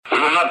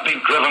not be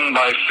driven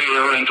by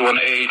fear into an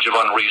age of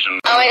unreason.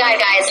 Oh my God,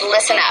 guys,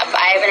 listen up.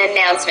 I have an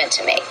announcement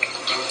to make.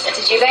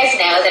 Did you guys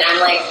know that I'm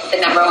like the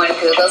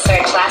 #1 Google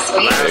search last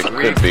week? It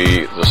could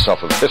be the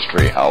stuff of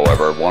history,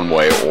 however, one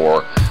way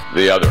or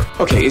the other.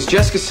 Okay, is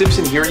Jessica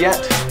Simpson here yet?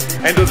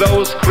 And to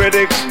those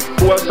critics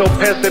who are so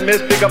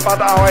pessimistic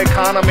about our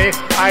economy,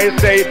 I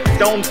say,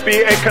 don't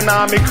be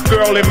economic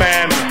girly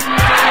man.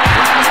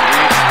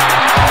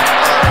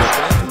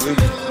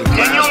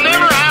 And you'll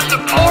never have to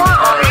pour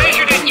or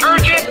measure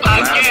detergent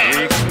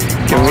again.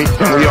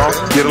 Can we all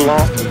get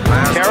along?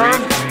 Terror,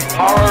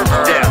 horror,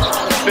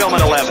 death. Film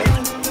at 11.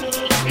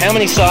 How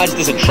many sides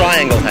does a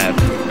triangle have?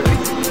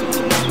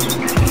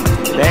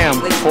 Damn,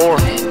 4.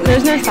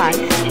 There's no side.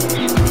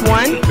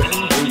 1.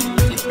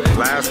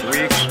 Last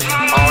week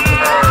on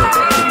Earth.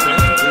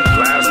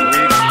 Last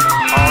week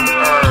on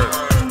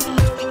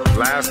Earth.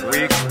 Last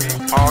week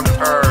on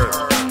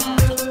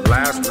Earth.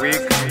 Last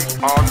week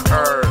on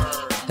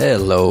Earth.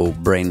 Hello,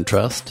 Brain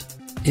Trust.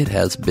 It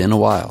has been a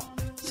while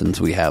since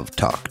we have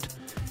talked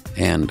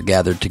and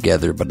gathered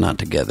together, but not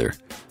together,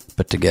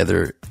 but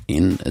together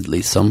in at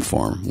least some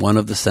form. One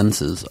of the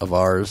senses of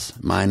ours,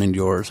 mine and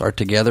yours, are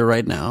together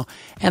right now,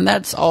 and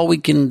that's all we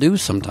can do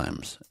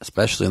sometimes,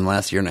 especially in the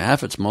last year and a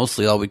half. It's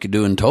mostly all we could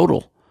do in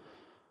total.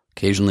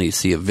 Occasionally you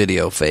see a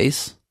video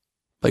face,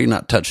 but you're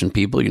not touching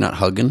people, you're not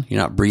hugging, you're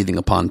not breathing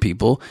upon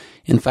people.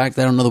 In fact,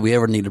 I don't know that we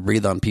ever need to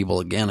breathe on people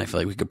again. I feel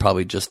like we could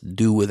probably just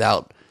do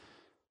without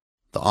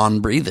the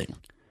on-breathing.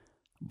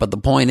 But the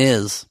point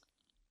is,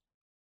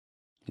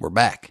 we're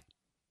back.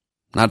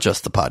 Not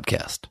just the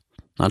podcast,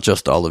 not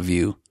just all of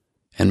you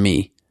and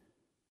me,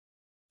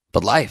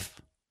 but life.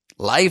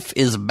 Life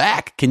is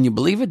back. Can you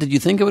believe it? Did you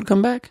think it would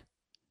come back?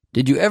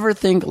 Did you ever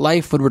think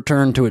life would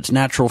return to its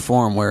natural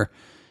form where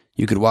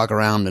you could walk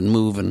around and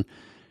move and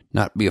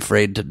not be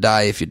afraid to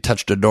die if you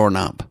touched a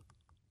doorknob?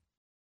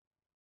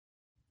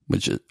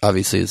 Which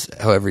obviously is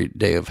how every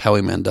day of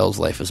Howie Mandel's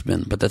life has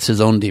been. But that's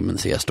his own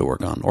demons he has to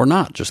work on. Or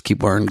not. Just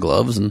keep wearing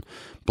gloves and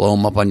blow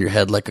them up on your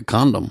head like a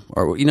condom.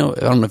 Or, I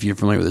don't know if you're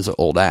familiar with his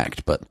old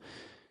act, but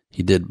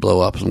he did blow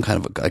up some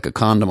kind of like a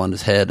condom on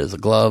his head as a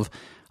glove.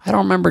 I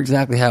don't remember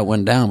exactly how it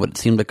went down, but it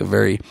seemed like a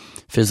very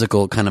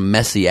physical, kind of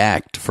messy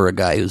act for a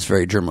guy who's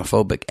very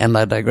germophobic. And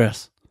I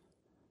digress,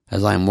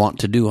 as I am wont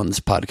to do on this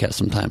podcast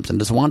sometimes. And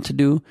does want to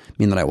do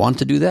mean that I want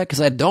to do that?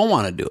 Because I don't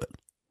want to do it.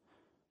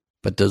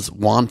 But does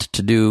want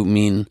to do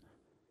mean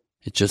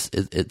it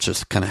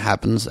just kind of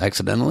happens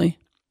accidentally?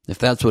 If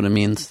that's what it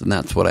means, then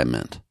that's what I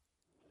meant.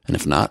 And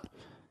if not,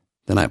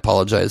 then I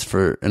apologize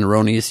for an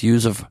erroneous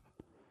use of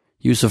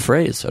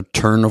phrase, a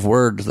turn of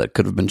words that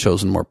could have been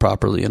chosen more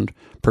properly and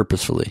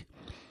purposefully.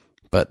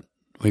 But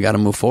we got to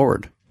move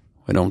forward.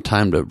 We don't have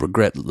time to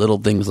regret little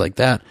things like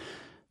that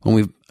when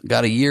we've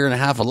got a year and a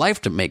half of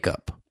life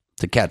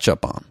to catch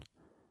up on.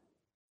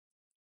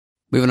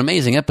 We have an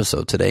amazing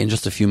episode today in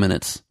just a few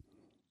minutes.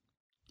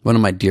 One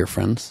of my dear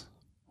friends,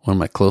 one of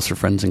my closer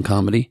friends in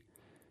comedy.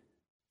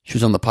 She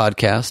was on the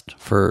podcast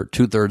for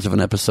 2/3 of an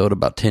episode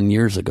about 10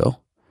 years ago.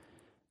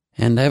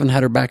 And I haven't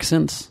had her back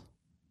since.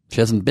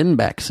 She hasn't been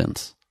back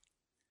since.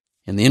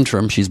 In the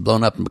interim, she's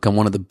blown up and become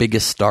one of the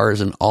biggest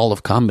stars in all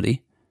of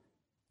comedy.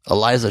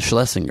 Iliza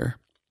Shlesinger.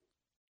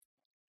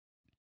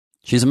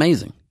 She's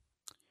amazing.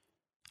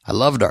 I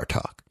loved our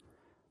talk.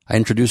 I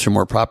introduced her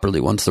more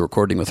properly once the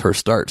recording with her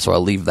starts, so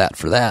I'll leave that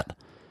for that.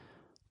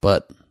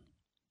 But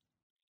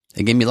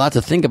it gave me a lot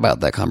to think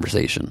about, that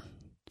conversation.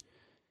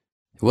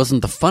 It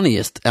wasn't the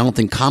funniest. I don't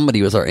think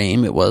comedy was our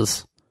aim. It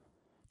was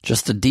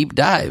just a deep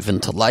dive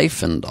into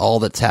life and all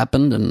that's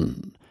happened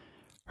and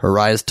her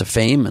rise to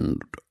fame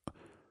and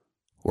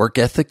work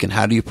ethic and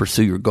how do you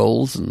pursue your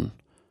goals and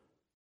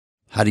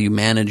how do you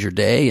manage your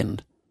day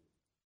and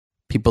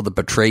people that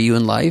betray you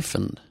in life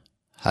and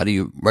how do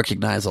you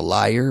recognize a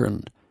liar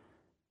and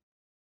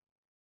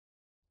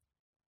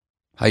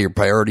how your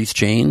priorities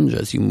change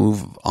as you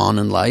move on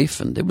in life.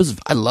 And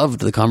I loved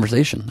the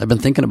conversation. I've been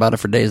thinking about it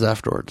for days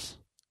afterwards.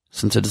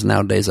 Since it is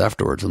now days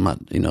afterwards, I'm not,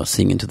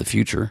 seeing into the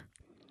future.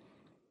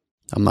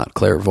 I'm not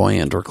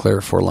clairvoyant or Claire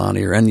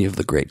Forlani or any of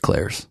the great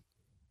Claires.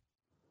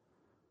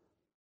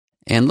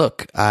 And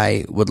look,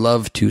 I would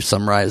love to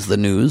summarize the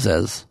news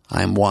as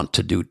I am wont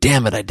to do.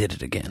 Damn it, I did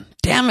it again.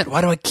 Damn it,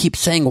 why do I keep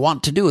saying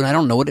want to do and I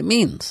don't know what it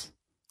means?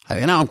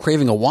 Now I'm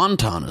craving a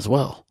wonton as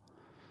well.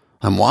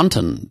 I'm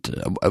wanting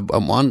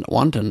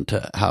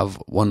to have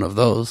one of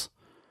those.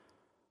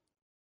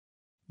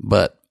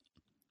 But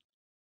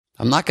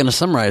I'm not going to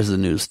summarize the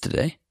news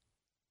today.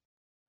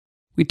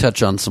 We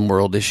touch on some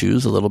world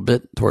issues a little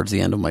bit towards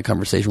the end of my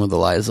conversation with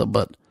Iliza,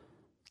 but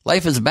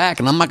life is back,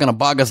 and I'm not going to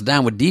bog us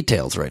down with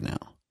details right now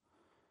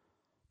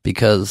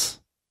because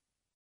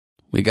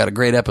we got a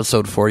great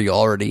episode for you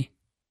already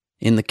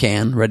in the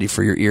can, ready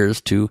for your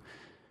ears to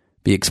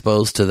be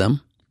exposed to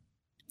them,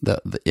 the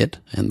it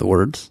and the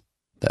words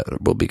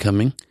that will be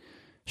coming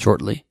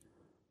shortly.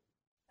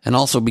 And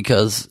also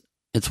because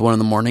it's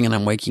 1 a.m. and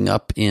I'm waking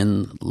up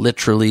in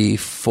literally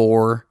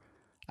 4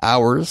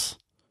 hours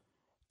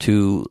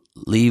to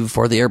leave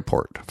for the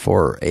airport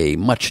for a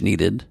much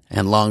needed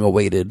and long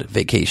awaited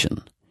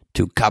vacation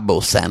to Cabo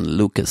San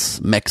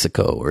Lucas,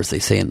 Mexico, or as they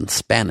say in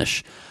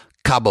Spanish,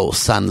 Cabo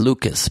San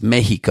Lucas,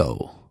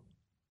 Mexico.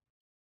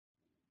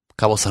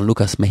 Cabo San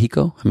Lucas,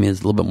 Mexico? I mean, it's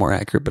a little bit more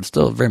accurate, but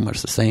still very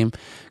much the same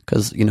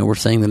because, we're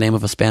saying the name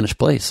of a Spanish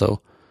place.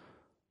 So,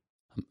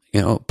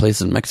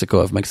 places in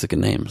Mexico have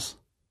Mexican names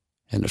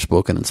and they're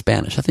spoken in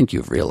Spanish. I think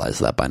you've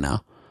realized that by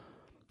now.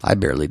 I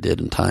barely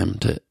did in time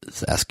to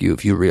ask you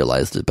if you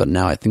realized it, but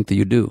now I think that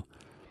you do.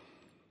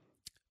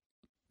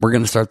 We're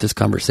going to start this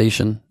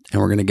conversation and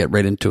we're going to get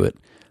right into it.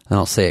 And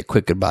I'll say a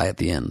quick goodbye at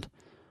the end.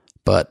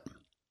 But,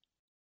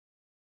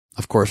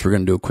 of course, we're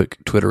going to do a quick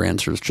Twitter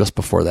answers just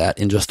before that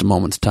in just a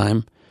moment's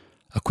time.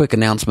 A quick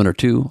announcement or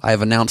two. I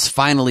have announced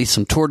finally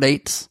some tour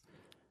dates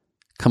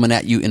coming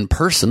at you in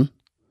person.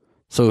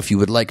 So if you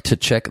would like to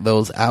check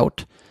those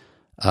out,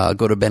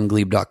 go to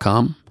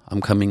benglebe.com. I'm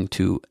coming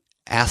to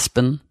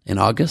Aspen in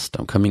August.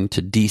 I'm coming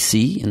to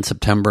D.C. in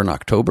September and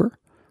October.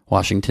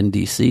 Washington,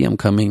 D.C. I'm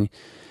coming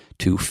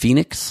to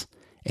Phoenix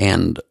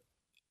and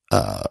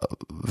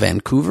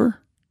Vancouver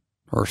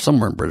or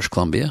somewhere in British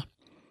Columbia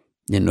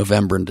in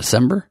November and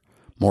December.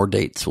 More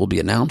dates will be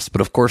announced.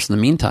 But of course, in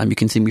the meantime, you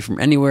can see me from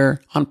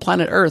anywhere on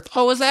planet Earth.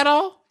 Oh, is that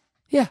all?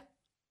 Yeah.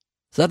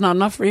 Is that not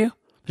enough for you?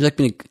 Would you like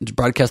me to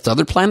broadcast to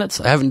other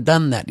planets? I haven't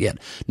done that yet.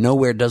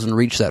 Nowhere doesn't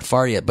reach that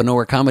far yet, but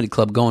Nowhere Comedy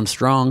Club going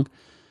strong.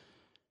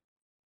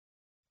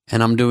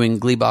 And I'm doing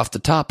Glebe Off the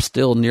Top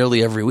still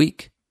nearly every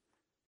week.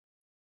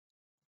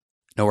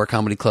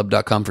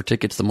 NowhereComedyClub.com for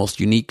tickets. The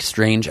most unique,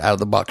 strange,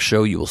 out-of-the-box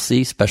show you will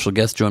see. Special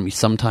guests join me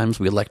sometimes.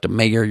 We elect a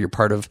mayor. You're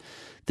part of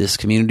this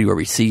community where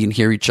we see and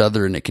hear each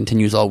other, and it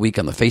continues all week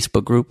on the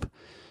Facebook group.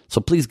 So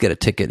please get a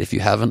ticket if you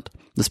haven't.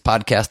 This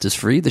podcast is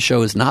free. The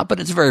show is not, but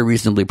it's very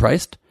reasonably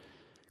priced.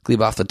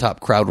 Glebe Off the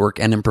Top, crowd work,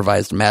 and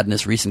improvised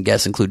madness. Recent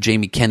guests include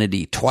Jamie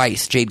Kennedy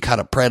twice, Jade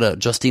Catapreta,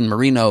 Justine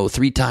Marino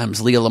 3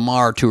 times, Leah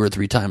Lamar 2 or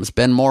 3 times,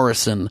 Ben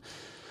Morrison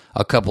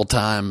a couple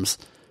times,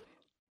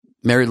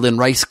 Mary Lynn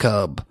Rice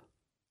Cub.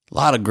 A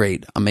lot of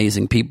great,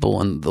 amazing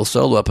people, and those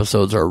solo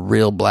episodes are a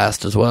real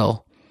blast as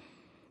well.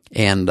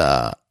 And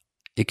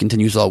it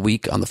continues all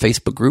week on the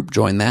Facebook group.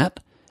 Join that.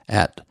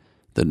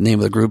 The name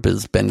of the group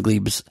is Ben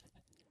Glebe's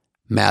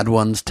Mad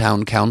Ones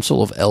Town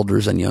Council of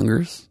Elders and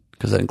Youngers,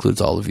 because that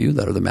includes all of you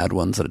that are the mad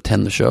ones that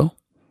attend the show.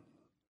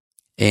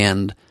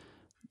 And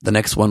the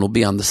next one will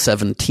be on the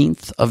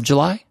 17th of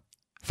July,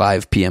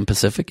 5 p.m.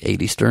 Pacific,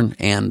 8 Eastern.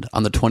 And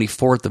on the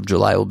 24th of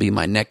July will be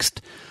my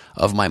next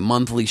of my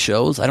monthly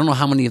shows. I don't know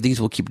how many of these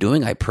we'll keep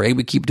doing. I pray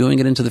we keep doing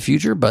it into the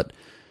future, but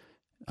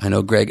I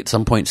know Greg at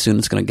some point soon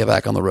is going to get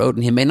back on the road,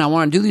 and he may not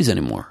want to do these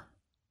anymore.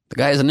 The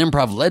guy is an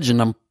improv legend.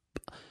 I'm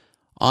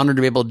honored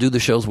to be able to do the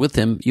shows with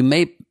him. You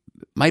might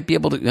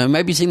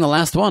be seeing the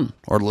last one,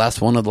 or the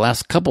last one of the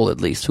last couple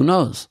at least. Who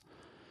knows?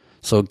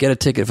 So get a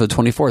ticket for the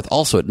 24th,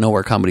 also at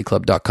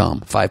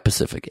NowhereComedyClub.com, 5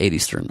 Pacific, 8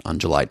 Eastern on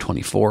July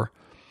 24.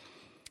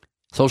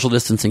 Social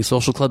Distancing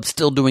Social Club,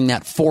 still doing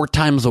that 4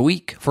 times a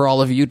week for all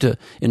of you to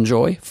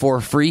enjoy for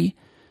free.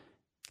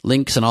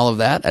 Links and all of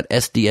that at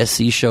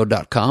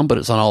sdscshow.com, but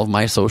it's on all of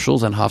my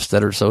socials and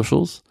Hofstadter's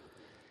socials.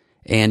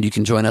 And you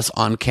can join us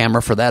on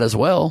camera for that as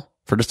well,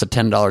 for just a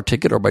 $10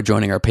 ticket, or by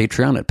joining our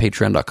Patreon at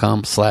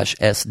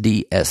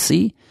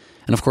patreon.com/SDSC.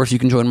 And of course, you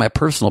can join my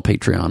personal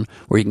Patreon,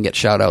 where you can get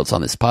shout outs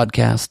on this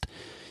podcast.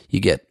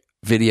 You get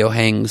video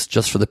hangs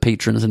just for the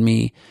patrons and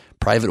me,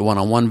 private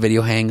one-on-one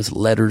video hangs,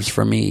 letters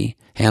from me,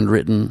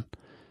 handwritten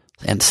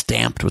and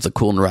stamped with a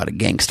cool Neurotic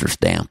Gangster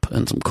stamp,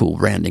 and some cool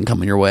branding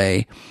coming your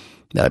way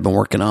that I've been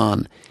working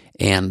on,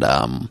 and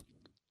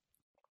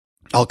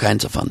all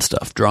kinds of fun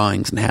stuff,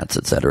 drawings and hats,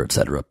 etc.,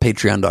 etc.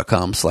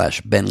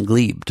 Patreon.com/Ben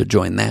Glebe to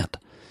join that.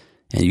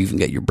 And you can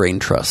get your Brain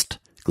Trust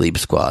Glebe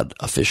Squad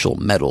official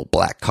metal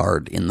black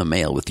card in the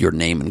mail with your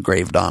name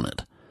engraved on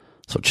it.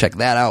 So check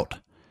that out.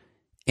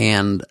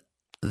 And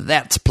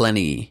that's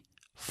plenty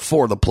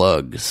for the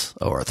plugs.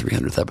 Oh, our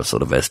 300th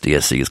episode of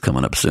SDSC is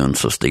coming up soon,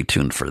 so stay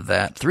tuned for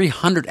that.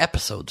 300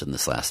 episodes in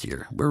this last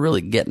year. We're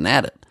really getting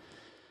at it.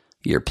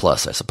 Year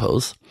plus, I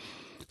suppose.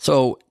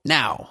 So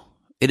now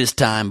it is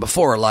time,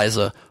 before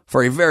Eliza,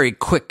 for a very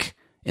quick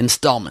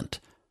installment.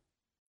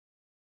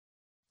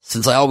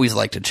 Since I always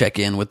like to check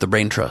in with the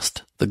Brain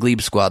Trust, the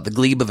Glebe Squad, the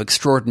Glebe of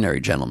extraordinary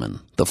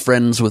gentlemen, the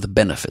friends with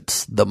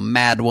benefits, the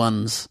mad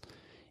ones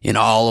in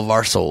all of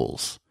our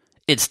souls.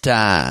 It's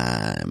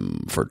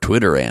time for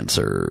Twitter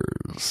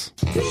answers.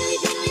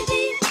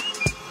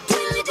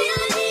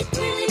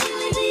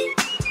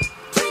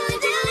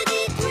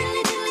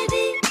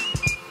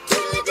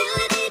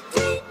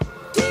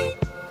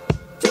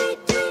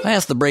 I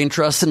asked the Brain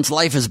Trust, since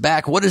life is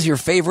back, what is your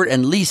favorite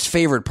and least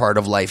favorite part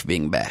of life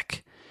being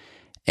back?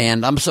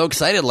 And I'm so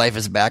excited life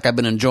is back. I've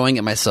been enjoying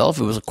it myself.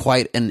 It was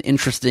quite an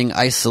interesting,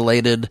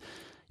 isolated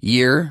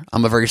year.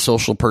 I'm a very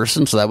social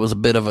person, so that was a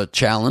bit of a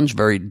challenge,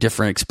 very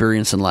different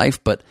experience in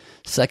life. But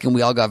second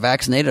we all got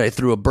vaccinated, I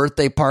threw a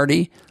birthday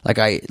party like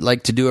I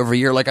like to do every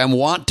year, like I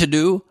want to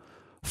do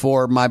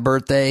for my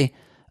birthday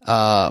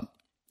a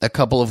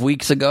couple of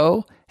weeks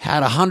ago.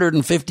 Had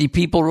 150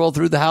 people roll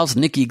through the house.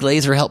 Nikki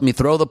Glazer helped me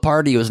throw the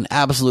party. It was an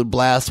absolute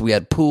blast. We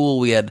had pool.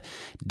 We had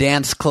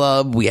dance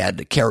club. We had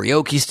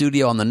karaoke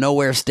studio on the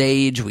Nowhere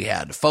stage. We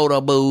had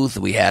photo booth.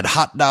 We had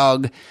hot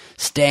dog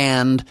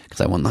stand, because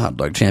I won the hot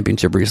dog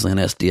championship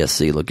recently on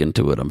SDSC. Look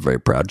into it. I'm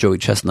very proud. Joey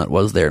Chestnut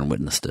was there and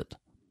witnessed it.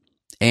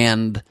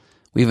 And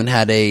we even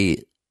had a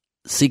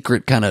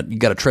secret kind of, you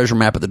got a treasure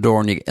map at the door,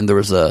 and there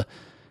was a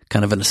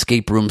kind of an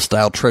escape room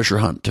style treasure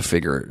hunt to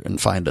figure and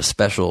find a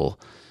special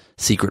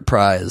secret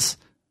prize.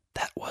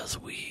 That was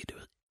weed.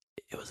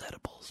 It was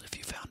edibles if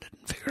you found it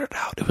and figured it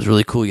out. It was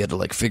really cool. You had to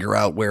like figure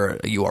out where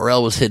a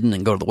URL was hidden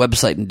and go to the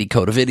website and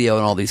decode a video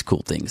and all these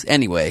cool things.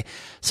 Anyway,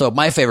 so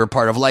my favorite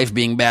part of life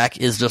being back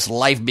is just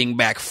life being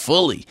back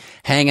fully.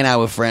 Hanging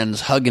out with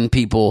friends, hugging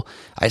people.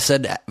 I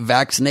said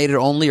vaccinated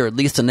only, or at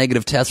least a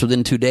negative test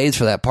within 2 days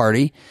for that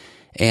party.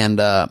 And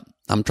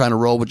I'm trying to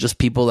roll with just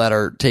people that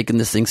are taking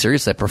this thing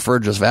serious. I prefer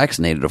just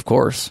vaccinated, of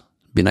course.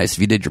 It'd be nice if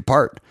you did your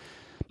part.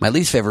 My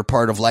least favorite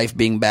part of life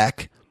being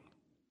back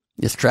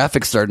is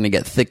traffic starting to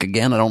get thick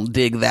again. I don't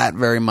dig that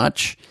very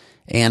much.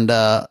 And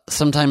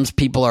sometimes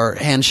people are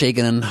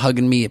handshaking and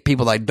hugging me at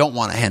people I don't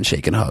want to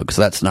handshake and hug,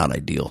 so that's not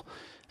ideal.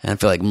 And I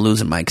feel like I'm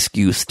losing my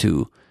excuse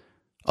to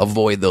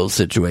avoid those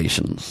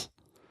situations.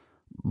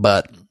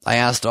 But I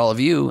asked all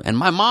of you, and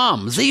my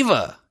mom,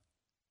 Ziva,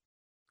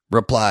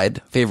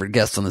 replied, favorite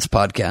guest on this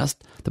podcast,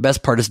 the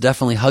best part is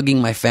definitely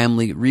hugging my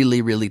family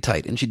really, really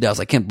tight. And she does.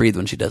 I can't breathe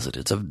when she does it.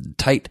 It's a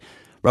tight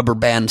rubber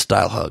band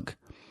style hug.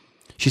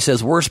 She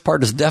says, worst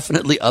part is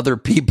definitely other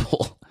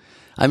people.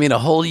 I mean, a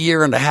whole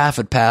year and a half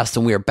had passed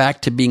and we are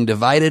back to being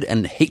divided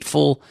and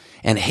hateful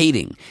and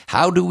hating.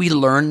 How do we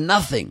learn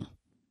nothing?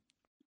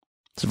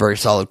 It's a very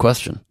solid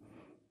question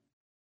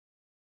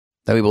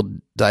that we will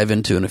dive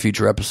into in a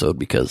future episode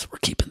because we're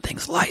keeping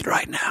things light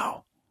right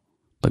now.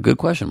 But good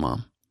question,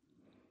 Mom.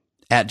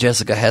 At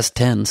Jessica Hess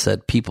 10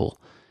 said, people.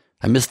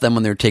 I missed them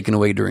when they were taken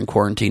away during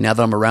quarantine. Now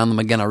that I'm around them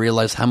again, I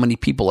realize how many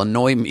people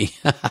annoy me.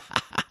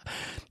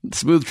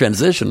 Smooth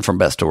transition from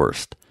best to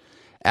worst.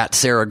 At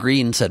Sarah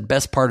Green said,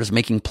 best part is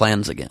making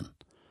plans again.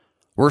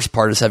 Worst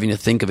part is having to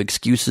think of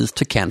excuses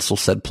to cancel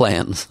said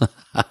plans.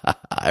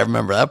 I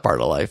remember that part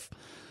of life.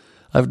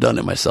 I've done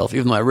it myself,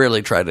 even though I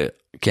rarely try to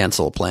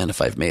cancel a plan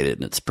if I've made it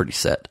and it's pretty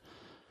set.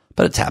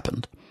 But it's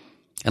happened.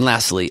 And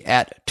lastly,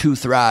 at To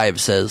Thrive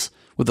says,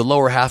 with the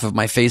lower half of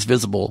my face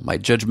visible, my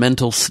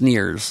judgmental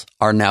sneers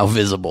are now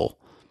visible.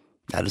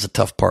 That is a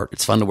tough part.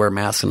 It's fun to wear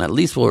masks, and at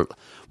least we're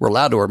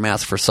allowed to wear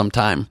masks for some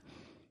time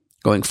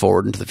going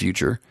forward into the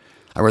future.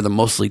 I wear them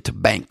mostly to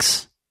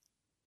banks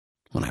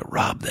when I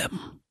rob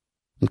them.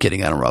 I'm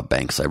kidding, I don't rob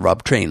banks. I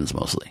rob trains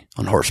mostly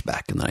on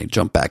horseback, and then I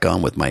jump back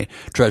on with my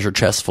treasure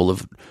chest full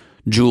of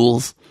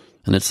jewels,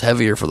 and it's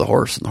heavier for the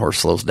horse, and the horse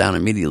slows down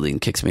immediately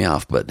and kicks me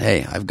off. But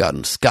hey, I've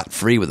gotten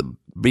scot-free with a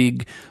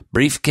big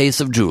briefcase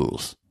of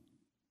jewels.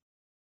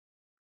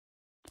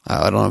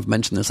 I don't know if I've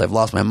mentioned this. I've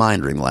lost my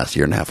mind during the last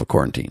year and a half of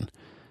quarantine.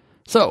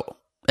 So,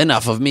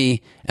 enough of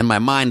me and my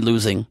mind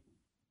losing.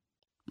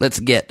 Let's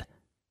get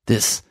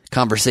this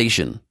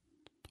conversation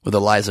with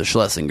Iliza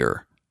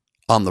Shlesinger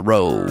on the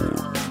road.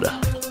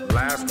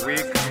 Last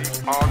week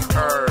on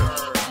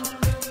Earth.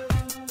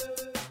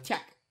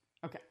 Check.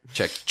 Okay.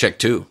 Check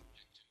 2.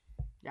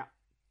 Yeah.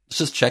 Let's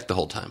just check the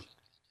whole time.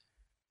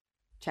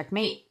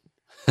 Checkmate.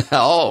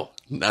 Oh,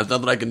 that's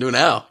nothing I can do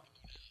now.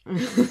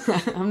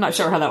 I'm not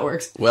sure how that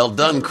works. Well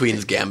done,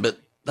 Queen's Gambit.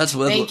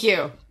 Thank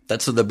you.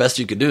 That's the best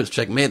you could do is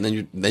checkmate,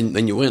 and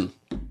then you win.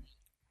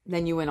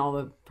 Then you win all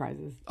the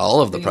prizes. All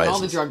of the prizes. All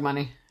the drug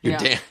money.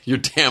 You're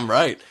damn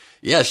right.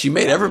 Yeah, she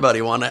made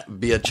everybody want to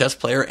be a chess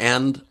player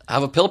and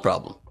have a pill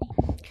problem.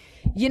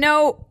 You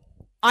know,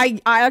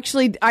 I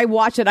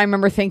watch it. I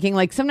remember thinking,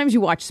 like, sometimes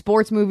you watch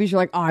sports movies. You're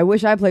like, oh, I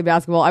wish I played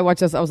basketball. I watched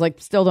this. I was like,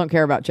 still don't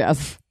care about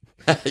chess.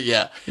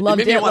 Yeah.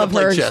 Loved it, love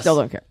her, still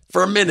don't care.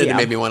 For a minute, It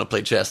made me want to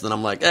play chess. Then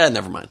I'm like,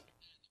 never mind.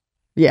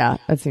 Yeah,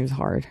 that seems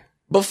hard.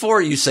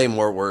 Before you say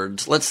more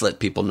words, let's let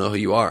people know who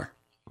you are.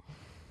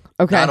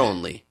 Okay. Not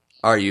only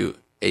are you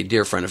a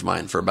dear friend of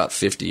mine for about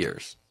 50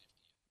 years,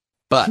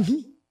 but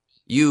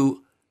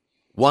you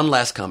won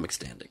Last Comic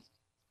Standing.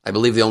 I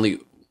believe the only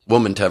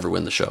woman to ever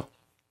win the show.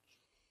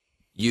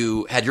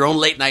 You had your own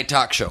late night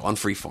talk show on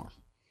Freeform.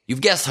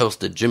 You've guest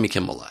hosted Jimmy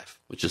Kimmel Live,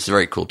 which is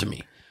very cool to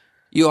me.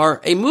 You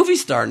are a movie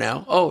star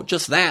now. Oh,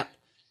 just that.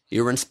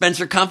 You were in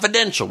Spencer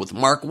Confidential with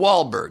Mark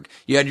Wahlberg.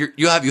 You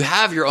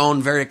have your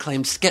own very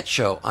acclaimed sketch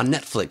show on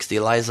Netflix, the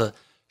Iliza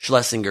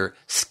Shlesinger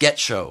sketch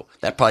show.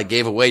 That probably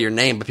gave away your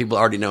name, but people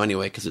already know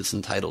anyway because it's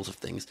in titles of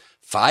things.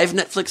 5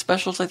 Netflix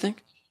specials, I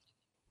think.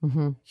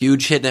 Mm-hmm.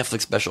 Huge hit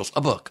Netflix specials, a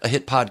book, a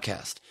hit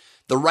podcast.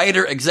 The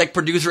writer, exec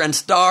producer, and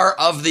star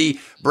of the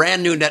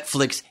brand new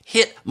Netflix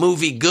hit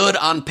movie Good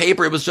on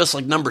Paper. It was just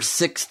like number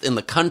 6th in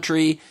the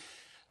country.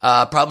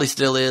 Probably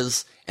still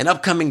is. An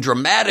upcoming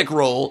dramatic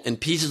role in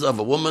Pieces of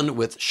a Woman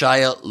with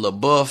Shia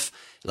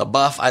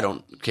LaBeouf. I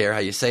don't care how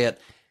you say it.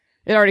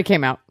 It already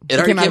came out. It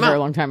already came out a very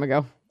long time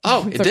ago.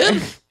 Oh, it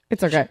did?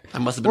 It's okay. I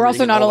must have been We're also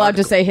reading an not old allowed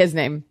to article. say his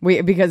name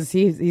because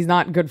he's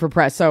not good for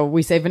press. So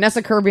we say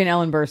Vanessa Kirby and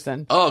Ellen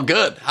Burstyn. Oh,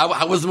 good.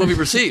 How was the movie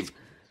received?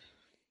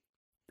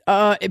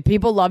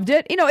 People loved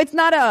it. It's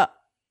not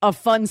a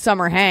fun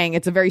summer hang.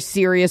 It's a very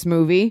serious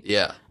movie.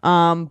 Yeah.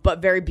 But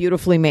very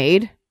beautifully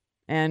made.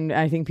 And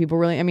I think people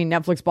really,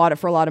 Netflix bought it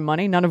for a lot of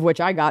money, none of which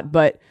I got,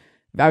 but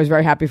I was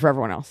very happy for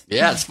everyone else.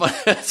 Yeah, it's fun.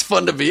 It's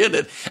fun to be in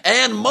it.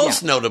 And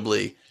most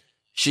notably,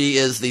 she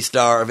is the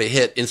star of a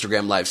hit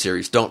Instagram live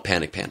series, Don't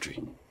Panic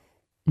Pantry.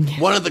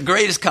 One of the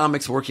greatest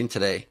comics working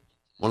today.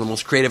 One of the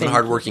most creative and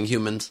hardworking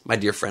humans, my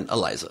dear friend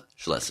Eliza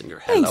Schlesinger.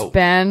 Hello. Thanks,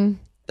 Ben.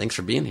 Thanks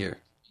for being here.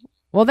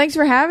 Well, thanks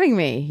for having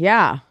me.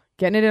 Yeah.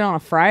 Getting it in on a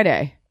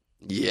Friday.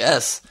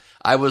 Yes.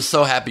 I was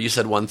so happy you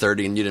said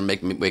 1:30 and you didn't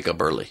make me wake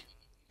up early.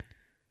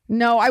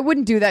 No, I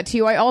wouldn't do that to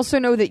you. I also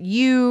know that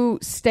you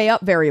stay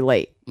up very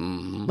late.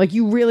 Mm-hmm. Like,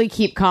 you really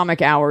keep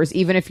comic hours,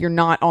 even if you're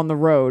not on the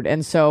road.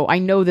 And so I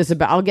know this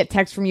about, I'll get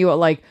texts from you at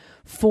like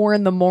 4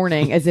 a.m.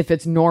 as if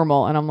it's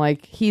normal. And I'm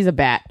like, he's a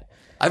bat.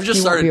 I've just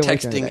He won't started be awake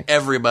texting during the day.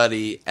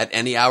 everybody at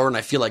any hour, and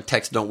I feel like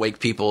texts don't wake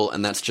people,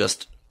 and that's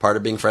just part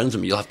of being friends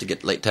with me. You'll have to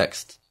get late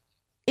texts.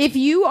 If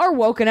you are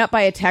woken up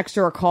by a text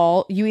or a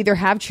call, you either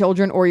have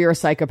children or you're a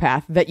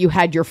psychopath that you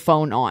had your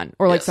phone on,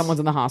 or like Yes. someone's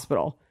in the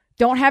hospital.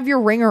 Don't have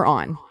your ringer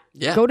on.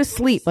 Yeah. Go to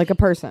sleep like a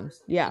person.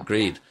 Yeah.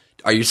 Agreed.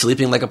 Are you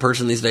sleeping like a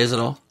person these days at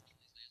all?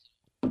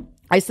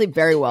 I sleep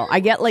very well. I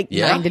get like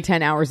Yeah? 9 to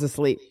 10 hours of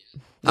sleep.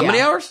 How many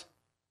hours?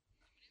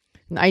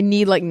 I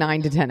need like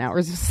 9 to 10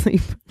 hours of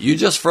sleep. You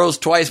just froze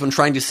twice when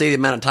trying to say the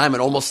amount of time.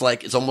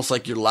 It's almost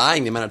like you're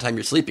lying the amount of time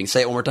you're sleeping.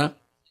 Say it one more time.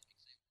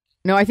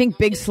 No, I think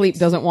Big Sleep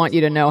doesn't want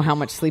you to know how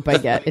much sleep I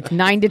get. It's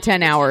 9 to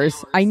 10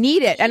 hours. I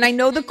need it. And I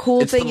know the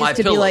cool It's the thing My is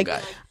to be Pillow like,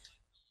 guy.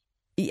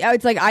 yeah,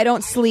 it's like I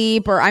don't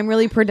sleep or I'm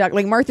really productive.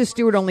 Like Martha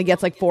Stewart only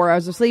gets like 4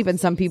 hours of sleep and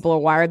some people are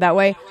wired that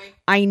way.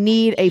 I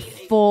need a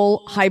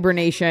full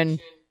hibernation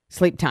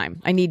sleep time.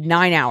 I need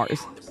 9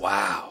 hours.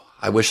 Wow.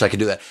 I wish I could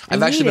do that. I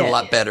I've actually need been a it.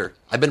 lot better.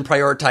 I've been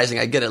prioritizing.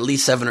 I get at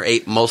least 7 or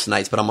 8 most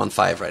nights, but I'm on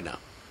 5 right now.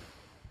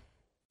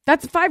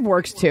 That's 5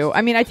 works too.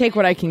 I mean, I take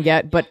what I can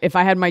get, but if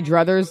I had my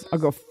druthers, I'll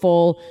go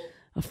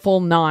a full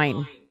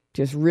 9.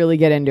 Just really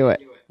get into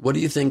it. What do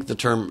you think the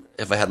term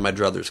 "if I had my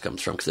druthers"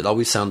 comes from? Because it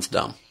always sounds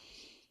dumb.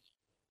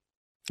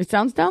 It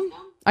sounds dumb.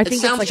 I It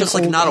think sounds it's just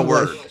an like old not a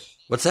English. word.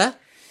 What's that?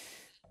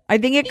 I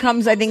think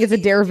it's a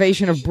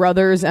derivation of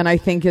brothers, and I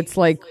think it's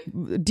like,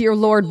 dear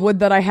Lord, would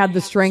that I had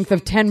the strength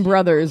of 10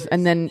 brothers,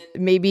 and then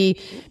maybe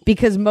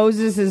because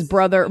Moses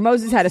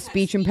had a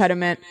speech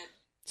impediment,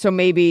 so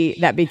maybe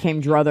that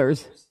became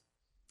druthers.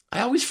 I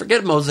always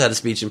forget Moses had a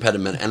speech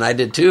impediment, and I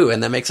did too,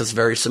 and that makes us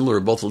very similar. We're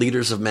both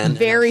leaders of men.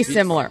 Very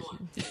similar.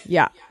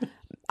 Yeah.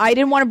 I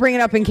didn't want to bring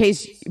it up in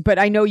case, but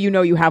I know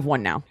you have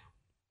one now.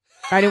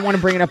 I didn't want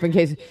to bring it up in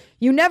case.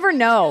 You never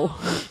know.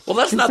 Well,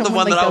 that's not the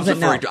Someone, one that like, I was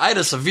doesn't referring know. to. I had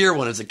a severe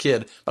one as a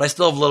kid, but I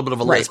still have a little bit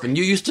of a Right. lisp. And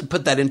you used to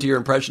put that into your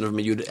impression of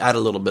me. You'd add a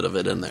little bit of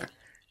it in there.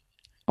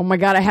 Oh my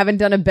God, I haven't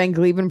done a Ben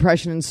Glebe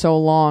impression in so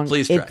long.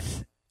 Please try.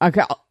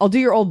 Okay, I'll do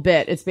your old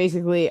bit. It's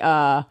basically,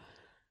 well,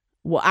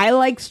 I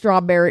like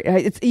strawberry.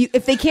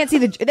 If they can't see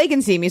they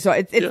can see me. So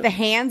it's the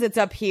hands. It's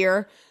up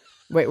here.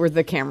 Wait, where's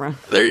the camera?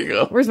 There you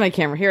go. Where's my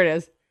camera? Here it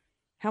is.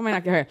 How am I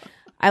not going to?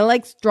 I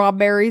like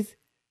strawberries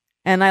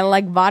and I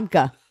like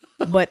vodka,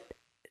 but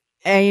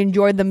I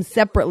enjoy them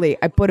separately.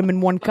 I put them in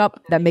one cup.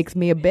 That makes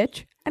me a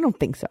bitch. I don't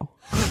think so.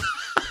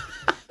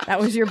 That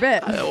was your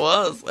bit. It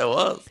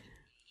was.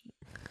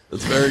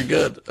 It's very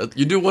good.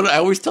 You do one. I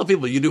always tell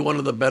people you do one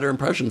of the better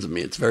impressions of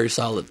me. It's very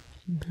solid.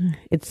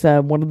 It's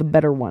one of the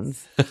better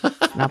ones.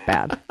 It's not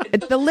bad.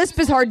 The lisp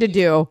is hard to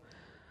do.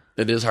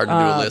 It is hard to do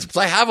a lisp.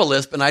 Because I have a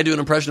lisp, and I do an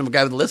impression of a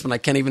guy with a lisp, and I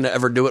can't even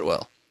ever do it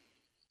well.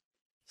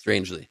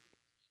 Strangely.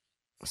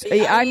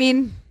 I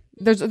mean,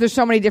 there's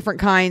so many different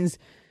kinds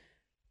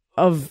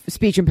of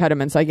speech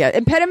impediments, I guess.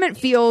 Impediment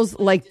feels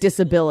like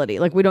disability.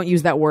 Like we don't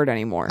use that word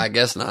anymore. I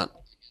guess not.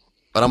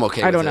 But I'm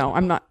okay I with don't it. know.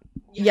 I'm not.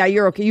 Yeah,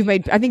 you're okay.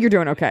 I think you're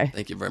doing okay.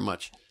 Thank you very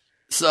much.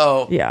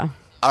 So, Yeah.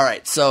 all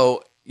right.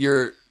 So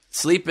you're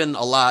sleeping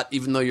a lot,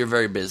 even though you're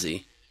very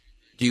busy.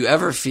 Do you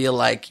ever feel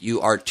like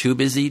you are too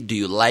busy? Do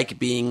you like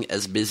being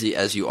as busy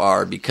as you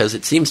are? Because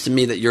it seems to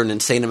me that you're an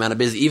insane amount of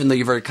busy, even though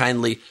you very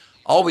kindly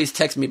always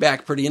text me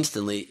back pretty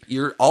instantly.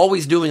 You're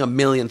always doing a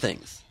million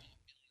things.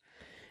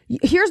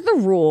 Here's the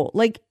rule.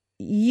 Like,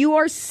 you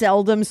are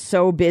seldom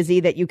so busy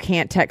that you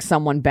can't text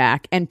someone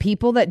back. And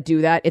people that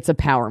do that, it's a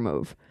power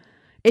move.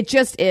 It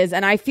just is.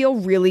 And I feel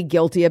really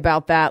guilty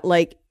about that.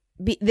 Like,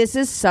 this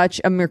is such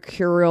a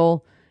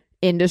mercurial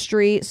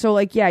industry. So,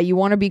 like, yeah, you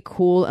want to be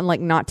cool and, like,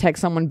 not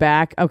text someone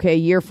back. Okay, a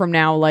year from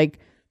now, like,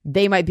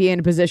 they might be in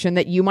a position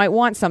that you might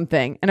want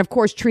something. And, of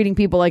course, treating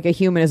people like a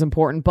human is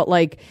important. But,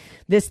 like,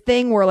 this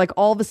thing where, like,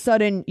 all of a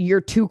sudden you're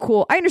too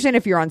cool. I understand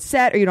if you're on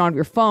set or you don't have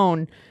your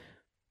phone,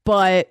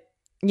 but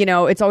you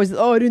know, it's always,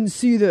 oh, I didn't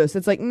see this.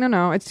 It's like,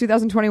 no, it's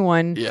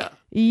 2021. Yeah.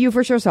 You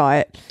for sure saw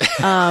it.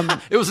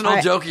 It was an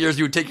old joke of yours.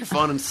 You would take your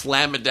phone and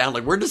slam it down.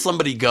 Like, where does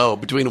somebody go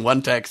between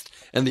one text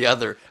and the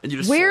other? And you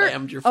just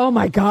slammed your phone. Oh,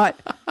 my God.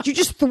 Did you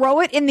just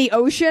throw it in the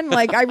ocean?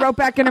 Like, I wrote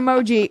back an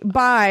emoji.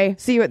 Bye.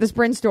 See you at the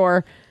Sprint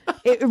store.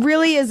 It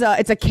really is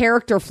it's a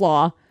character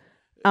flaw.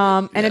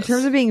 And in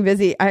terms of being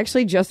busy, I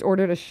actually just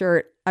ordered a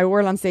shirt. I wore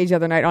it on stage the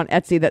other night on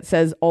Etsy that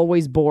says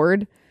always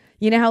bored.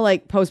 You know how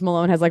like Post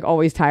Malone has like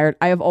always tired?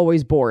 I have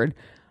always bored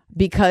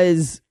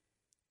because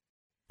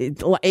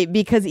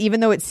even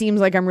though it seems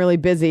like I'm really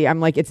busy, I'm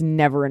like, it's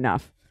never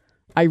enough.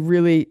 I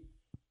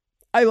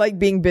like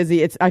being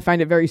busy. I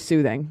find it very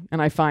soothing,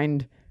 and I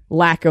find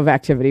lack of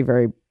activity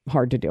very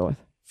hard to deal with.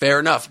 Fair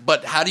enough.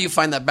 But how do you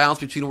find that balance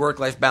between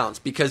work-life balance?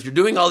 Because you're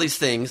doing all these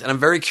things, and I'm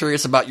very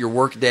curious about your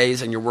work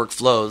days and your work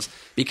flows,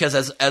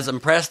 because as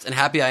impressed and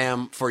happy I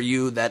am for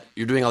you that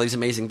you're doing all these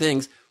amazing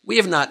things, we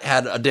have not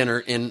had a dinner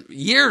in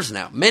years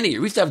now. Many years.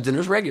 We used to have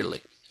dinners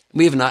regularly.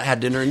 We have not had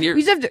dinner in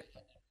years.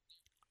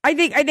 I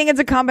think it's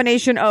a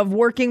combination of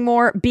working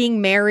more,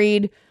 being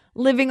married,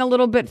 living a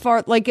little bit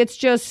far. Like, it's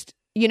just,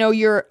 you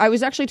know, I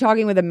was actually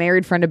talking with a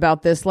married friend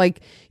about this.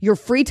 Like, your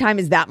free time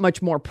is that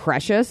much more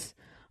precious.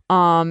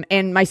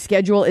 And my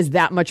schedule is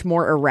that much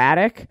more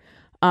erratic.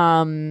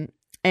 And,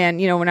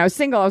 you know, when I was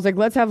single, I was like,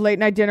 let's have late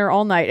night dinner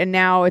all night. And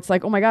now it's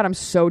like, oh my God, I'm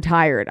so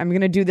tired. I'm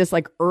going to do this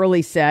like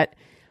early set.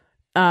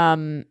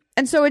 And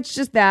so it's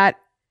just that.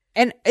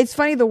 And it's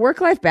funny, the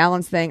work-life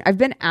balance thing, I've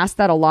been asked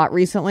that a lot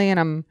recently,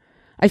 and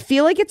I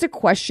feel like it's a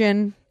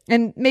question,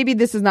 and maybe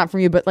this is not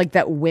from you, but like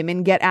that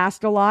women get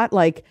asked a lot,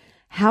 like,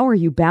 how are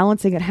you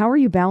balancing it? How are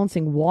you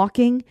balancing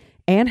walking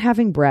and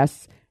having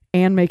breasts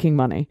and making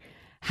money?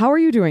 How are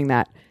you doing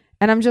that?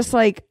 And I'm just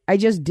like, I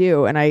just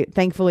do. And I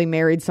thankfully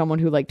married someone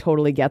who like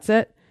totally gets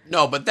it.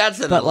 No, but that's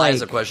an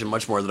Eliza question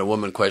much more than a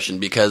woman question,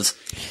 because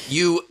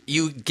you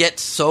get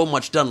so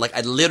much done. Like,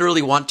 I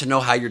literally want to know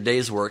how your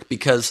days work,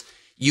 because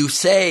you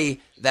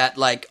say that,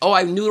 like, oh,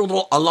 I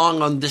noodled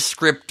along on this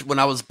script when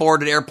I was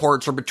bored at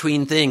airports or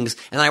between things,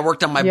 and I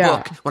worked on my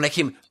book when I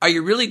came. Are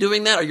you really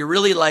doing that? Are you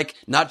really, like,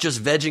 not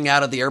just vegging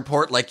out of the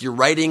airport? Like, you're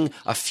writing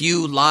a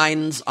few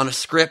lines on a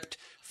script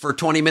for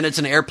 20 minutes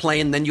in an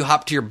airplane, then you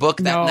hop to your book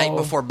that night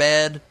before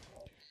bed?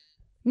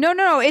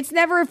 No. It's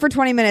never for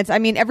 20 minutes. I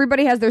mean,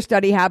 everybody has their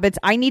study habits.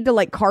 I need to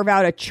like carve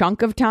out a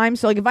chunk of time.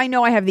 So like if I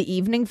know I have the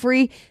evening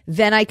free,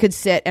 then I could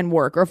sit and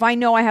work. Or if I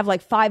know I have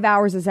like 5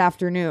 hours this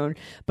afternoon,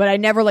 but I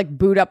never like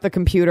boot up the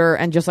computer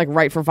and just like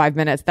write for 5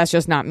 minutes. That's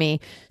just not me.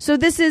 So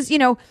this is, you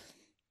know,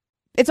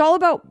 it's all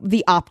about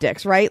the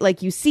optics, right?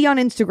 Like you see on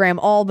Instagram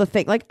all the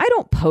things. Like I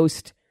don't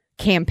post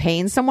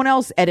campaigns. Someone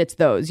else edits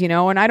those, you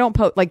know, and I don't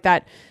post like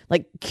that,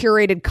 like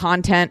curated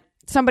content.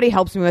 Somebody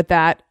helps me with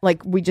that.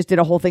 Like we just did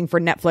a whole thing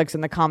for Netflix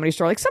and the Comedy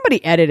Store. Like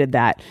somebody edited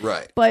that.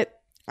 Right. But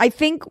I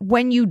think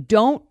when you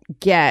don't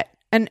get,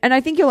 and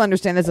I think you'll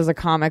understand this as a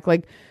comic,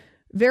 like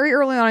very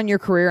early on in your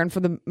career and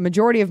for the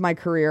majority of my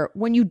career,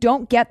 when you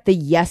don't get the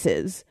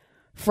yeses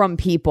from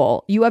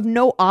people, you have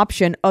no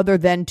option other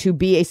than to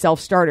be a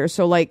self-starter.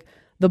 So like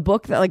the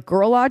book that like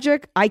Girl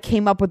Logic, I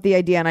came up with the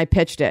idea and I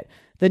pitched it.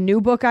 The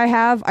new book I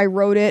have, I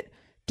wrote it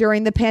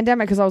during the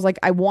pandemic because I was like,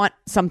 I want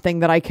something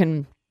that I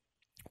can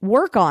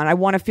work on. I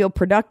want to feel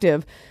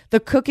productive. The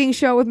cooking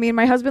show with me and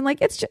my husband, like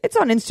it's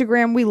on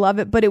Instagram. We love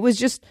it, but it was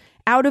just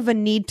out of a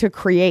need to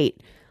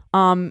create.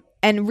 And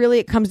really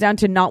it comes down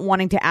to not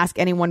wanting to ask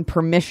anyone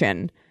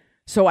permission.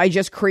 So I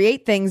just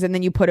create things and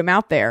then you put them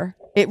out there.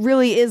 It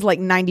really is like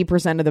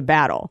 90% of the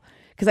battle.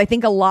 Because I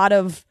think a lot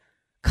of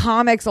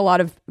comics, a lot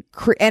of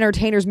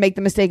entertainers make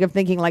the mistake of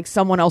thinking like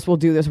someone else will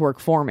do this work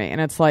for me. And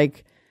it's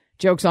like,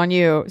 joke's on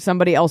you.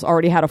 Somebody else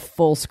already had a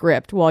full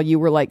script while you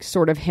were like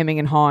sort of hemming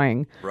and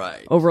hawing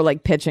over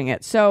like pitching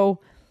it. So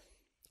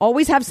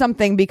always have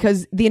something,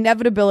 because the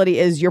inevitability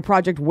is your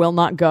project will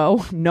not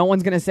go. No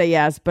one's going to say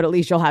yes, but at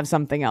least you'll have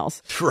something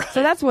else. Right.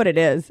 So that's what it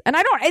is. And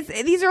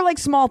these are like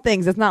small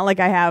things. It's not like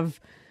I have,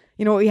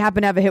 you know, we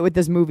happen to have a hit with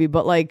this movie,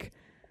 but like,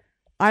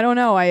 I don't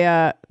know.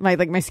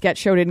 My sketch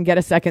show didn't get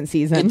a second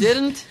season. It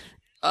didn't?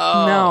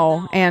 Oh.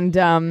 No.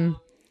 And,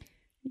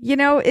 you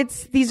know,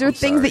 these are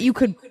things that you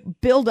could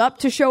build up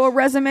to show a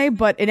resume,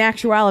 but in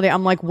actuality,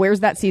 I'm like, where's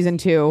that season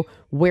 2?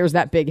 Where's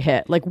that big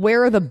hit? Like,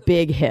 where are the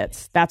big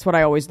hits? That's what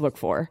I always look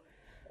for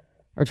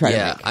or try to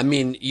make. I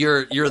mean,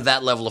 you're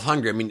that level of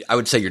hungry. I mean, I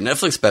would say your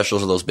Netflix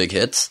specials are those big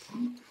hits,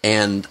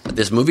 and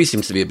this movie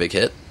seems to be a big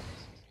hit.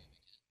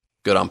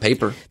 Good on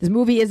paper. This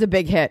movie is a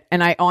big hit,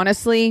 and I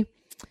honestly,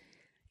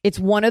 it's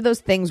one of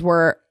those things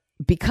where,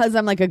 because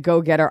I'm like a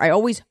go-getter, I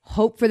always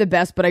hope for the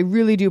best, but I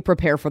really do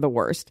prepare for the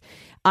worst.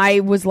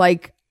 I was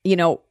like, you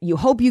know, you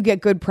hope you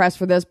get good press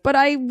for this, but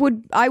I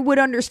would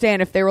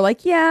understand if they were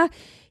like, yeah,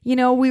 you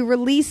know, we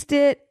released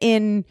it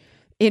in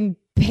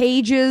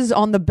pages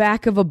on the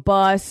back of a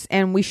bus,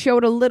 and we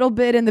showed a little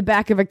bit in the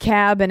back of a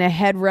cab and a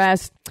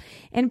headrest,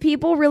 and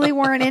people really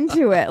weren't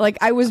into it. Like,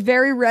 I was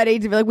very ready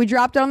to be like, we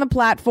dropped it on the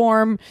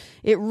platform.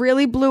 It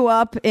really blew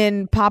up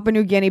in Papua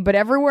New Guinea, but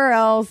everywhere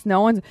else, no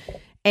one's.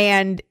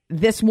 And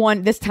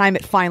this time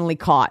it finally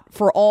caught.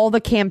 For all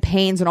the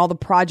campaigns and all the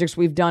projects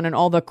we've done and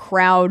all the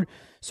crowd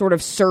sort of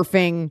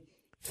surfing,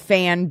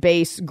 fan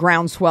base,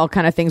 groundswell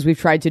kind of things we've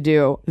tried to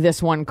do,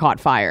 this one caught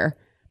fire.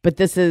 But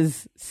this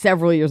is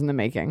several years in the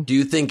making. Do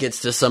you think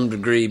it's to some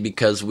degree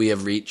because we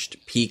have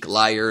reached peak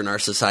liar in our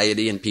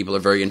society and people are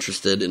very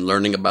interested in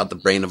learning about the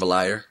brain of a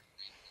liar?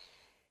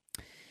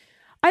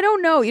 I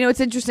don't know. It's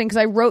interesting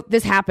because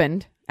this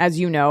happened, as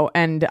you know,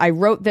 and I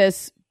wrote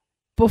this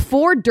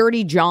before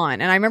Dirty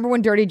John. And I remember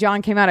when Dirty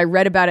John came out, I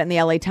read about it in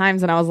the LA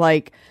Times and I was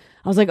like,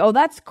 oh,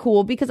 that's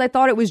cool, because I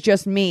thought it was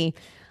just me.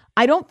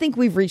 I don't think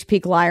we've reached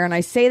peak liar. And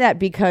I say that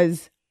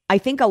because I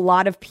think a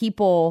lot of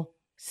people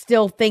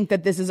still think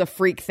that this is a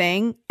freak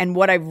thing. And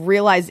what I've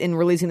realized in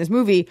releasing this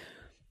movie,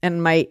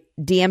 and my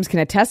DMs can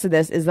attest to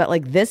this, is that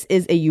like this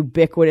is a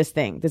ubiquitous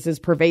thing. This is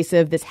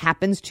pervasive. This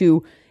happens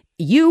to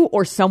you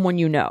or someone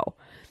you know.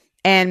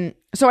 And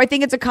so I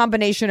think it's a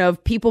combination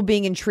of people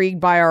being intrigued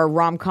by our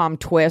rom-com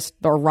twist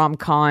or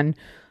rom-con,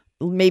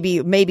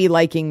 maybe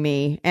liking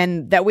me,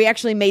 and that we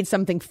actually made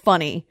something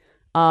funny.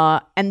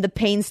 And the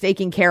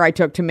painstaking care I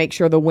took to make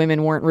sure the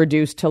women weren't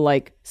reduced to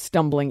like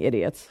stumbling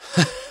idiots.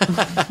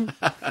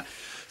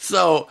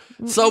 So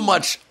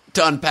much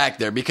to unpack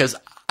there, because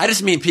I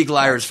just mean peak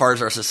liar as far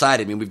as our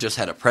society. I mean, we've just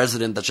had a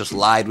president that's just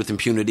lied with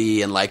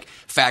impunity and like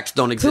facts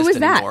don't exist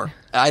anymore.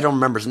 I don't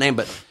remember his name,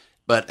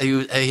 but he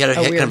had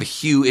kind of a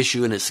Hugh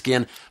issue in his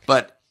skin.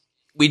 But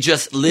we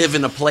just live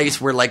in a place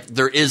where like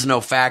there is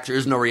no fact, there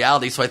is no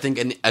reality. So I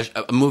think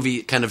a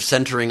movie kind of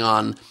centering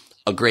on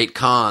a great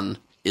con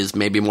is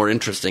maybe more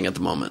interesting at the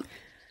moment.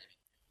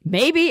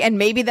 Maybe, and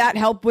maybe that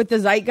helped with the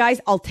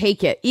zeitgeist. I'll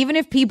take it. Even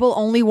if people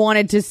only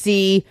wanted to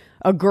see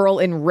a girl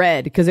in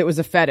red because it was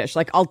a fetish,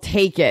 like I'll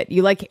take it.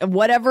 You like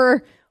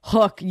whatever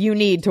hook you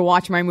need to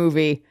watch my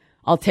movie,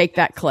 I'll take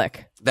that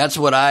click. That's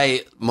what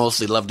I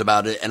mostly loved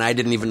about it, and I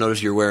didn't even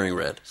notice you're wearing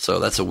red. So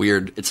that's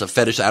it's a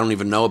fetish I don't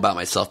even know about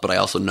myself, but I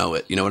also know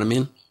it. You know what I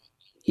mean?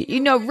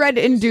 Red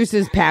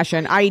induces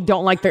passion. I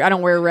don't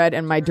wear red,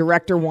 and my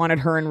director wanted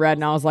her in red,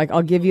 and I was like,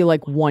 I'll give you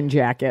like one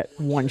jacket,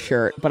 one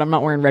shirt, but I'm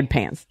not wearing red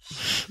pants.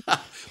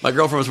 My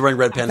girlfriend was wearing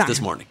red pants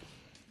this morning.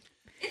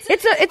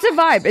 It's a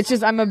vibe. It's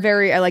just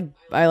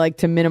I like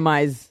to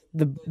minimize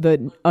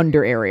the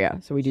under area.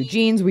 So we do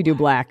jeans, we do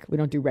black, we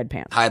don't do red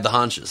pants. Hide the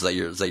haunches.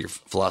 Is that your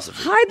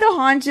philosophy? Hide the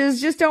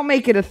haunches. Just don't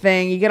make it a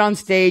thing. You get on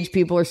stage,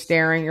 people are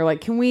staring. You're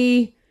like,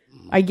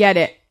 I get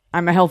it.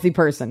 I'm a healthy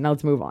person. Now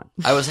let's move on.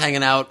 I was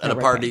hanging out at a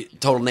party,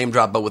 total name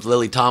drop, but with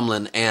Lily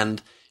Tomlin,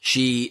 and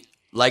she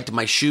liked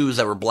my shoes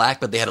that were black,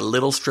 but they had a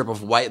little strip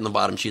of white in the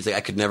bottom. She's like,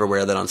 I could never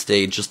wear that on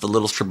stage. Just the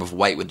little strip of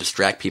white would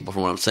distract people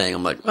from what I'm saying.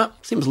 I'm like, well,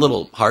 seems a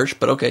little harsh,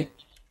 but okay.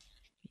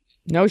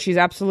 No, she's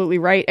absolutely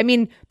right. I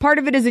mean, part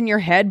of it is in your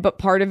head, but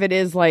part of it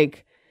is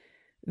like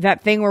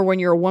that thing where when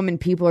you're a woman,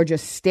 people are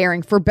just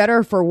staring, for better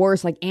or for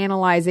worse, like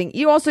analyzing.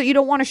 You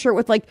don't want a shirt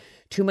with like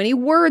too many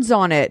words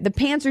on it. The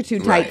pants are too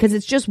tight because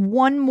it's just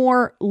one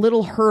more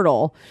little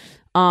hurdle.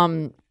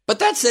 But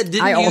that said,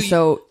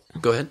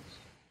 go ahead.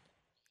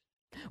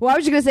 Well, I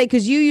was just going to say,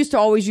 because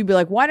you'd be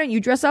like, why don't you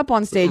dress up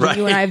on stage? And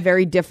you and I have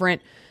very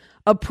different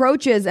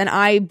approaches, and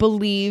I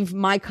believe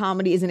my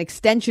comedy is an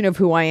extension of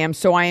who I am.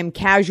 So I am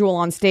casual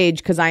on stage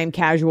because I am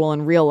casual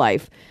in real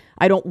life.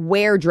 I don't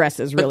wear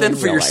dresses really. But then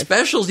for your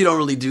specials, you don't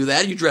really do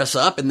that. You dress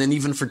up, and then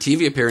even for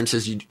TV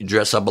appearances, you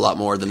dress up a lot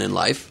more than in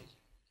life.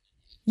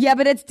 Yeah,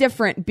 but it's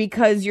different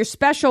because your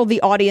special,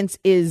 the audience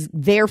is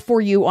there for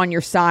you on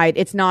your side.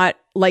 It's not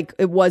like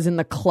it was in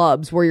the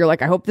clubs where you're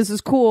like, I hope this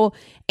is cool.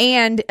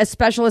 And a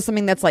special is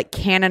something that's like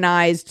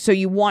canonized, so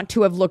you want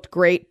to have looked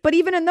great. But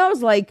even in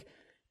those, like,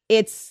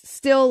 it's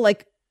still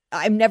like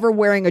I'm never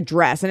wearing a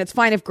dress. And it's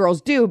fine if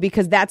girls do,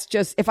 because that's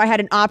just, if I had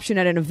an option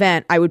at an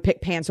event, I would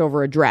pick pants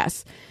over a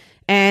dress.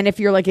 And if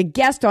you're like a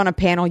guest on a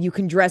panel, you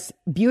can dress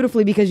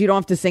beautifully because you don't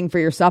have to sing for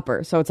your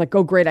supper. So it's like,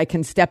 oh, great, I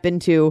can step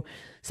into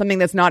something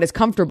that's not as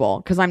comfortable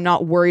because I'm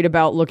not worried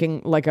about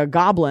looking like a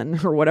goblin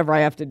or whatever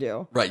I have to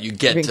do. Right, you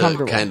get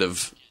to kind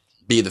of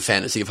be the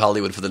fantasy of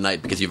Hollywood for the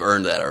night because you've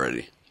earned that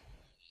already.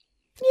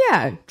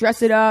 Yeah,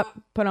 dress it up,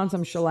 put on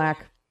some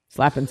shellac,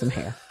 slap in some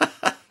hair.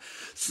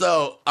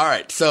 So, all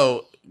right,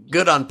 so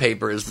Good on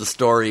Paper is the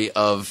story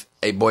of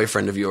a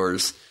boyfriend of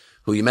yours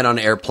who you met on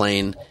an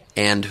airplane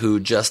and who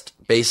just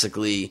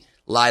basically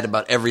lied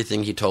about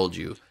everything he told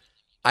you.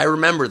 I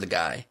remember the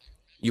guy.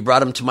 You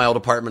brought him to my old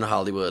apartment in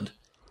Hollywood,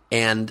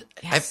 and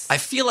yes. I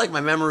feel like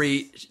my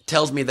memory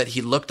tells me that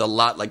he looked a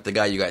lot like the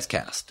guy you guys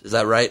cast. Is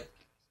that right?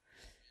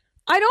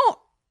 The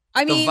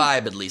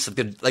vibe, at least.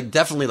 Like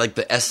definitely like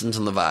the essence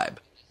and the vibe.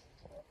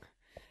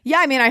 Yeah,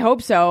 I mean, I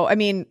hope so. I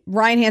mean,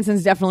 Ryan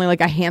Hansen's definitely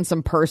like a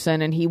handsome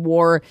person, and he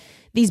wore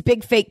these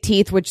big fake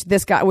teeth, which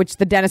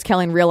the Dennis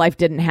Kelly in real life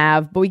didn't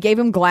have, but we gave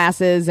him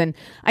glasses. And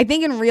I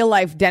think in real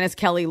life, Dennis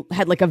Kelly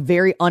had like a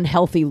very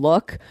unhealthy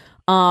look.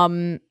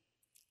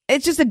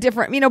 It's just a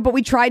different, but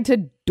we tried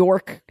to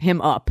dork him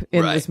up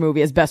in this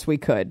movie as best we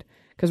could.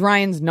 Because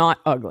Ryan's not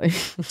ugly.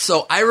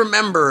 So I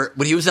remember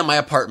when he was in my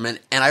apartment,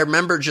 and I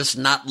remember just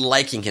not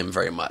liking him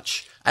very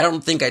much. I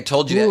don't think I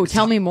told you Ooh, that.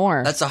 tell me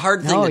more. That's a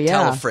hard thing to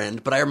tell a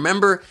friend, but I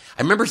remember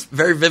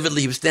very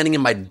vividly he was standing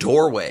in my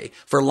doorway.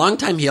 For a long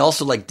time he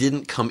also like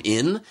didn't come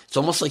in. It's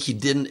almost like he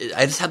didn't,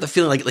 I just had the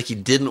feeling like he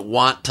didn't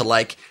want to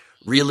like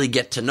really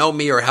get to know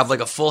me or have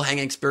like a full hang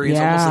experience.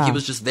 Yeah. Almost like he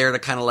was just there to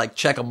kind of like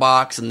check a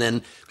box, and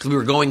then because we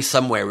were going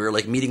somewhere, we were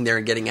like meeting there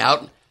and getting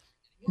out.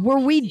 Were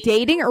we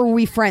dating or were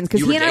we friends?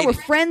 Because he and I were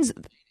friends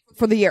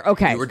for the year.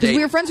 Okay. Because we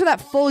were friends for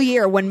that full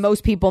year when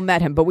most people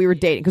met him, but we were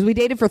dating because we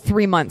dated for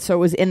 3 months. So it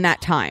was in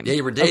that time. Yeah,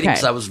 you were dating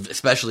because I was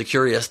especially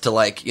curious to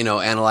like,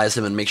 analyze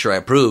him and make sure I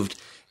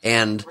approved.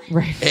 And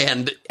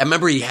I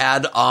remember he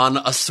had on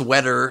a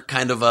sweater,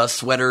 kind of a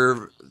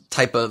sweater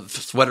type of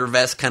sweater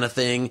vest kind of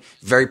thing.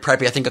 Very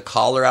preppy. I think a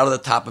collar out of the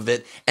top of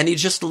it. And he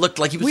just looked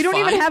like he was We don't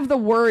even have the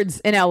words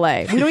in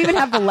LA. We don't even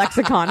have the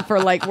lexicon for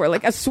like, we're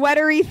like a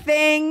sweatery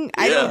thing.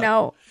 I don't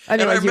know.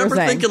 And I remember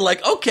thinking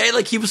like, okay,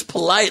 like he was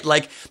polite.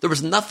 Like there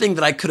was nothing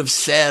that I could have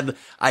said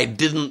I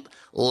didn't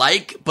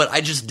like, but I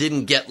just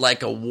didn't get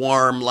like a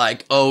warm,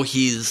 like, oh,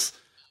 he's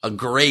a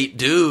great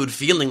dude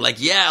feeling like,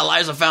 yeah,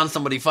 Eliza found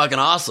somebody fucking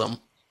awesome.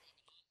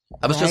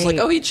 I was just like,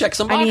 oh, he checked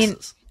some boxes. I mean,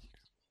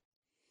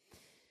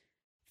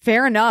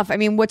 fair enough. I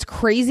mean, what's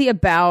crazy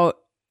about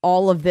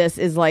all of this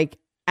is like,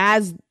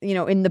 as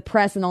in the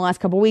press in the last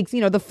couple of weeks,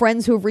 the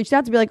friends who have reached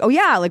out to be like, oh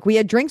yeah, like we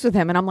had drinks with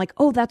him. And I'm like,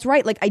 oh, that's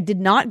right. Like I did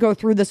not go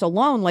through this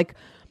alone. Like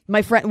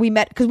my friend, we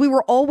met because we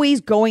were always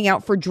going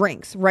out for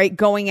drinks, right?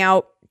 Going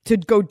out to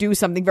go do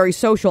something very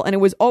social. And it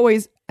was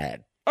always,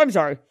 and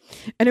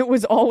it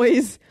was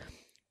always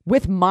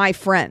with my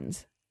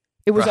friends.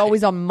 It was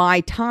always on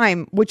my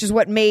time, which is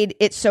what made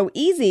it so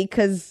easy.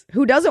 Cause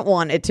who doesn't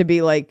want it to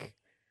be like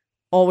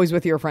always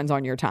with your friends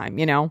on your time,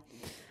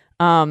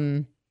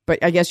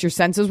 But I guess your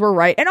senses were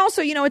right. And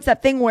also, it's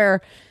that thing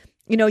where,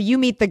 you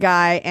meet the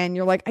guy and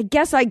you're like, I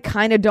guess I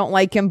kind of don't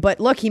like him,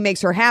 but look, he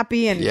makes her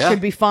happy and it should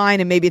be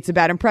fine. And maybe it's a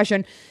bad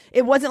impression.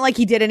 It wasn't like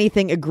he did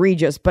anything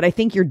egregious, but I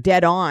think you're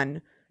dead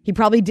on. He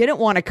probably didn't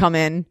want to come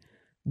in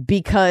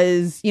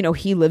because,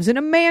 he lives in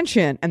a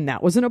mansion and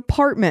that was an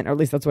apartment, or at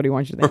least that's what he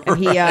wants you to think.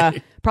 And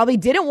he probably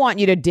didn't want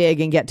you to dig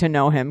and get to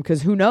know him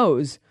because who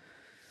knows?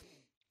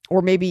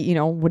 Or maybe,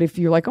 what if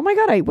you're like, oh my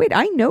God,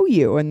 I know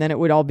you. And then it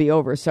would all be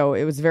over. So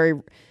it was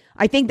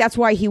I think that's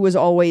why he was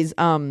always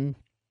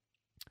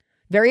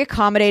very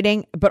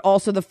accommodating, but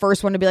also the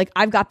first one to be like,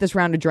 I've got this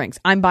round of drinks.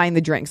 I'm buying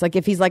the drinks. Like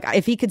if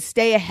he could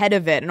stay ahead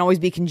of it and always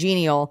be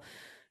congenial,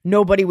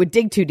 nobody would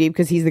dig too deep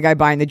because he's the guy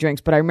buying the drinks.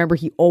 But I remember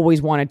he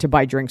always wanted to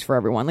buy drinks for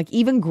everyone, like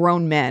even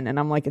grown men. And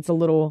I'm like, it's a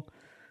little,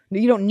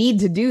 you don't need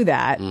to do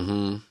that.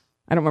 Mm-hmm.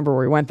 I don't remember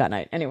where we went that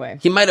night. Anyway.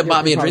 He might have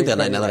bought me a drink that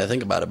night now that I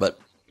think about it, but.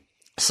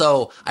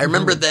 So I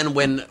remember then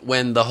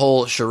when the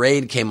whole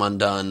charade came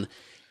undone,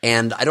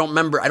 and I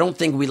don't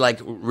think we like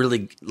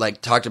really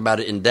like talked about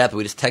it in depth.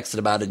 We just texted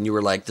about it, and you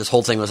were like, this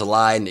whole thing was a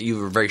lie, and you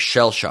were very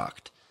shell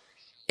shocked.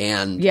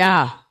 And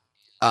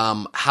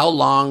how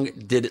long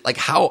did it, like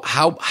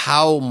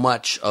how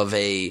much of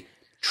a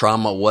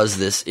trauma was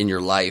this in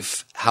your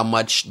life? How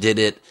much did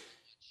it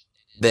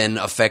then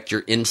affect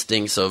your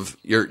instincts of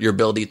your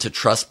ability to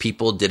trust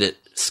people? Did it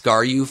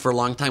scar you for a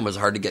long time? Was it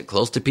hard to get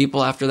close to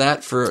people after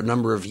that for a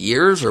number of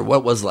years, or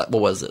what was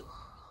it?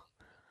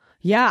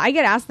 Yeah, I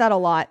get asked that a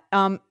lot.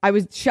 I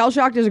was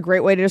shell-shocked is a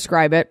great way to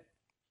describe it.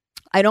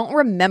 I don't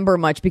remember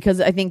much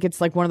because I think it's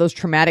like one of those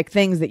traumatic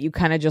things that you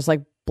kind of just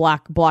like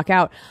block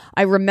out.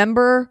 I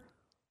remember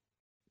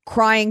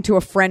crying to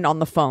a friend on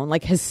the phone,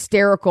 like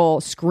hysterical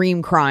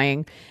scream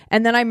crying.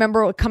 And then I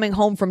remember coming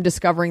home from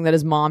discovering that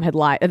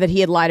he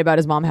had lied about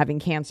his mom having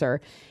cancer.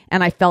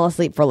 And I fell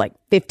asleep for like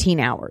 15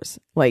 hours,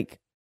 like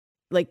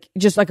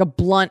just like a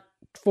blunt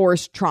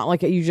force trauma.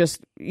 Like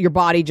your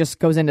body just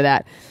goes into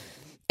that.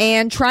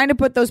 And trying to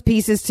put those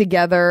pieces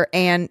together,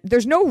 and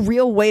there's no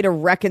real way to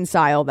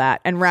reconcile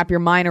that and wrap your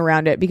mind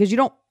around it because you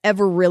don't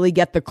ever really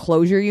get the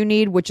closure you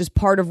need, which is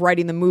part of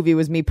writing the movie,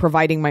 was me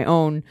providing my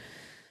own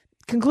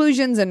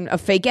conclusions and a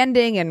fake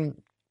ending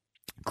and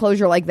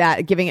closure like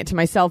that, giving it to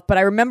myself. But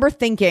I remember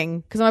thinking,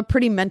 because I'm a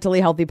pretty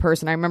mentally healthy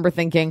person, I remember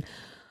thinking,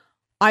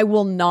 I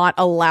will not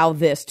allow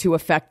this to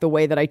affect the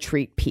way that I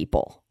treat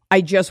people. I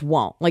just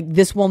won't. Like,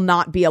 this will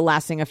not be a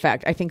lasting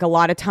effect. I think a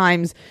lot of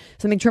times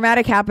something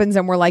traumatic happens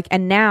and we're like,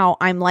 and now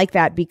I'm like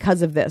that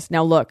because of this.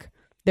 Now, look,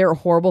 there are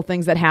horrible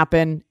things that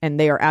happen and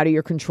they are out of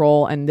your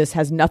control. And this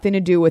has nothing to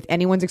do with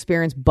anyone's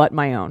experience but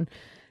my own.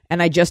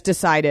 And I just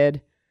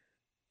decided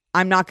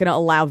I'm not going to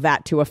allow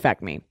that to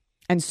affect me.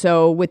 And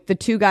so with the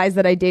two guys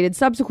that I dated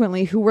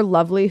subsequently, who were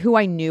lovely, who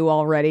I knew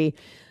already,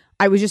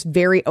 I was just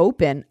very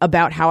open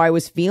about how I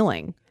was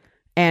feeling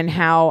and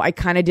how I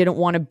kind of didn't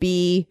want to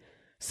be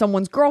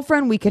someone's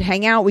girlfriend. We could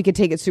hang out. We could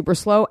take it super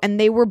slow. And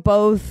they were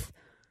both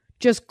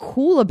just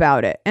cool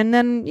about it. And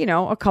then,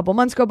 a couple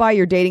months go by,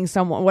 you're dating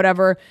someone,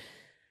 whatever.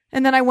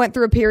 And then I went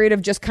through a period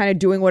of just kind of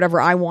doing whatever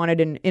I wanted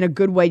in a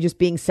good way, just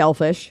being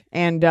selfish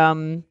and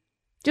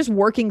just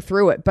working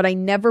through it. But I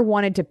never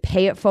wanted to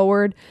pay it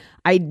forward.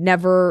 I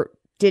never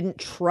didn't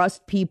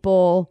trust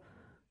people.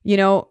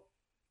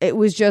 it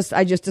was just,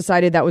 I just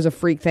decided that was a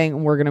freak thing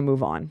and we're going to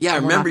move on. Yeah, I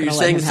And we're remember not you gonna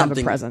let saying him have a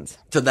something presence.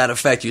 to that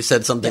effect. You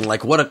said something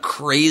like, what a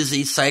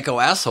crazy psycho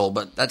asshole,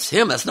 but that's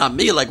him. That's not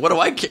me. Like, what do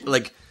I care?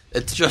 Like,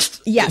 it's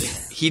just,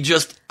 Yes. he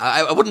just,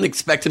 I wouldn't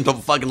expect him to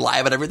fucking lie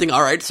about everything.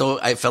 All right, so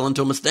I fell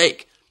into a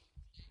mistake.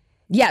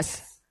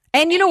 Yes.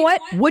 And you know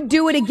what? Would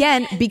do it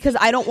again because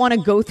I don't want to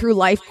go through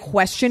life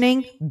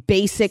questioning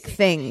basic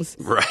things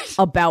Right.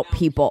 about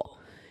people.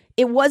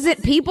 It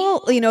wasn't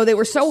people, you know, they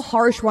were so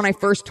harsh when I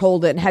first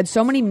told it and had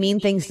so many mean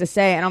things to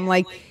say. And I'm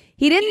like,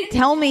 he didn't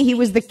tell me he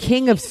was the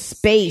king of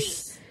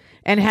space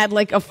and had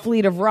like a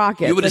fleet of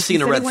rockets. You would have Like, seen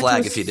he a said he red went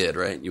flag to if he did,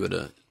 right? You would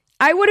have.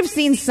 I would have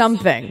seen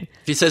something.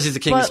 If he says he's the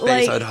king of But,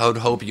 space, like- I would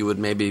hope you would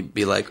maybe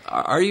be like,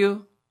 are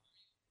you?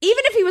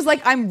 Even if he was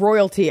like, I'm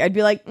royalty, I'd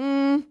be like,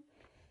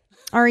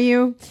 are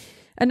you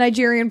a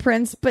Nigerian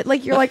prince? But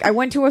like, you're like, I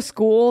went to a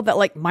school that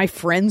like my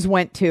friends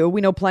went to.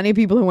 We know plenty of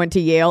people who went to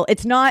Yale.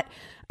 It's not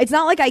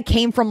like I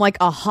came from like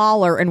a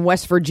holler in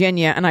West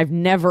Virginia and I've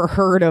never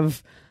heard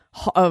of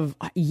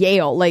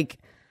Yale. Like,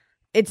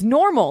 it's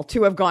normal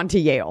to have gone to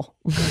Yale.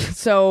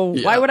 So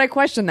why would I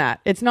question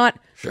that? It's not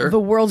the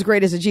world's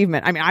greatest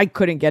achievement. I mean, I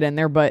couldn't get in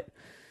there, but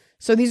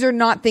so these are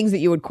not things that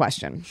you would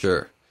question.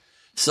 Sure.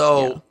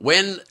 So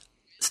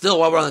still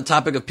while we're on the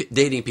topic of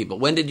dating people,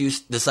 when did you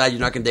decide you're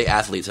not going to date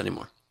athletes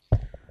anymore?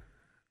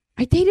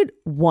 I dated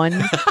one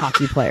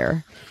hockey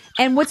player.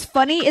 And what's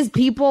funny is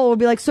people will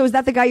be like, so is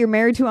that the guy you're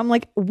married to? I'm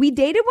like, we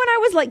dated when I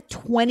was like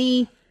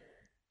 27.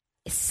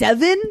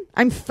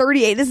 I'm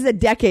 38. This is a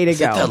decade ago.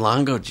 Is it that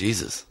long ago?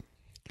 Jesus.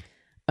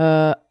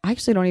 I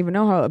actually don't even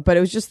know how, but it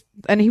was just,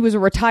 and he was a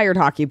retired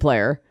hockey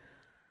player.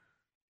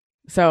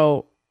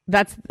 So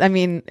that's, I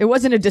mean, it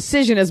wasn't a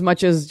decision as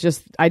much as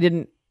just,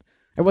 it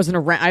wasn't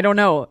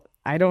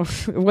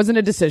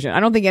a decision.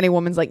 I don't think any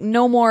woman's like,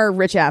 no more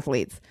rich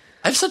athletes.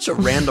 I have such a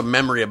random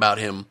memory about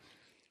him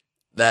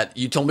that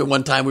you told me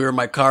one time we were in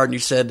my car and you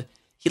said,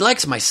 he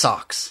likes my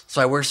socks,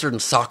 so I wear certain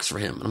socks for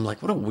him. And I'm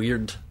like, what a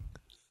weird...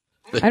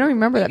 I don't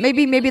remember that.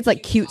 Maybe it's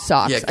like cute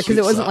socks, Yeah, because cute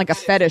it wasn't socks. like a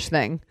fetish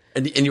thing.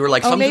 And you were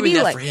like, so I'm maybe doing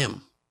that like- for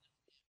him.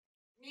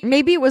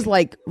 Maybe it was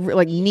like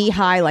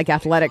knee-high, like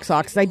athletic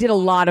socks. I did a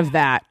lot of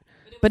that.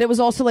 But it was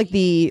also like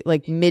the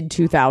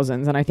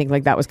mid-2000s, and I think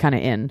like that was kind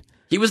of in.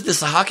 He was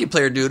this hockey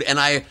player dude, and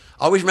I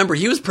always remember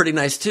he was pretty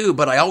nice too,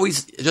 but I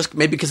always, just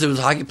maybe because it was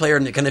a hockey player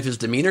and kind of his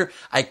demeanor,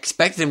 I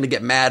expected him to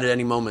get mad at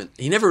any moment.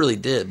 He never really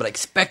did, but I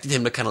expected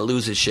him to kind of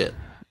lose his shit.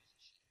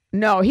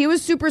 No, he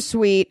was super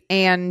sweet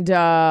and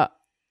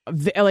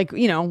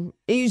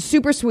he's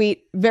super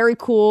sweet, very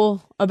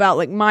cool about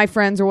like my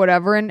friends or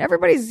whatever, and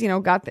everybody's,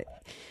 got the...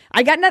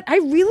 I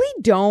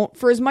really don't,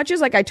 for as much as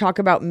like I talk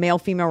about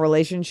male-female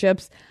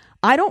relationships,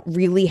 I don't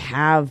really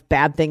have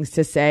bad things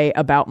to say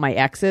about my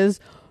exes.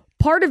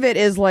 Part of it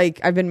is like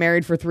I've been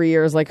married for 3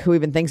 years, like who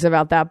even thinks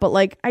about that? But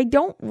like I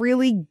don't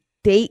really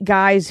date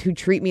guys who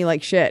treat me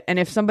like shit. And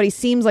if somebody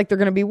seems like they're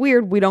going to be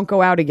weird, we don't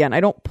go out again.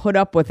 I don't put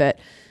up with it.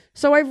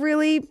 So I've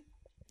really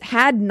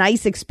had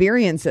nice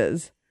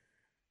experiences,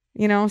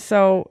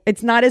 so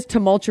it's not as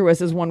tumultuous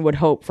as one would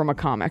hope from a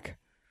comic.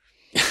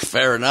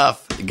 Fair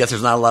enough. I guess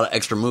there's not a lot of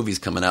extra movies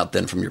coming out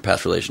then from your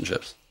past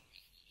relationships.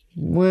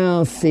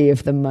 We'll see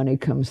if the money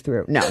comes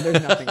through. No,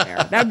 there's nothing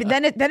there.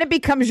 Then it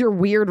becomes your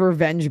weird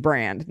revenge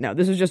brand. No,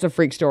 this is just a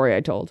freak story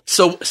I told.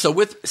 So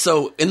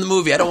in the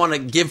movie, I don't want to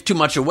give too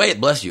much away.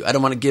 Bless you. I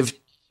don't want to give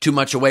too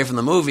much away from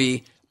the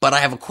movie, but I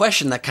have a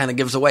question that kind of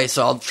gives away,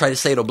 so I'll try to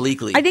say it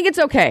obliquely. I think it's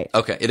okay.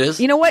 Okay, it is?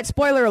 You know what?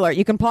 Spoiler alert.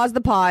 You can pause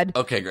the pod.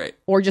 Okay, great.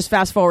 Or just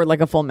fast forward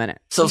like a full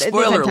minute. So They've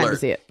spoiler had time to alert.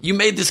 see it. You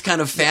made this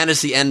kind of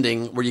fantasy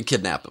ending where you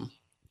kidnap him.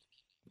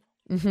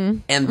 Mm-hmm.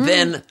 And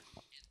then...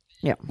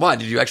 Yeah. Why?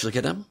 Did you actually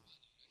kidnap him?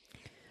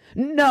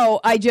 No,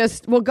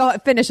 go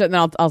finish it and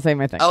then I'll say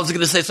my thing. I was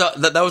going to say, so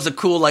that was a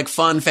cool, like,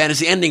 fun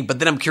fantasy ending, but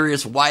then I'm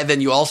curious why then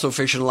you also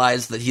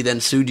fictionalized that he then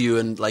sued you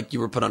and, like,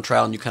 you were put on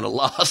trial and you kind of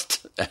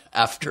lost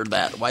after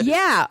that. Why?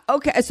 Yeah.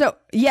 Okay. So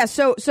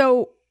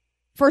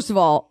first of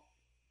all,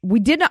 I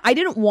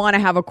didn't want to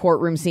have a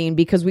courtroom scene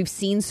because we've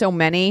seen so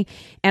many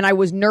and I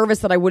was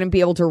nervous that I wouldn't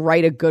be able to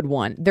write a good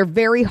one. They're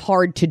very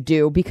hard to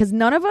do because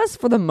none of us,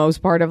 for the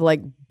most part, have,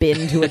 like,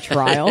 been to a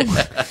trial.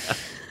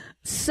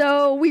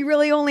 So we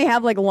really only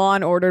have like Law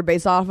and Order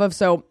based off of.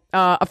 So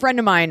a friend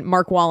of mine,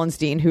 Mark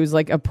Wallenstein, who's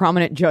like a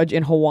prominent judge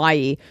in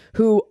Hawaii,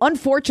 who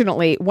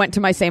unfortunately went to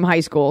my same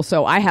high school.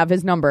 So I have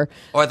his number.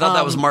 Oh, I thought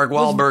that was Mark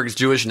Wahlberg's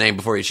Jewish name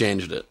before he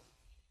changed it.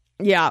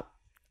 Yeah.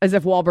 As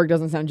if Wahlberg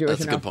doesn't sound Jewish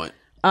That's enough. a good point.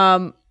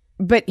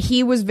 But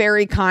he was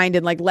very kind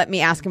and like let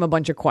me ask him a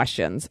bunch of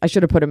questions. I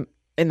should have put him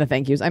in the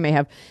thank yous. I may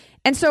have.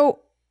 And so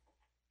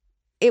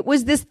it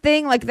was this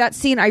thing like that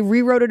scene. I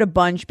rewrote it a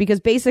bunch because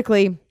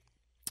basically...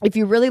 If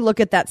you really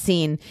look at that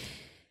scene,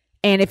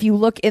 and if you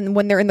look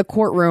when they're in the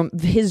courtroom,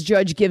 his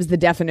judge gives the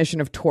definition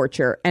of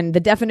torture, and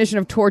the definition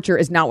of torture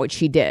is not what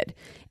she did.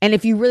 And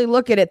if you really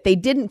look at it, they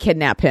didn't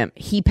kidnap him.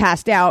 He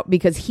passed out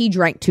because he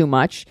drank too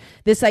much.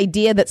 This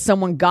idea that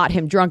someone got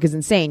him drunk is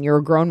insane. You're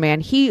a grown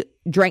man. He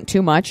drank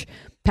too much,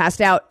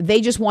 passed out.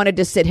 They just wanted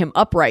to sit him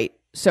upright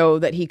so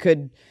that he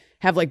could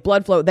have like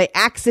blood flow. They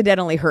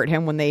accidentally hurt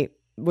him when they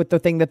with the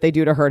thing that they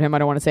do to hurt him. I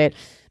don't want to say it,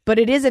 but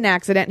it is an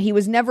accident. He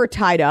was never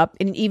tied up.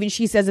 And even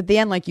she says at the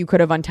end, like, you could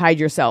have untied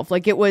yourself.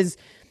 Like, it was...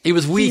 He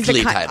was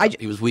weakly tied up.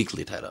 He was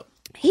weakly tied up.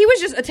 He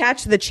was just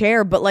attached to the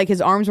chair, but like his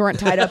arms weren't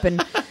tied up.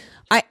 And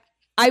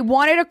I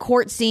wanted a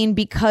court scene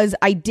because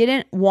I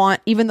didn't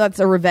want, even though it's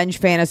a revenge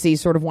fantasy,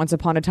 sort of Once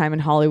Upon a Time in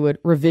Hollywood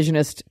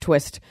revisionist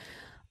twist,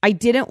 I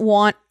didn't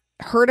want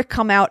her to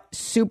come out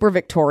super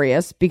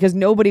victorious because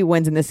nobody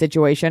wins in this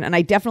situation. And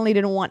I definitely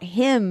didn't want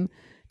him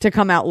to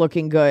come out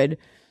looking good.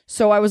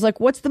 So I was like,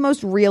 what's the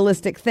most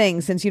realistic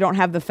thing since you don't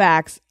have the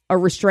facts? A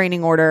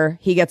restraining order,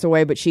 he gets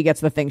away, but she gets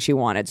the thing she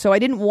wanted. So I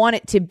didn't want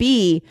it to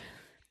be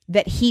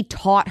that he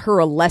taught her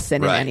a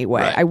lesson in any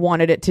way. Right. I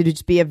wanted it to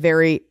just be a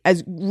very,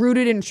 as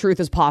rooted in truth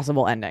as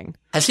possible ending.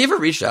 Has he ever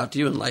reached out to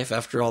you in life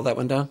after all that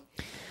went down?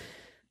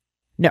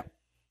 No.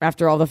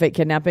 After all the fake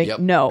kidnapping? Yep.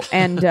 No.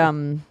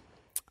 And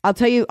I'll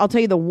tell you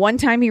the one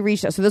time he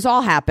reached out. So this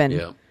all happened.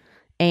 Yeah.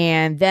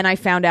 And then I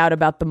found out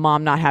about the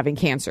mom not having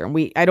cancer.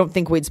 And I don't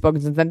think we'd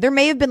spoken since then. There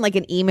may have been like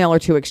an email or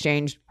two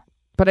exchanged,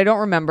 but I don't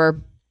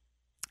remember.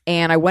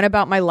 And I went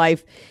about my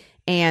life.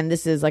 And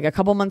this is like a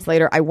couple months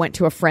later, I went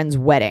to a friend's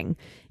wedding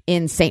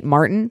in St.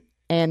 Martin.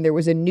 And there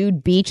was a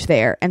nude beach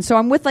there. And so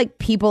I'm with like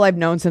people I've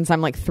known since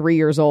I'm like 3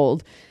 years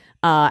old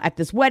at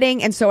this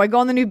wedding. And so I go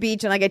on the nude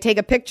beach and like I take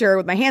a picture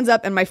with my hands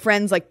up. And my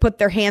friends like put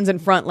their hands in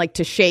front like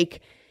to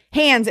shake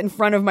hands in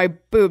front of my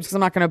boobs because I'm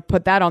not going to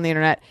put that on the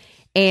internet.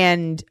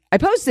 And I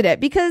posted it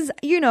because,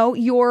 you know,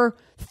 you're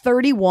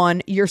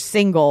 31, you're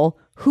single,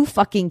 who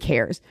fucking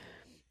cares?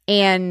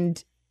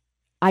 And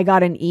I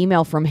got an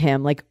email from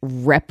him like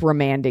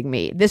reprimanding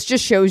me. This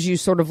just shows you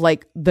sort of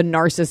like the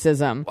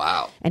narcissism.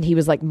 Wow. And he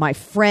was like, my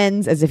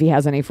friends, as if he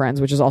has any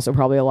friends, which is also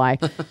probably a lie,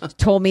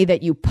 told me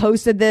that you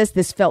posted this.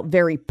 This felt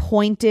very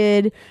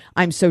pointed.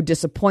 I'm so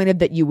disappointed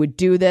that you would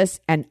do this.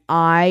 And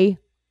I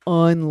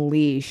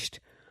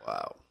unleashed.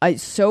 Wow. I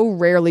so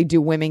rarely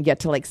do women get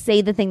to like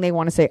say the thing they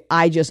want to say.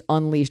 I just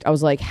unleashed. I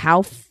was like,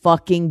 how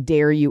fucking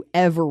dare you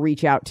ever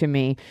reach out to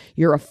me?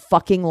 You're a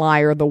fucking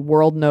liar. The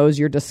world knows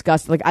you're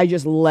disgusting. Like I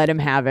just let him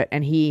have it.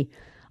 And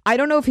I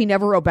don't know if he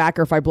never wrote back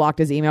or if I blocked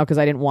his email because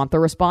I didn't want the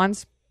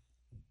response.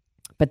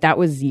 But that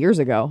was years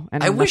ago.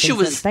 And I wish it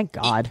was, thank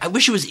God. I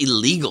wish it was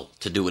illegal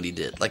to do what he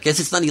did. Like, I guess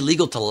it's not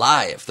illegal to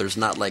lie if there's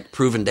not like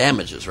proven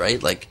damages,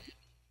 right? Like,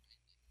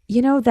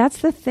 you know, that's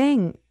the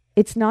thing.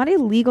 It's not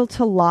illegal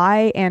to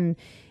lie. And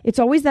it's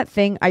always that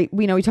thing.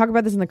 We talk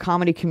about this in the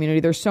comedy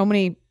community. There's so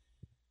many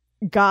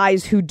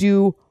guys who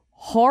do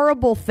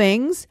horrible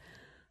things,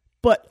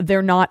 but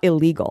they're not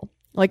illegal.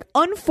 Like,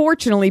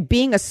 unfortunately,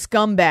 being a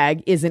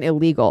scumbag isn't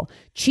illegal.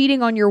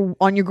 Cheating on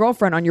your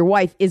girlfriend, on your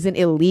wife isn't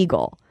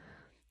illegal.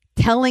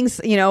 Telling,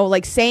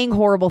 like saying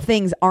horrible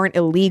things aren't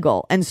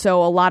illegal. And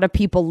so a lot of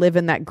people live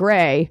in that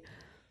gray.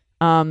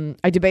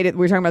 I debated, we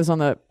were talking about this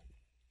it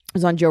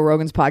was on Joe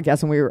Rogan's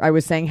podcast, and I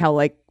was saying how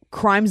like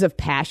crimes of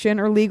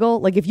passion are legal.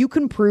 Like if you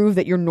can prove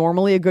that you're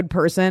normally a good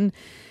person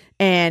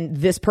and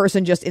this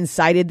person just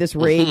incited this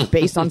rage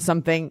based on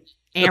something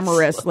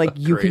amorous, so like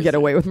you can get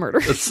away with murder.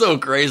 It's so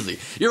crazy.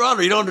 Your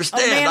Honor, you don't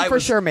understand. Man for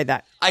sure made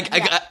that.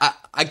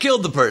 I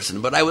killed the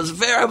person, but I was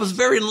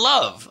very in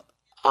love.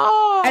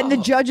 Oh. And the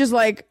judge is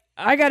like,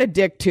 I got a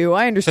dick too.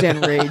 I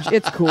understand rage.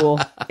 It's cool.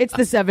 It's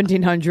the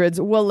 1700s.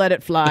 We'll let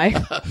it fly.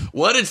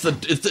 What? It's the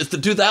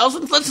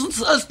 2000s?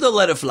 Let's still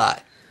let it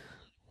fly.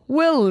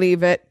 We'll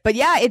leave it. But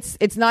yeah,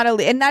 it's not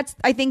and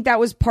I think that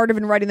was part of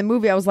in writing the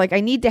movie. I was like, I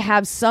need to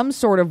have some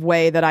sort of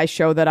way that I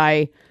show that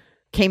I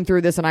came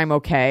through this and I'm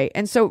okay.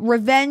 And so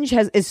revenge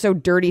is so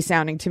dirty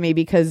sounding to me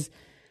because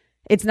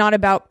it's not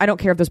about, I don't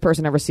care if this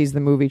person ever sees the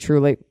movie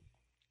truly.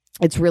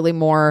 It's really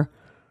more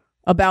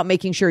about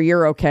making sure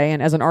you're okay.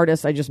 And as an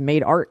artist, I just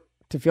made art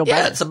to feel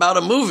better. Yeah, it's about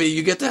a movie.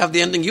 You get to have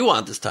the ending you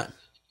want this time.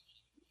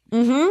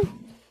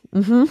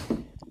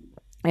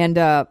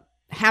 And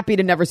happy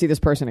to never see this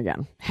person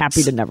again.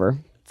 Happy to never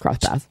cross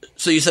paths.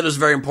 So you said it was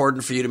very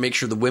important for you to make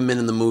sure the women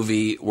in the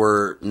movie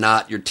were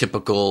not your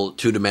typical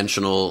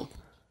two-dimensional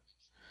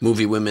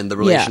movie women. The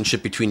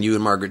relationship between you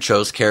and Margaret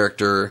Cho's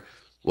character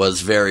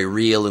was very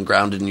real and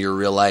grounded in your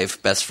real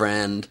life best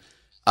friend.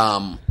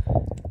 But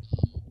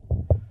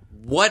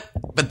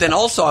then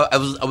also I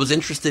was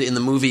interested in the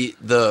movie,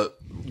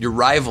 your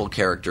rival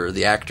character,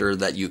 the actor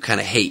that you kind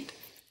of hate.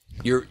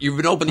 You've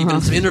been open even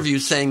in some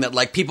interviews saying that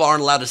like people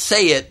aren't allowed to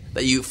say it,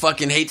 that you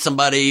fucking hate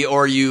somebody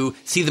or you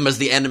see them as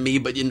the enemy,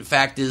 but in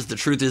fact the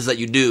truth is that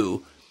you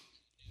do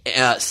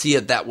see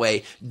it that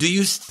way. Do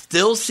you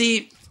still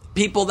see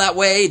people that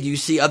way? Do you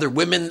see other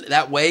women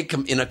that way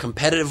in a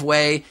competitive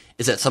way?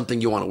 Is that something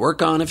you want to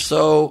work on, if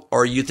so?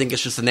 Or you think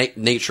it's just the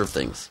nature of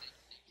things?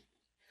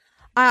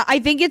 I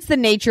think it's the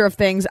nature of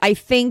things. I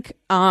think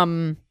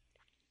the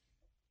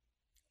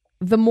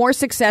more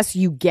success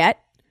you get,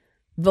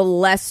 the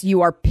less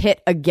you are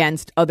pit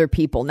against other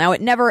people. Now,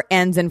 it never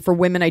ends, and for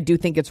women, I do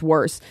think it's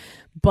worse.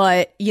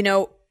 But,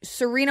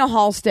 Serena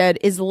Halstead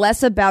is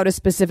less about a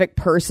specific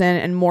person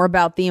and more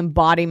about the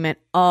embodiment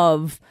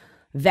of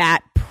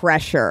that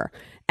pressure.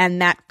 and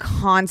that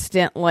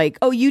constant like,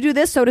 oh, you do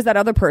this, so does that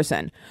other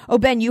person. Oh,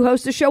 Ben, you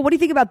host a show. What do you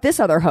think about this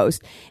other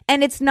host?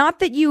 And it's not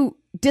that you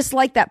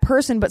dislike that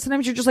person, but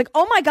sometimes you're just like,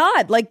 oh my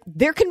God, like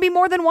there can be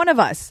more than one of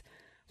us.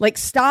 Like,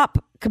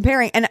 stop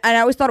comparing. And I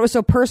always thought it was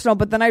so personal,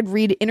 but then I'd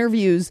read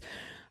interviews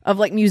of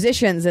like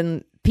musicians,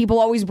 and people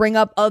always bring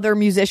up other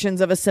musicians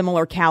of a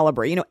similar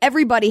caliber. You know,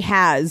 everybody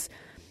has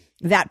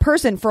that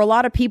person. For a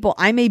lot of people,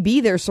 I may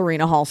be their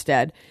Serena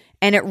Halstead.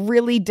 And it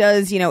really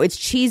does, you know, it's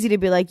cheesy to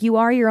be like, you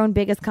are your own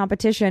biggest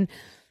competition.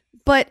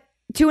 But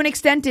to an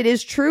extent, it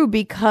is true,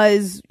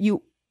 because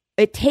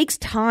it takes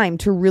time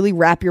to really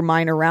wrap your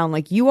mind around,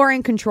 like, you are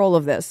in control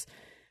of this.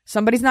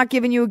 Somebody's not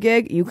giving you a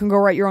gig. You can go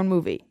write your own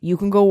movie. You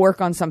can go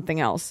work on something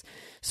else.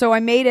 So I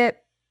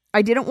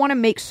didn't want to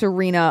make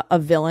Serena a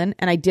villain,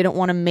 and I didn't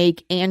want to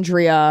make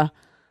Andrea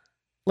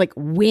like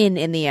win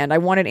in the end. I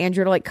wanted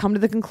Andrea to like come to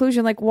the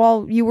conclusion, like,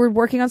 while you were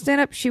working on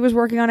stand-up, she was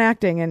working on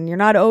acting, and you're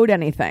not owed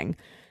anything.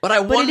 But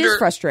it is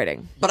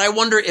frustrating. But I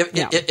wonder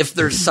if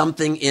there's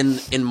something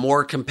in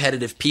more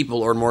competitive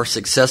people or more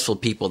successful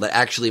people that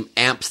actually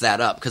amps that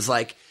up. Because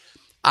like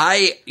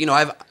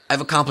I've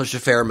accomplished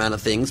a fair amount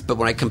of things, but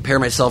when I compare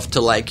myself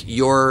to like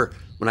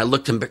when I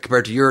look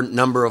compared to your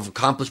number of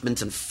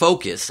accomplishments and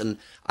focus, and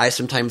I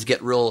sometimes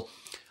get real.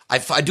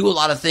 I do a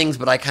lot of things,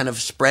 but I kind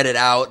of spread it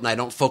out, and I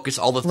don't focus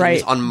all the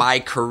things on my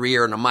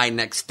career and on my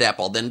next step.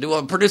 I'll then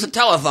produce a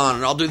telethon,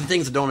 and I'll do the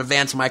things that don't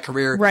advance my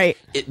career. Right.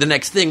 The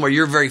next thing, where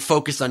you're very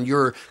focused on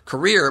your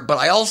career. But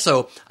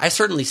I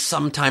certainly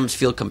sometimes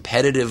feel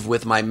competitive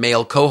with my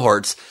male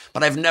cohorts,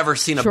 but I've never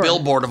seen a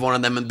billboard of one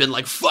of them and been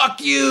like,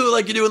 fuck you,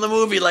 like you do in the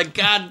movie. Like,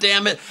 God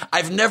damn it.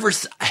 I've never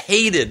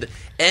hated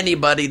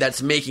anybody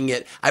that's making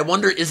it. I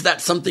wonder, is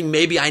that something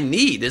maybe I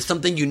need? Is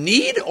something you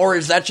need, or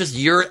is that just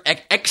you're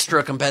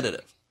extra competitive?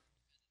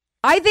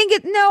 I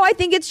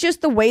think it's just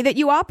the way that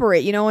you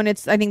operate, you know, and I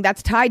think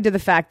that's tied to the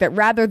fact that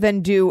rather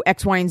than do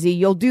X, Y, and Z,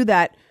 you'll do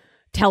that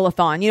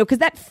telethon, you know, because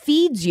that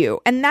feeds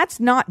you, and that's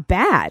not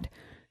bad.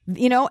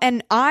 You know,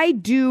 and I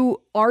do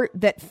art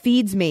that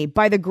feeds me.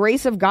 By the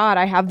grace of God,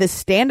 I have this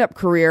stand-up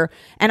career,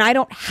 and I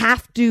don't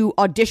have to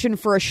audition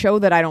for a show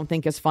that I don't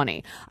think is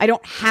funny. I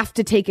don't have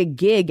to take a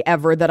gig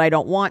ever that I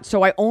don't want.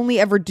 So I only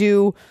ever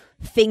do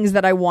things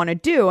that I want to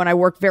do, and I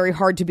work very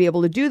hard to be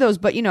able to do those.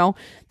 But, you know,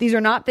 these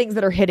are not things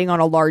that are hitting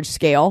on a large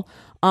scale.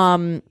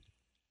 And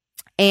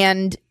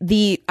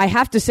I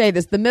have to say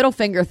this, the middle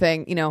finger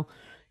thing, you know,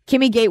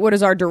 Kimmy Gatewood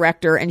is our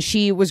director, and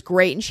she was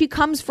great. And she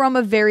comes from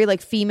a very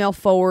like female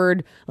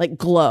forward, like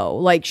glow.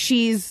 Like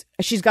she's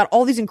got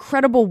all these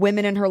incredible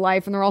women in her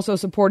life, and they're also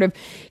supportive.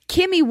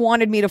 Kimmy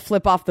wanted me to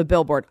flip off the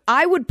billboard.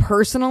 I would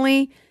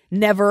personally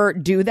never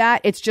do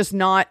that. It's just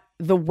not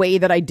the way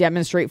that I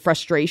demonstrate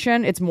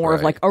frustration. It's more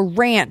of like a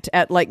rant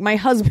at like my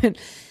husband.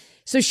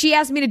 So she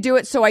asked me to do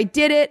it. So I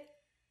did it.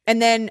 And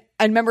then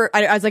I remember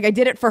I was like, I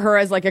did it for her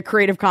as like a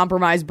creative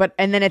compromise.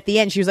 And then at the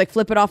end, she was like,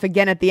 flip it off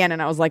again at the end.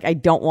 And I was like, I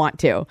don't want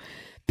to,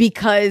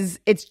 because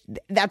it's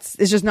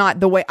just not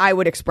the way I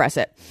would express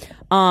it.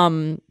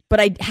 But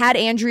I had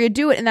Andrea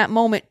do it in that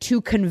moment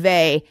to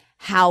convey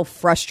how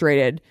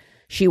frustrated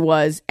she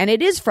was. And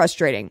it is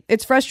frustrating.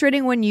 It's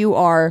frustrating when you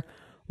are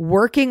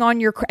working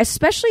on your,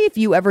 especially if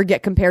you ever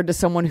get compared to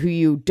someone who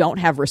you don't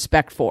have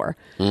respect for.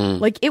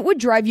 Like, it would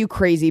drive you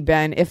crazy,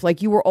 Ben, if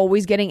like you were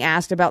always getting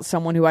asked about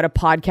someone who had a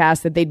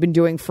podcast that they'd been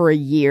doing for a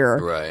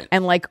year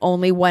and like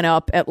only went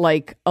up at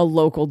like a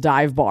local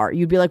dive bar.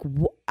 You'd be like,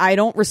 I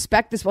don't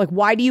respect this. Like,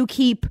 why do you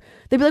keep,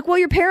 they'd be like, well,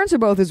 your parents are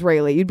both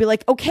Israeli. You'd be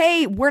like,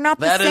 okay, we're not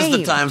the same. That is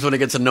the times when it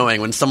gets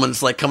annoying, when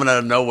someone's like coming out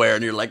of nowhere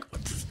and you're like,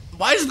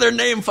 why is their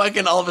name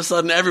fucking all of a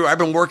sudden everywhere? I've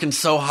been working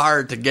so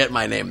hard to get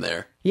my name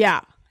there.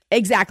 Yeah.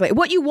 Exactly.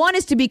 What you want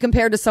is to be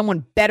compared to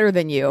someone better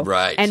than you.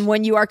 Right. And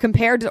when you are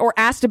compared to, or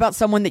asked about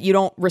someone that you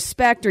don't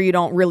respect or you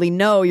don't really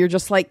know, you're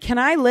just like, can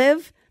I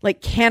live?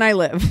 Like, can I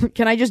live?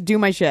 Can I just do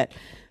my shit?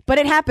 But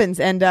it happens.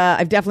 And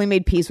I've definitely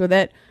made peace with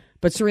it.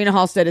 But Serena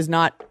Halstead is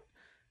not,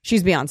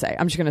 she's Beyonce.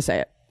 I'm just going to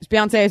say it.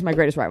 Beyonce is my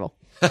greatest rival.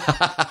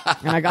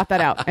 And I got that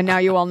out. And now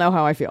you all know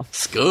how I feel.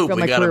 Scoop.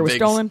 My career was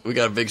stolen. We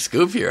got a big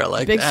scoop here. I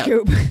like big that.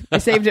 Big scoop. I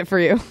saved it for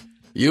you.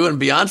 You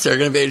and Beyonce are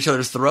going to be at each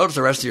other's throats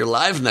the rest of your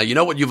lives now. You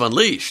know what you've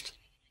unleashed.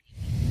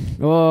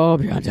 Oh,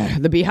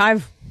 Beyonce. The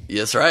Beehive.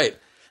 Yes, right.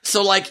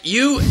 So, like,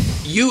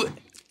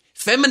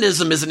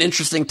 feminism is an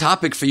interesting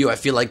topic for you, I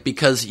feel like,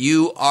 because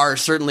you are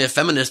certainly a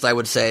feminist, I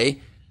would say,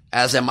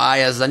 as am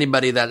I, as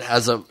anybody that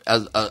has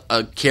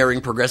a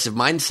caring, progressive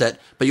mindset,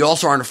 but you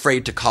also aren't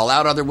afraid to call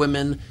out other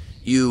women.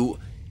 You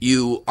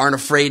aren't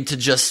afraid to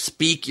just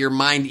speak your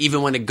mind,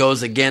 even when it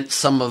goes against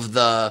some of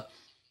the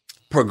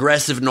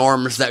progressive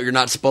norms that you're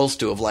not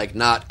supposed to, of like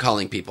not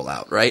calling people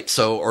out, right?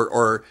 So,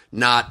 or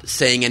not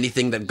saying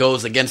anything that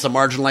goes against a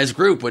marginalized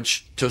group,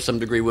 which to some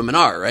degree women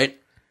are, right?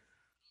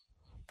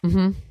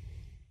 Mm-hmm.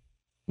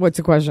 What's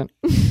the question?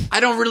 I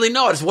don't really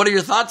know. It's what are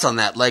your thoughts on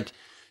that? Like,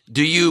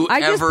 do you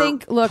ever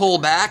pull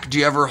back? Do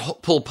you ever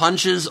pull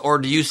punches? Or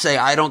do you say,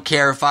 I don't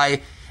care if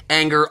I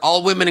anger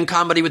all women in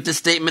comedy with this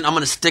statement, I'm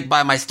going to stick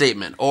by my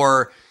statement?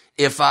 Or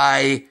if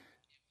I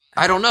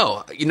don't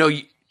know,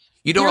 you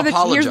don't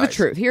apologize. Here's the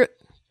truth.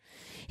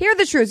 Here are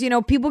the truths.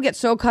 People get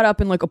so caught up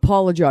in like,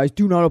 apologize.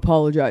 Do not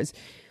apologize.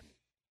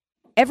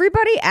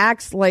 Everybody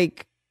acts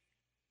like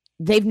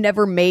they've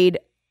never made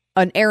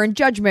an errant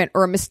judgment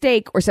or a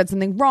mistake or said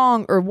something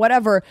wrong or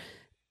whatever.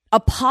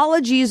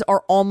 Apologies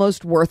are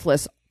almost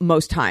worthless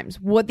most times.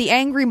 What the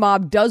angry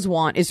mob does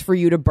want is for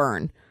you to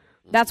burn.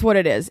 That's what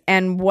it is.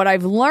 And what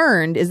I've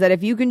learned is that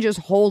if you can just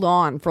hold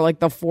on for like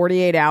the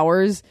 48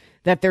 hours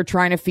that they're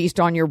trying to feast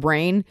on your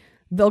brain,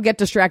 they'll get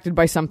distracted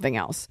by something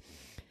else.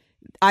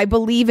 I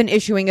believe in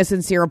issuing a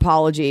sincere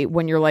apology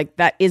when you're like,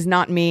 that is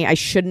not me. I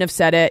shouldn't have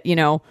said it,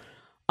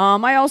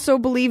 I also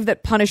believe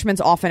that punishments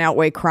often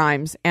outweigh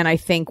crimes. And I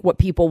think what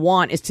people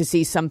want is to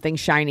see something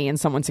shiny and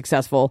someone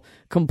successful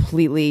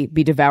completely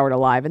be devoured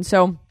alive. And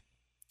so,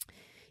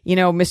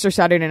 Mr.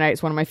 Saturday Night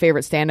is one of my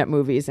favorite stand-up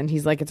movies. And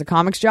he's like, it's a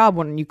comic's job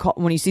when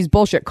you see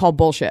bullshit, call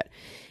bullshit.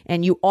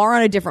 And you are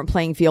on a different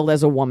playing field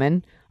as a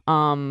woman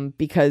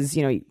because,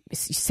 you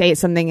say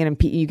something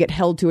and you get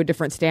held to a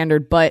different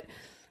standard. But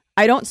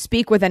I don't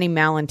speak with any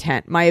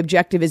malintent. My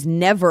objective is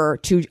never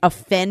to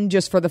offend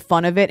just for the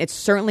fun of it. It's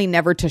certainly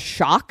never to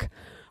shock.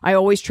 I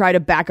always try to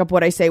back up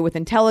what I say with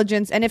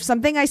intelligence. And if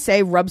something I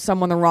say rubs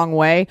someone the wrong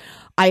way,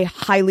 I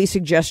highly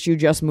suggest you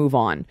just move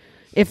on.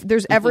 If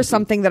there's ever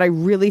something that I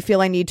really feel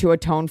I need to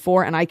atone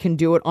for and I can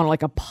do it on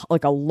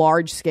like a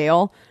large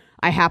scale,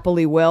 I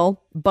happily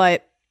will.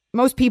 But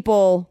most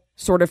people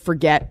sort of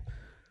forget.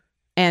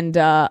 And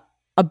a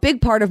big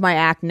part of my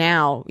act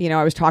now,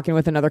 I was talking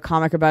with another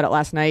comic about it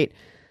last night.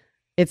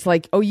 It's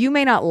like, oh, you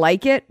may not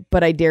like it,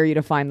 but I dare you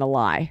to find the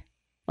lie.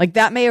 Like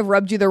that may have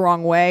rubbed you the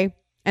wrong way.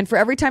 And for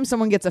every time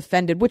someone gets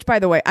offended, which by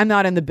the way, I'm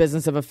not in the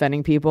business of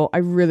offending people. I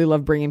really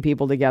love bringing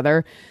people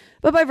together.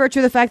 But by virtue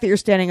of the fact that you're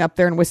standing up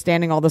there and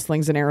withstanding all the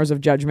slings and arrows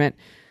of judgment,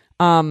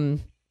 I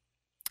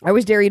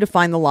always dare you to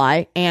find the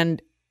lie.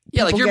 And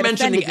yeah, like you're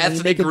mentioning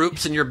ethnic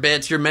groups in your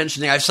bits. You're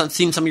mentioning, I've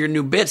seen some of your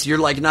new bits. You're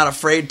like not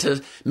afraid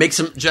to make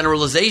some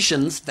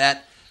generalizations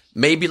that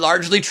may be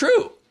largely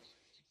true.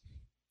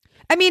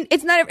 I mean,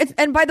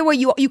 and by the way,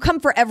 you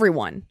come for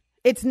everyone.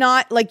 It's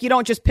not like you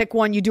don't just pick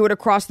one, you do it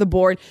across the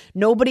board.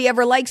 Nobody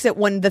ever likes it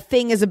when the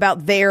thing is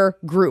about their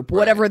group,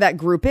 whatever that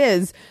group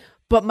is.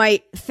 But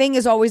my thing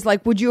is always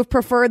like, would you have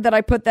preferred that I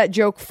put that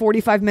joke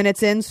 45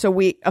 minutes in so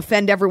we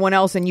offend everyone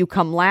else and you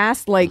come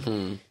last? Like,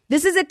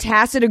 This is a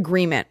tacit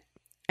agreement.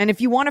 And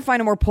if you want to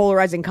find a more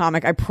polarizing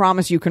comic, I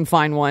promise you can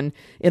find one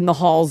in the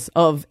halls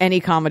of any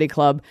comedy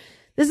club.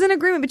 This is an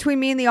agreement between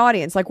me and the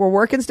audience. Like, we're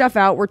working stuff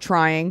out, we're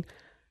trying.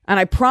 And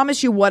I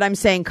promise you what I'm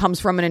saying comes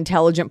from an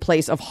intelligent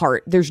place of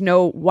heart.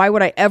 Why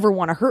would I ever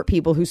want to hurt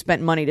people who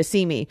spent money to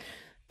see me?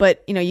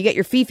 But, you get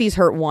your fifis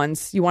hurt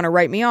once. You want to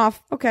write me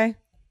off? Okay.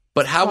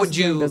 But how would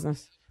you,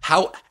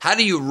 how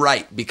do you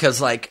write?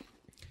 Because like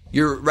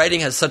your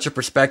writing has such a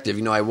perspective.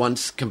 I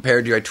once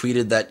compared you, I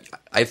tweeted that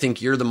I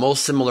think you're the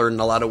most similar in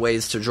a lot of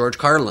ways to George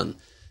Carlin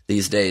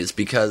these days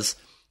because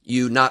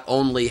you not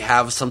only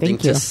have something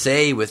to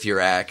say with your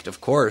act,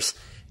 of course,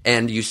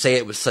 and you say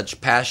it with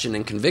such passion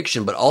and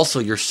conviction, but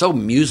also you're so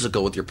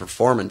musical with your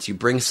performance. You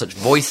bring such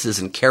voices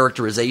and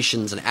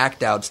characterizations and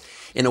act outs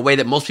in a way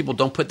that most people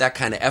don't put that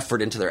kind of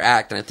effort into their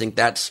act. And I think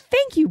that's...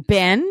 Thank you,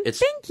 Ben.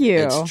 Thank you.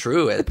 It's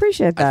true. I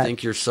appreciate that. I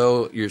think you're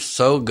so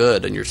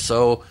good and you're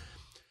so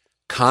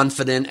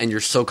confident and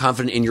you're so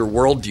confident in your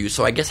worldview.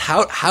 So I guess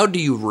how do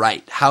you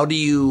write? How do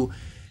you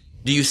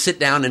sit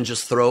down and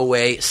just throw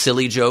away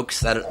silly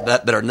jokes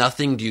that are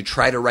nothing? Do you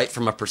try to write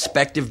from a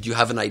perspective? Do you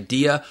have an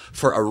idea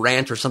for a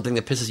rant or something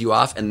that pisses you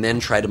off and then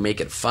try to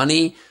make it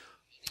funny?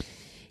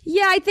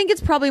 Yeah, I think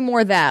it's probably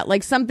more that.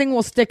 Like something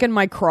will stick in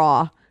my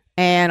craw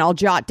and I'll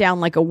jot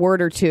down like a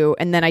word or two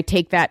and then I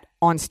take that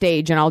on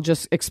stage and I'll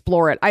just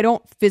explore it. I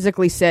don't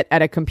physically sit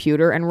at a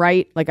computer and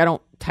write. Like I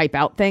don't type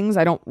out things.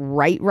 I don't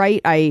write.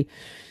 My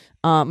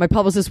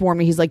publicist warned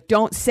me. He's like,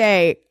 don't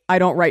say I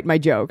don't write my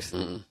jokes.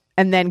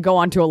 And then go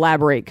on to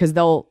elaborate because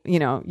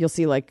you'll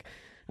see like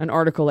an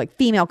article like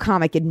female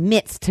comic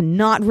admits to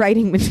not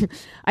writing.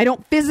 I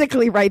don't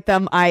physically write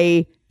them.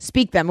 I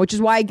speak them, which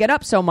is why I get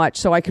up so much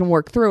so I can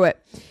work through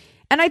it.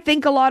 And I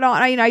think a lot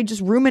I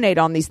just ruminate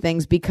on these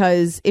things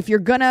because if you're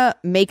going to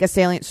make a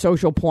salient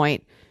social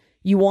point,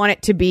 you want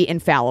it to be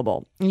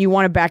infallible and you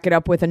want to back it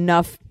up with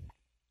enough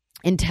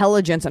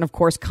intelligence and of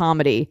course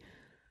comedy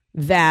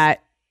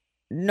that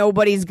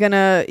nobody's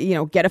gonna,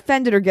 get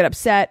offended or get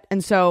upset.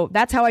 And so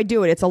that's how I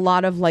do it. It's a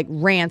lot of like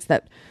rants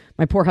that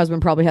my poor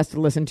husband probably has to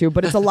listen to,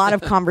 but it's a lot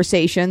of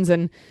conversations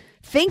and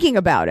thinking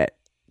about it,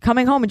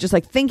 coming home and just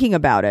like thinking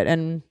about it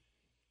and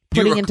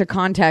putting into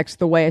context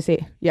the way I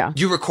say, yeah.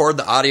 Do you record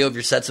the audio of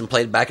your sets and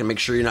play it back and make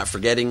sure you're not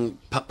forgetting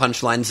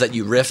punchlines that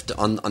you riffed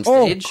on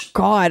stage? Oh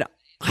God,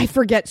 I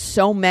forget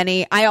so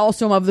many. I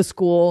also am of the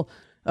school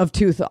of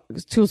two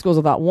schools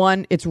of thought.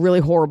 One, it's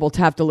really horrible to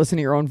have to listen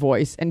to your own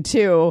voice, and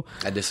two,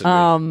 I disagree.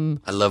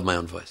 I love my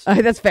own voice.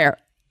 That's fair.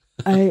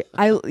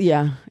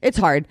 Yeah, it's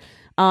hard.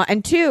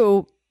 And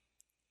two,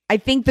 I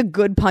think the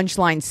good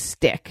punchlines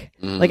stick.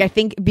 Like I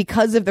think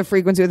because of the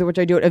frequency with which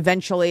I do it,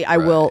 eventually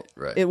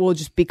it will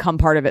just become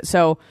part of it.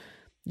 So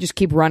just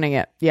keep running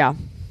it. Yeah.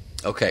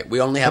 Okay, we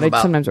only have But I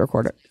about sometimes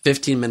record it.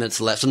 15 minutes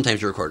left.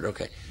 Sometimes you record it.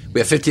 Okay, we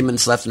have 15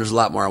 minutes left, and there's a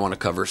lot more I want to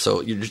cover.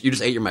 So you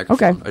just ate your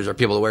microphone. Okay. Are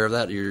people aware of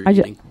that? You're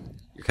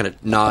kind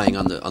of gnawing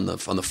on the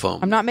foam.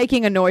 I'm not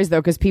making a noise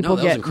though, because people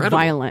that was get incredible.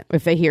 violent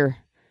if they hear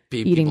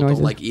eating People noises.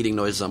 don't like eating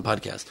noises on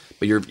podcasts,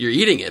 but you're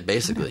eating it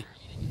basically.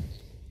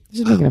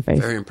 Just making a face.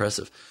 Very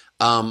impressive.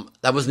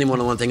 That wasn't even one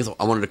of the things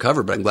I wanted to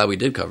cover, but I'm glad we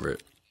did cover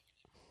it.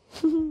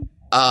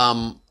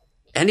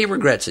 Any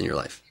regrets in your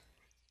life?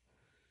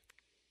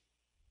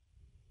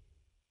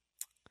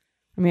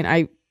 I mean,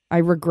 I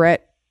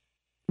regret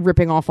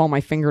ripping off all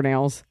my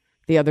fingernails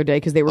the other day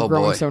because they were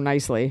growing so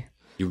nicely.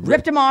 You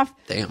ripped them off.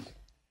 Damn.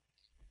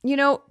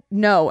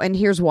 No, and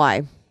here's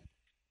why.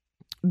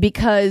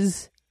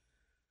 Because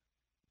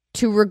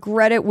to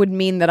regret it would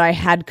mean that I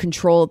had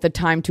control at the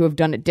time to have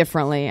done it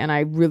differently, and I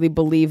really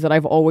believe that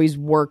I've always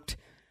worked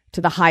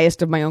to the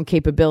highest of my own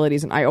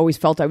capabilities, and I always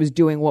felt I was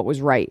doing what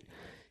was right,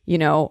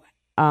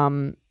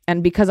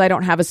 and because I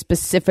don't have a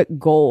specific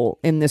goal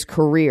in this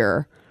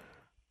career,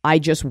 I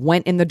just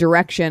went in the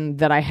direction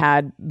that I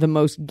had the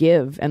most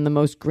give and the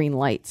most green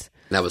lights.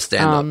 That was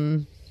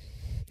stand-up.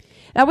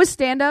 That was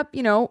stand-up.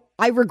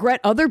 I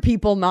regret other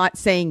people not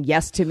saying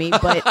yes to me,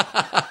 but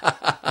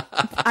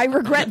I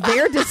regret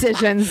their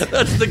decisions.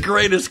 That's the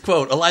greatest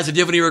quote. Eliza, do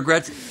you have any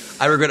regrets?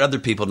 I regret other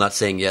people not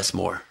saying yes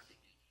more.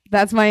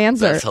 That's my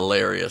answer. That's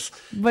hilarious.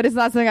 But it's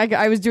not something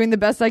I was doing the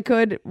best I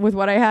could with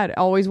what I had.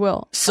 Always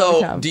will.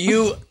 So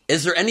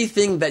is there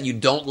anything that you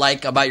don't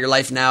like about your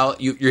life now?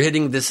 You're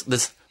hitting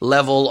this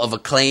level of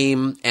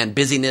acclaim and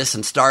busyness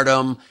and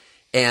stardom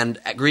and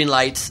green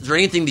lights. Is there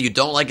anything that you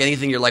don't like?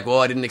 Anything you're like, well,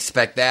 I didn't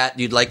expect that.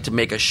 You'd like to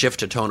make a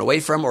shift to tone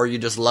away from, or are you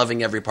just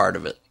loving every part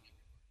of it?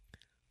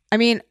 I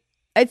mean,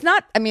 it's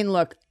not. I mean,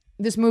 look,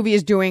 this movie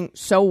is doing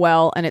so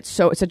well, and it's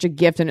such a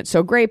gift, and it's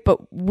so great.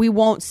 But we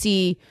won't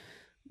see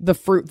the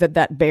fruit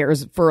that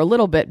bears for a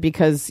little bit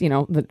because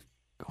the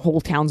whole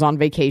town's on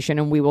vacation,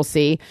 and we will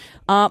see.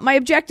 My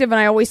objective, and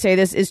I always say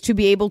this, is to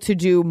be able to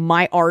do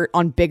my art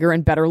on bigger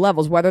and better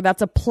levels, whether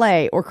that's a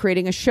play or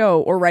creating a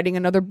show or writing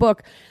another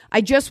book. I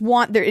just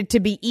want it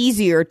to be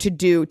easier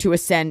to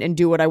ascend and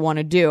do what I want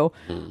to do.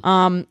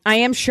 I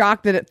am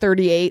shocked that at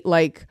 38,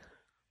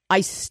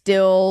 I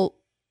still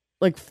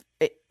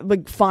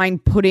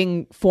find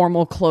putting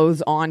formal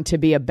clothes on to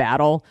be a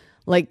battle.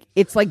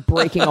 It's like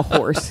breaking a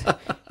horse,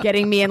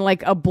 getting me in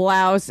a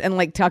blouse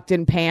and tucked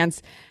in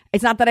pants.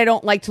 It's not that I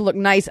don't like to look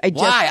nice.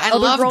 Why? I other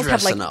love girls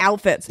have dressing up.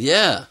 outfits.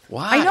 Yeah.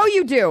 Why? I know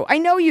you do.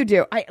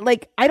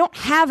 I don't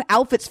have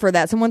outfits for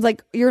that. Someone's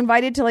like, you're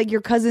invited to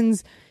your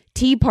cousin's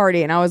tea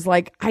party, and I was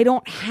like, I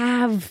don't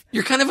have.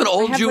 You're kind of an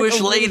old Jewish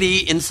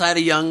lady inside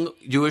a young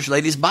Jewish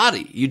lady's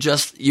body. You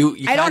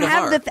I don't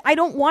have I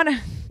don't want to.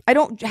 I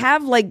don't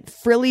have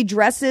frilly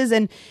dresses,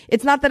 and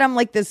it's not that I'm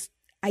this.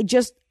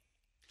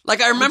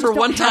 I remember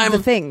one time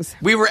things.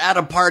 We were at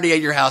a party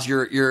at your house,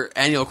 your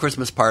annual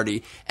Christmas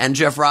party, and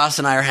Jeff Ross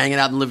and I are hanging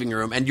out in the living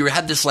room, and you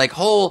had this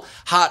whole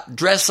hot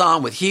dress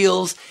on with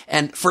heels,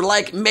 and for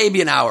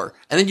maybe an hour,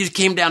 and then you just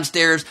came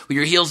downstairs with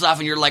your heels off,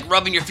 and you're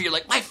rubbing your feet, you're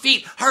my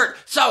feet hurt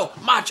so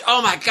much,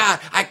 oh my God,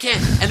 I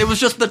can't, and it was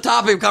just the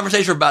topic of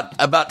conversation for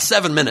about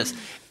 7 minutes,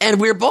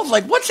 and we were both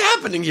what's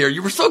happening here?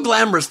 You were so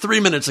glamorous 3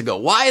 minutes ago.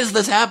 Why is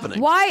this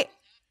happening?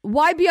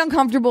 Why be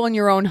uncomfortable in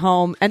your own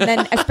home? And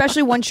then,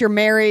 especially once you're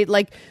married,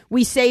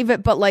 we save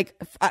it, but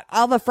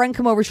I'll have a friend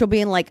come over, she'll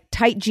be in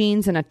tight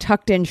jeans and a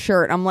tucked in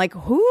shirt. I'm like,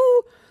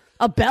 who?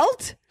 A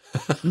belt?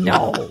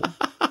 No.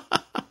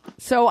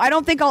 So I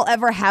don't think I'll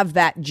ever have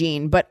that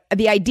gene, but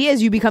the idea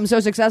is you become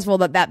so successful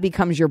that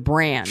becomes your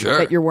brand,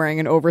 that you're wearing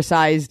an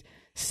oversized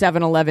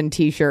 7-Eleven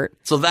t-shirt.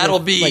 So that'll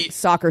be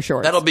soccer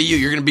shorts. That'll be you.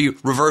 You're going to be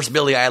reverse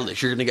Billie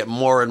Eilish. You're going to get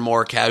more and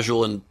more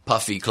casual and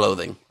puffy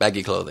clothing,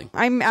 baggy clothing.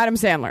 I'm Adam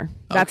Sandler.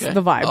 That's Okay.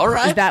 the vibe. All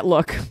right. Is that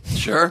look.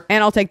 Sure.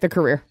 And I'll take the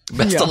career.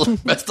 Best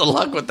of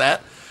luck with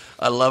that.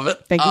 I love it.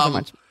 Thank you so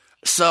much.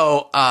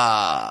 So,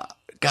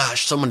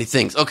 gosh, so many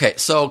things. Okay,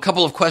 so a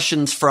couple of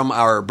questions from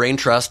our brain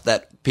trust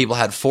that people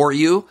had for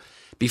you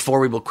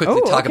before we will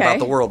quickly talk about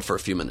the world for a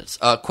few minutes.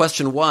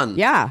 Question 1.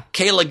 Yeah.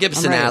 Kayla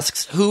Gibson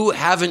asks, who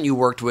haven't you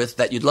worked with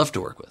that you'd love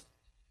to work with?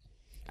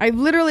 I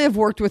literally have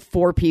worked with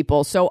 4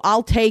 people, so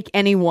I'll take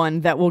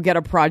anyone that will get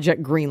a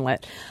project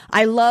greenlit.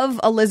 I love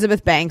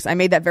Elizabeth Banks. I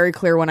made that very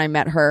clear when I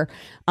met her.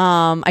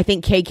 I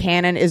think Kay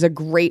Cannon is a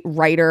great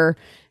writer.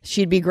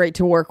 She'd be great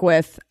to work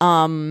with.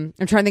 I'm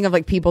trying to think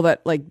of people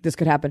that this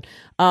could happen.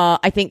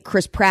 I think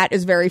Chris Pratt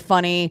is very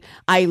funny.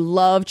 I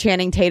love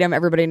Channing Tatum.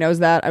 Everybody knows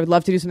that. I would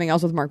love to do something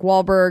else with Mark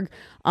Wahlberg.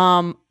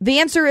 The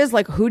answer is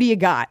who do you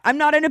got? I'm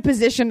not in a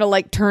position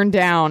to turn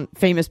down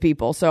famous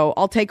people, so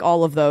I'll take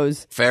all of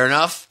those. Fair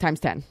enough. Times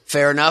 10.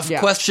 Fair enough. Yeah.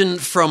 Question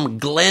from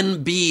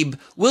Glenn Beebe.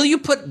 Will you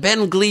put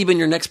Ben Glebe in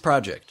your next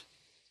project?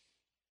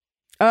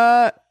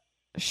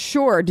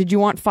 Sure. Did you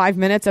want 5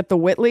 minutes at the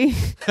Whitley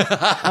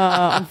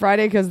on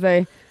Friday? Because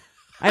do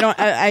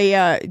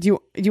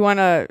you want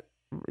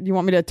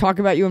me to talk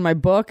about you in my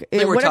book?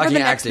 We're Whatever talking the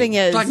next acting. thing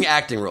is. We're talking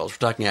acting roles.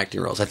 We're talking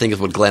acting roles. I think is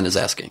what Glenn is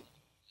asking.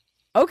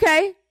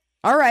 Okay.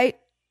 All right.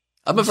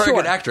 I'm a very Sure.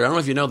 good actor. I don't know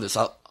if you know this.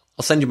 I'll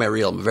send you my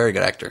reel. I'm a very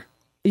good actor.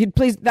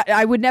 Please,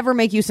 I would never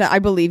make you send. I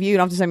believe you. You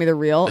don't have to send me the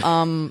reel.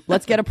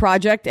 Let's get a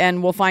project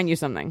and we'll find you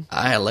something.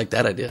 I like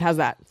that idea. How's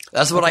that?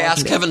 That's what I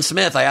asked Kevin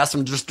Smith. I asked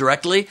him just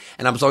directly,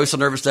 and I was always so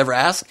nervous to ever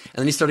ask. And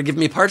then he started giving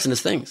me parts in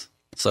his things.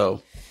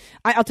 So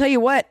I'll tell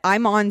you what.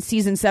 I'm on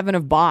season 7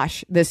 of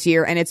Bosch this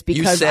year, and it's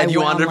because you said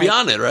you wanted to be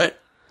on it, right?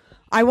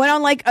 I went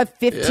on like a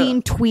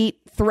 15 tweet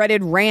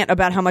threaded rant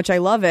about how much I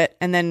love it,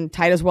 and then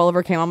Titus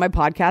Welliver came on my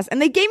podcast,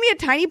 and they gave me a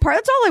tiny part.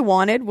 That's all I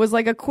wanted was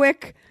like a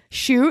quick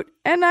shoot,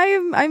 and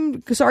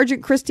I'm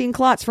Sergeant Christine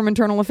Klotz from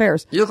Internal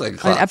Affairs. You look like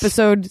Klotz. On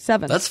episode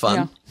 7. That's fun.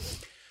 Yeah.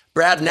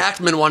 Brad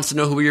Nachtman wants to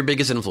know who are your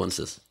biggest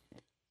influences.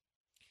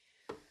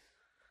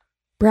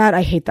 Brad,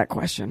 I hate that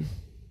question.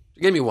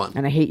 Give me one.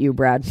 And I hate you,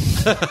 Brad.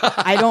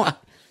 I don't.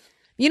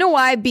 You know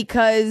why?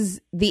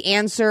 Because the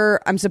answer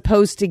I'm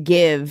supposed to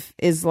give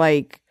is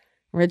like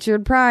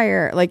Richard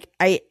Pryor. Like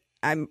I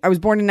was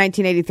born in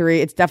 1983.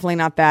 It's definitely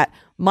not that.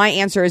 My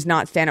answer is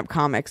not stand-up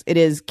comics. It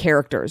is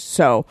characters.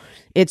 So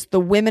it's the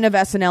women of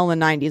SNL in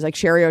the 90s, like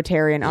Sherry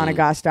O'Terry and Anna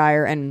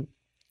Gasteyer. And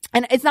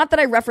it's not that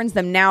I reference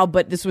them now,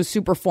 but this was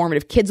super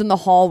formative. Kids in the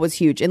Hall was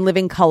huge. In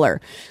Living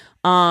Color.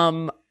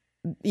 Saturday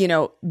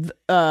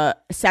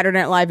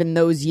Night Live in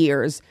those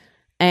years.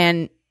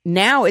 And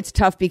now it's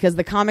tough because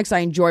the comics I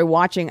enjoy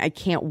watching, I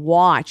can't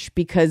watch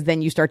because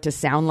then you start to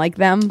sound like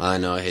them. I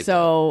know. I hate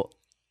that.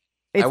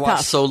 It's I watch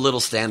tough. so little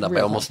stand-up. I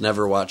almost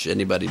never watch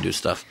anybody do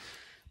stuff.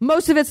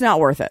 Most of it's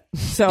not worth it.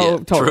 So Yeah,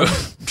 totally.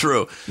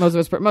 True. Most of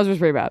it's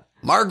pretty bad.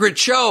 Margaret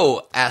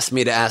Cho asked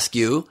me to ask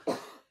you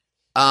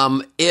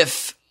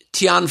if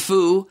Tian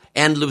Fu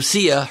and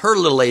Lucia, her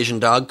little Asian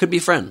dog, could be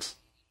friends.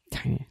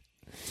 I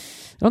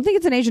don't think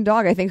it's an Asian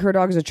dog. I think her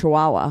dog is a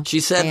Chihuahua.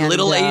 She said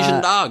little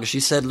Asian dog. She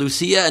said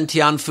Lucia and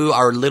Tian Fu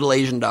are little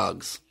Asian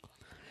dogs.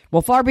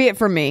 Well, far be it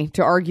from me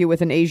to argue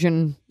with an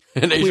Asian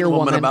queer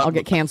woman. about I'll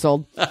get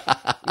canceled.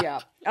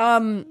 Yeah.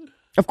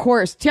 Of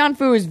course, Tian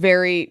Fu is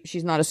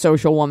she's not a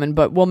social woman,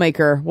 but we'll make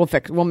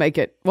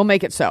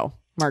it so,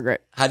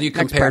 Margaret. How do you Next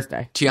compare press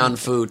day. Tian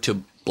Fu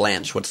to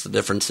Blanche? What's the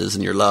differences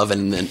in your love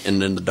and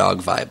in the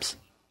dog vibes?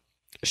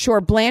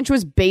 Sure, Blanche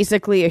was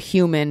basically a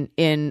human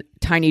in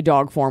tiny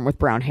dog form with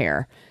brown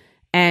hair.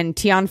 And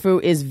Tian Fu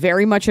is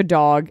very much a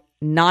dog,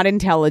 not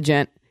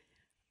intelligent,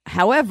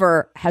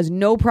 however, has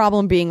no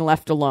problem being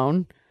left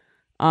alone.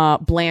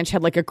 Blanche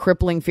had like a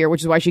crippling fear,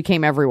 which is why she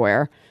came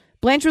everywhere.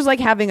 Blanche was like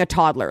having a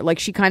toddler. Like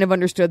she kind of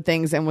understood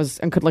things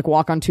and could like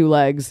walk on 2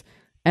 legs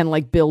and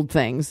like build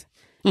things.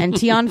 And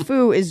Tian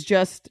Fu is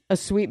just a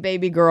sweet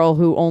baby girl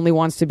who only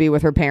wants to be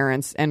with her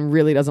parents and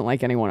really doesn't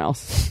like anyone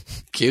else.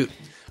 Cute.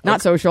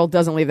 Not social,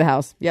 doesn't leave the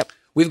house. Yep.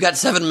 We've got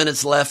 7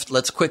 minutes left.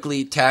 Let's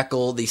quickly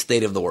tackle the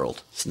state of the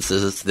world, since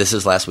this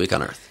is Last Week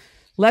on Earth.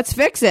 Let's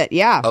fix it,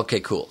 yeah.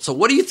 Okay, cool. So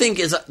what do you think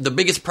is the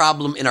biggest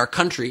problem in our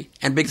country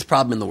and biggest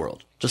problem in the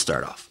world? Just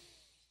start off.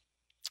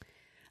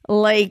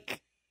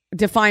 Like,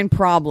 define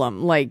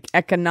problem. Like,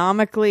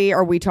 economically,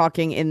 are we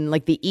talking in,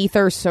 like, the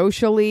ether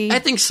socially? I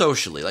think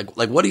socially. Like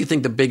what do you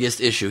think the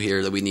biggest issue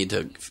here that we need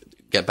to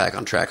get back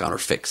on track on or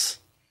fix?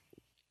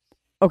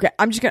 Okay,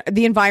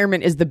 the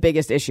environment is the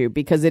biggest issue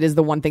because it is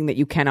the one thing that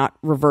you cannot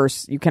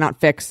reverse, you cannot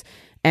fix,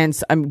 and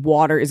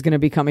water is going to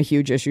become a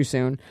huge issue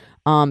soon.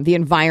 The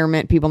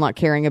environment, people not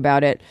caring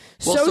about it.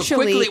 Well,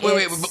 Socially, so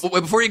quickly,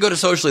 wait, before you go to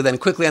socially, then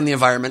quickly on the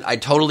environment, I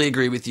totally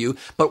agree with you.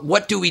 But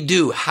what do we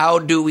do? How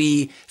do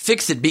we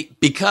fix it?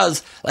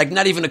 Because, like,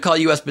 not even to call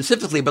you out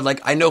specifically, but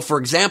like, I know, for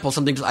example,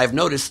 something I've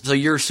noticed. So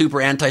you're super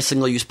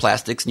anti-single-use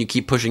plastics, and you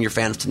keep pushing your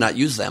fans to not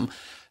use them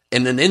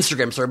in an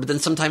Instagram story. But then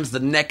sometimes the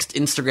next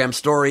Instagram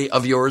story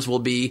of yours will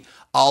be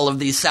all of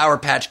these Sour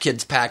Patch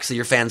Kids packs that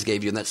your fans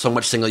gave you, and that's so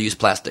much single-use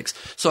plastics.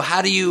 So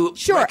how do you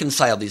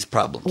reconcile these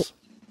problems?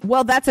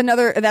 Well, that's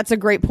a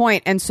great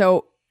point. And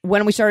so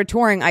when we started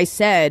touring, I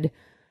said,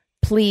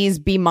 please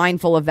be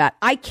mindful of that.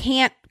 I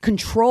can't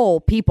control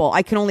people.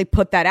 I can only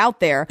put that out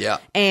there. Yeah.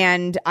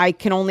 And I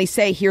can only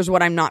say, here's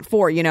what I'm not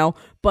for,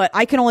 but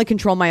I can only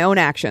control my own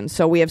actions.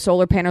 So we have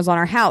solar panels on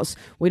our house.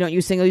 We don't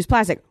use single-use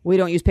plastic. We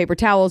don't use paper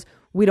towels.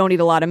 We don't eat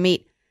a lot of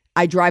meat.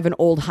 I drive an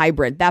old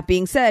hybrid. That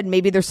being said,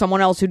 maybe there's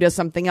someone else who does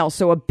something else.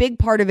 So a big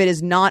part of it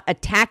is not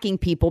attacking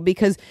people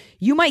because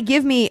you might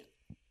give me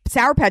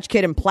Sour Patch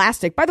Kid and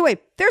plastic. By the way,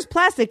 there's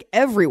plastic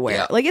everywhere.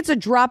 Yeah. Like it's a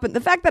drop. The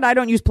fact that I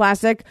don't use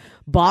plastic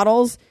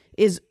bottles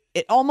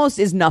it almost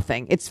is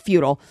nothing. It's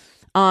futile.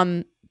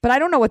 But I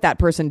don't know what that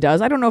person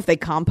does. I don't know if they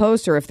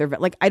compost or if they're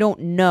like, I don't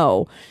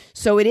know.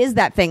 So it is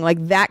that thing,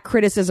 like that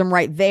criticism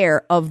right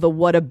there of the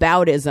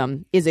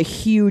whataboutism is a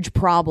huge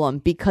problem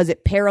because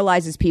it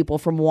paralyzes people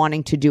from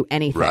wanting to do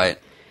anything. Right.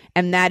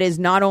 And that is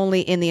not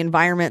only in the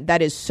environment,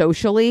 that is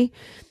socially.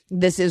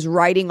 This is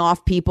writing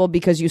off people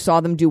because you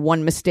saw them do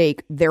one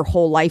mistake. Their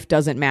whole life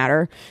doesn't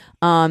matter.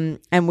 And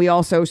we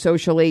also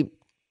socially,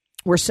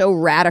 we're so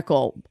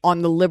radical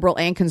on the liberal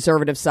and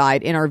conservative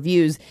side in our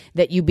views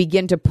that you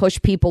begin to push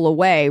people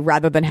away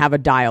rather than have a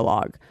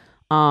dialogue.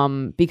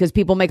 Because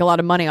people make a lot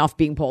of money off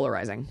being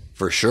polarizing.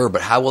 For sure.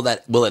 But how will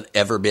it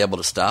ever be able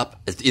to stop?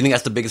 You think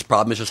that's the biggest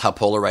problem is just how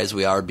polarized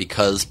we are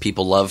because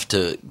people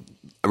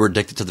we're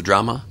addicted to the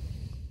drama?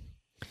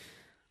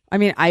 I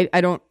mean,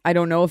 I don't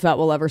know if that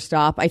will ever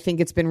stop. I think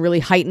it's been really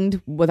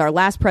heightened with our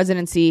last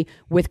presidency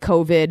with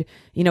COVID,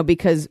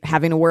 because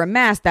having to wear a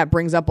mask, that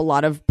brings up a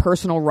lot of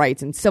personal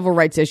rights and civil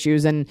rights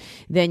issues. And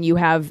then you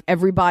have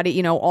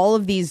everybody, all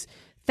of these,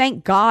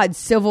 thank God,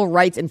 civil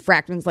rights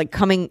infractions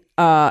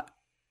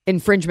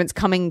infringements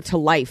coming to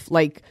life,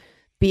 like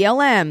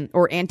BLM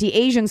or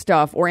anti-Asian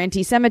stuff or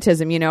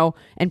anti-Semitism,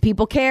 and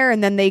people care,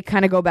 and then they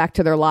kind of go back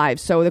to their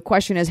lives. So the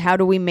question is, how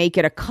do we make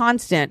it a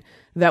constant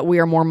that we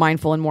are more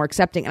mindful and more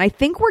accepting? And I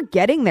think we're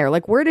getting there.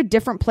 Like, we're at a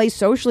different place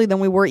socially than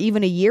we were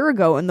even a year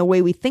ago in the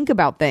way we think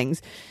about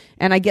things.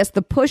 And I guess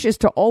the push is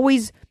to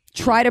always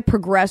try to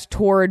progress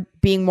toward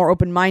being more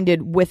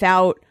open-minded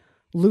without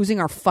losing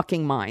our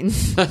fucking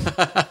minds.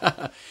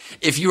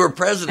 If you were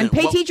president... And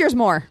pay teachers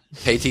more.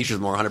 Pay teachers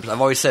more, 100%.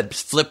 I've always said,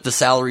 flip the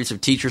salaries of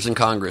teachers in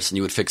Congress and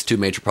you would fix two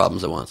major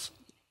problems at once.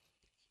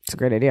 It's a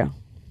great idea.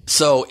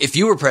 So if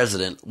you were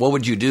president, what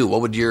would you do?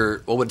 What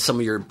would some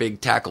of your big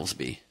tackles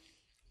be?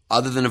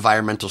 Other than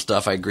environmental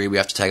stuff, I agree, we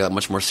have to take that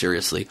much more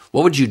seriously.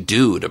 What would you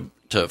do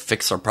to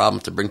fix our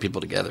problems, to bring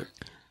people together?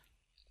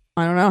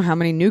 I don't know. How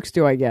many nukes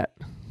do I get?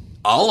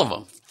 All of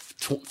them.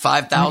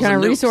 5,000 What kind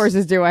of nukes.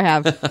 resources do I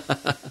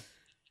have?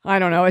 I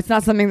don't know. It's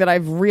not something that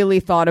I've really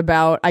thought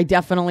about. I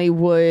definitely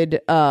would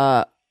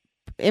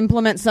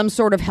implement some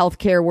sort of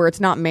healthcare where it's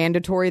not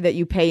mandatory that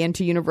you pay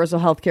into universal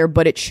healthcare,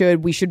 but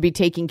we should be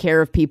taking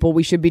care of people.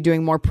 We should be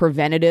doing more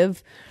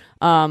preventative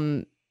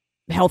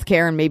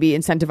healthcare and maybe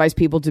incentivize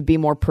people to be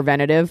more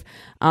preventative.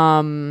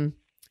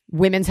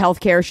 Women's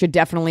healthcare should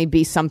definitely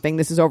be something.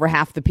 This is over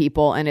half the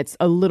people, and it's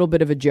a little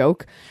bit of a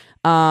joke.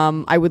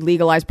 I would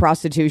legalize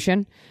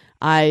prostitution.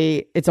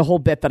 It's a whole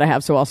bit that I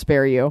have, so I'll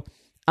spare you.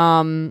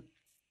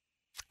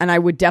 And I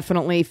would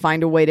definitely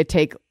find a way to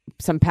take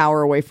some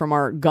power away from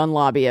our gun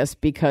lobbyists,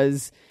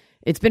 because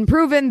it's been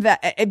proven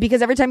that,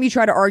 because every time you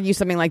try to argue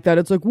something like that,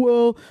 it's like,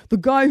 well, the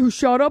guy who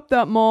shot up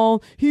that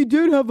mall, he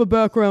did have a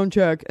background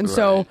check. And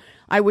so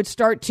I would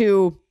start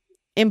to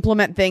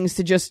implement things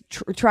to just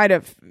try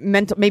to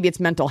maybe it's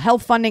mental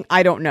health funding.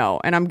 I don't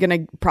know. And I'm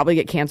going to probably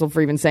get canceled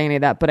for even saying any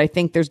of that. But I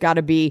think there's got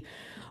to be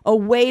a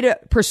way to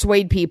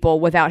persuade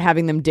people without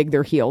having them dig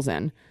their heels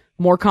in.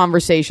 More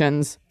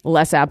conversations,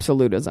 less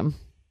absolutism.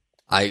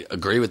 I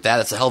agree with that.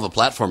 It's a hell of a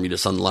platform you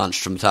just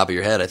unlaunched from the top of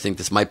your head. I think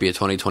this might be a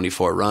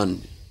 2024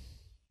 run.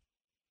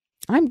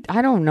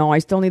 I don't know. I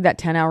still need that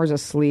 10 hours of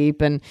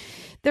sleep, and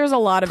there's a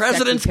lot of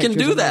presidents can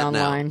do that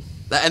online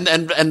now,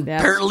 and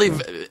apparently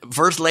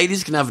first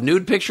ladies can have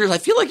nude pictures. I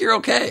feel like you're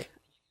okay.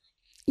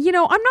 I'm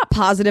not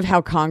positive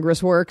how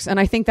Congress works, and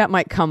I think that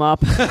might come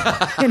up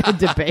in a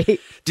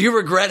debate. Do you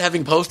regret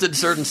having posted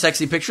certain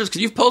sexy pictures?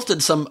 Because you've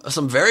posted some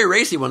very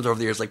racy ones over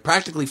the years, like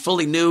practically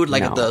fully nude,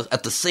 like at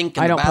the sink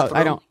in the bathroom.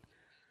 I don't.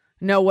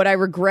 No, what I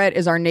regret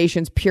is our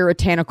nation's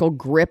puritanical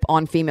grip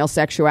on female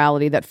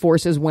sexuality that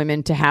forces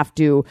women to have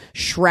to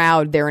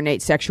shroud their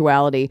innate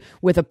sexuality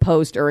with a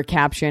post or a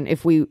caption.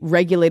 If we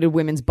regulated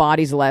women's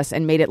bodies less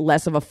and made it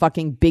less of a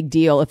fucking big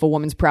deal if a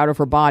woman's proud of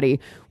her body,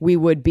 we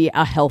would be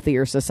a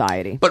healthier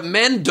society. But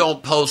men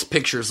don't post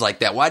pictures like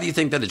that. Why do you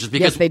think that is? Just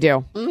because? Yes, they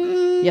do.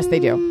 Yes, they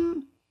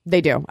do.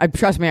 They do.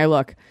 Trust me, I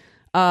look.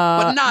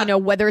 But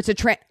not, whether it's a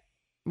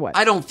what?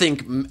 I don't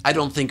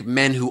think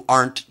men who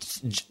aren't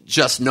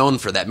just known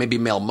for that, maybe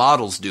male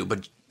models do,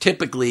 but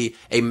typically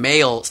a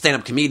male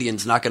stand-up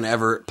comedian's not going to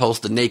ever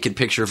post a naked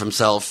picture of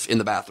himself in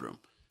the bathroom.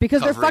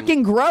 Because they're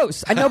fucking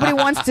gross. And nobody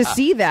wants to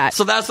see that.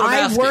 So that's what I'm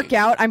asking. I work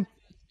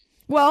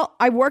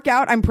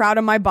out. I'm proud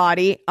of my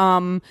body.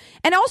 And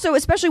also,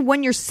 especially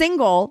when you're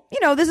single,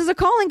 this is a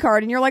calling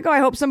card and you're like, oh, I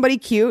hope somebody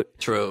cute.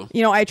 True.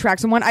 I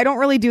attract someone. I don't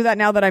really do that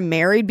now that I'm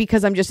married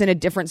because I'm just in a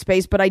different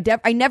space, but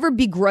I never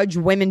begrudge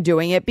women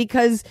doing it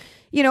because,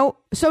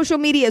 social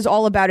media is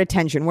all about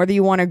attention, whether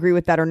you want to agree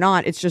with that or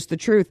not. It's just the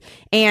truth.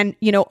 And,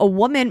 a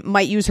woman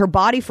might use her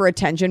body for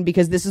attention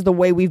because this is the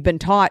way we've been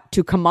taught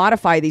to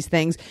commodify these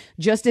things.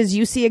 Just as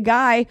you see a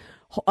guy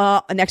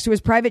next to his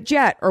private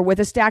jet or with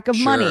a stack of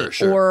money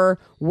or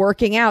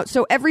working out.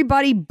 So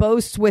everybody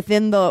boasts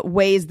within the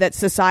ways that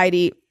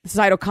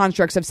societal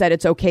constructs have said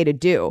it's okay to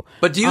do.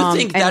 But do you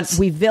think that's...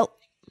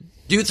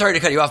 Sorry to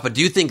cut you off, but do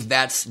you think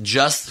that's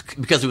just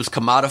because it was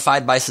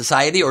commodified by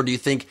society, or do you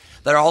think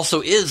there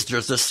also is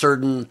just a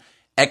certain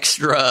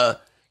extra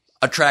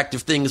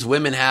attractive things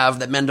women have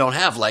that men don't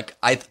have? Like,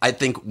 I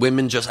think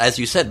women, just as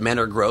you said, men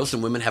are gross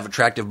and women have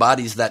attractive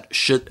bodies that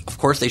of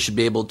course they should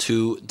be able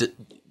to...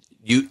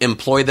 You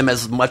employ them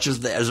as much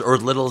as or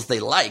little as they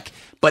like,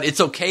 but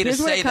it's okay to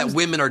say that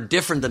women are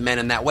different than men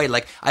in that way.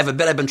 Like, I have a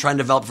bit I've been trying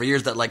to develop for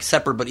years that like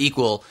separate but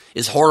equal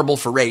is horrible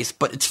for race,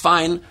 but it's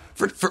fine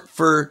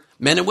for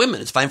men and women.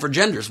 It's fine for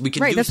genders. We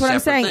can do that's what I'm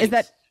saying things. Is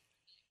that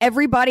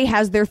everybody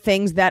has their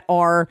things that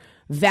are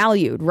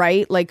valued,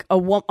 right? Like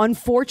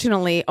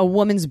unfortunately, a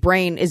woman's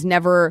brain is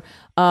never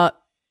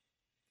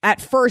at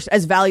first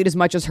as valued as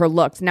much as her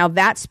looks. Now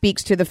that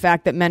speaks to the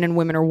fact that men and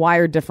women are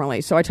wired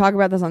differently. So I talk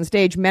about this on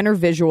stage. Men are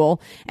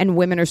visual and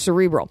women are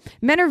cerebral.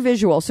 Men are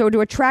visual. So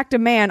to attract a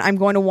man, I'm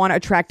going to want to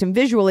attract him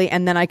visually,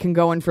 and then I can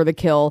go in for the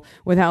kill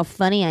with how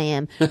funny I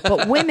am.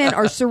 But women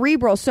are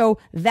cerebral. So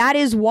that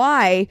is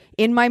why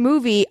in my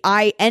movie,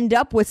 I end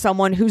up with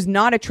someone who's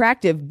not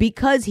attractive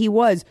because he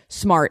was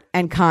smart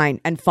and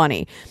kind and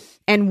funny.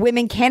 And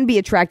women can be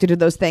attracted to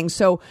those things.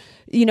 So,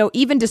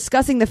 even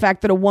discussing the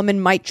fact that a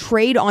woman might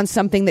trade on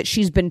something that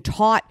she's been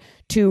taught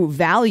to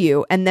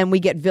value and then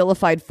we get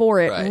vilified for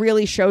it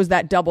really shows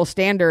that double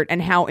standard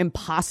and how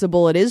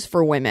impossible it is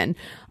for women.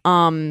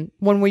 When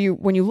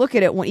you look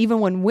at it,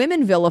 even when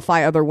women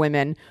vilify other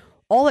women,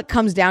 all it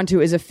comes down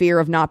to is a fear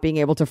of not being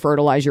able to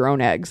fertilize your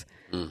own eggs.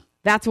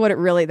 That's what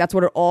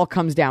it all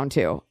comes down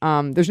to.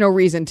 There's no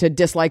reason to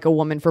dislike a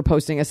woman for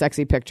posting a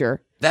sexy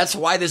picture. That's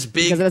why this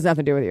big... Because it has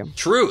nothing to do with you.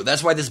 True.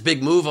 That's why this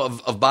big move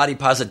of body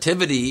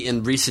positivity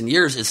in recent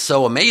years is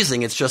so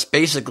amazing. It's just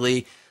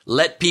basically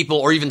let people,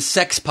 or even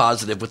sex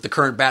positive with the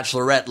current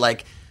Bachelorette,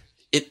 like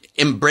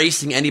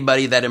embracing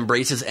anybody that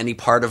embraces any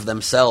part of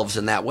themselves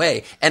in that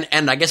way. And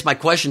I guess my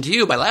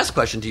last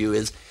question to you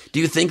is,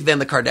 do you think then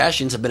the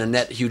Kardashians have been a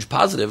net huge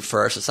positive for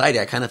our society?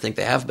 I kind of think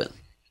they have been.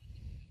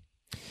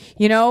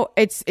 We've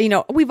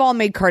all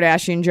made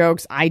Kardashian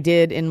jokes. I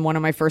did in one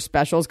of my first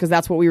specials because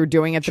that's what we were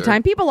doing at the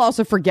time. People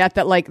also forget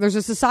that there's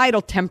a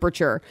societal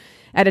temperature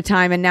at a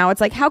time. And now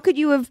it's like, how could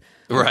you have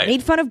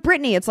made fun of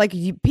Britney? It's like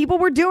people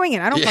were doing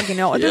it. I don't fucking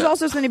know. There's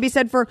also something to be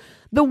said for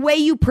the way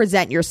you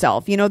present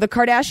yourself. The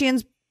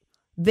Kardashians,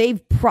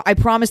 I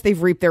promise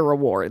they've reaped their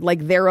reward.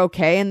 They're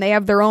okay and they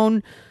have their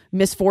own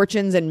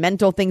misfortunes and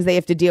mental things they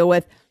have to deal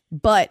with.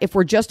 But if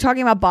we're just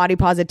talking about body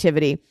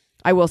positivity,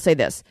 I will say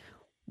this.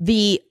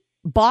 The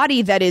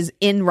body that is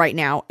in right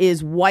now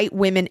is white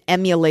women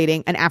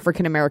emulating an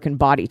African American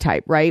body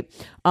type, right?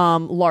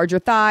 Larger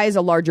thighs,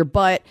 a larger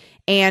butt.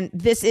 And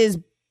this is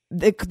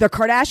the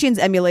Kardashians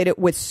emulate it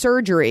with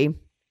surgery.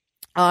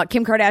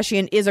 Kim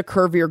Kardashian is a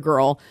curvier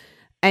girl.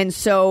 And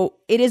so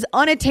it is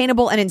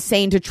unattainable and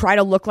insane to try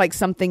to look like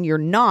something you're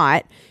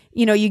not.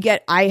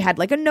 I had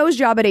a nose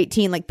job at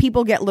 18,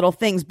 people get little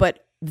things,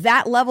 but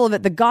that level of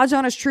it, the God's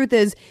honest truth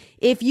is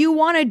if you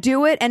want to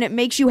do it and it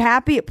makes you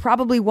happy, it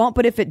probably won't.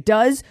 But if it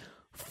does,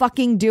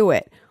 fucking do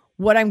it.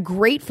 What I'm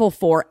grateful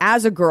for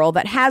as a girl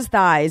that has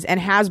thighs and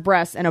has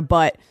breasts and a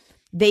butt,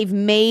 they've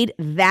made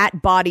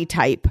that body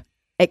type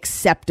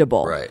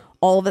acceptable. Right.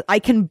 I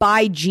can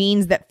buy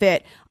jeans that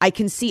fit. I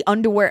can see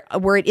underwear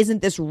where it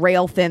isn't this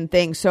rail thin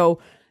thing. So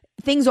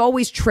things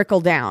always trickle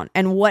down.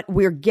 And what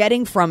we're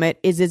getting from it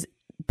is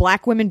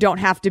black women don't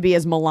have to be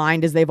as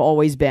maligned as they've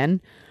always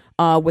been.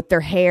 With their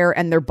hair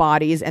and their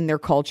bodies and their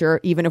culture,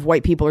 even if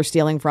white people are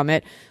stealing from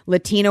it.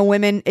 Latino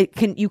women,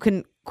 you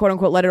can quote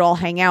unquote let it all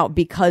hang out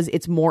because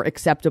it's more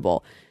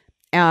acceptable.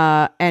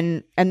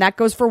 And that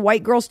goes for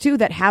white girls too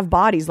that have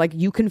bodies.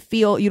 You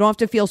don't have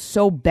to feel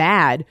so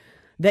bad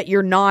that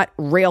you're not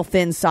rail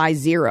thin size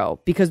 0,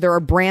 because there are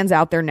brands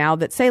out there now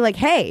that say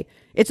hey,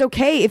 it's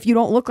okay if you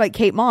don't look like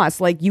Kate Moss,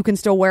 you can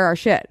still wear our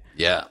shit.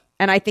 Yeah.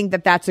 And I think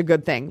that's a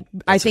good thing.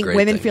 I think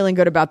women feeling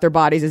good about their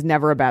bodies is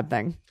never a bad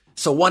thing.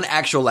 So one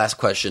actual last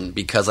question,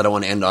 because I don't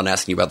want to end on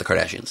asking you about the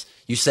Kardashians.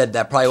 You said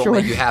that probably won't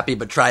make you happy,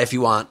 but try if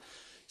you want.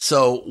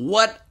 So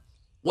what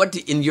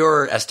in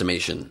your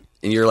estimation,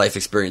 in your life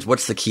experience,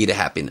 what's the key to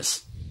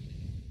happiness?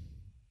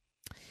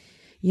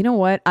 You know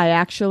what? I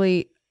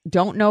actually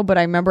don't know, but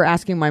I remember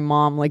asking my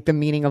mom the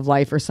meaning of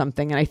life or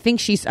something. And I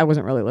think I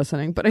wasn't really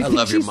listening, but I think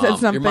love your she mom. said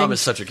something. Your mom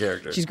is such a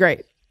character. She's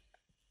great.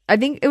 I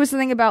think it was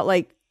something about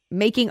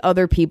making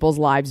other people's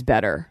lives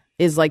better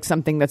is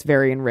something that's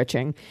very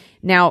enriching.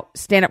 Now,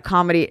 stand-up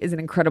comedy is an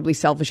incredibly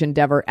selfish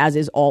endeavor, as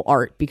is all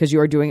art, because you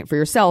are doing it for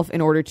yourself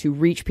in order to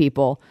reach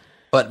people.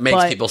 But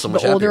makes people so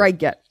much happier. The older I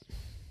get,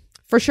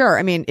 for sure.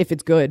 I mean, if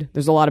it's good,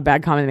 there's a lot of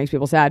bad comedy that makes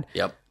people sad.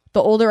 Yep.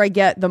 The older I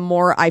get, the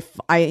more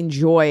I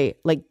enjoy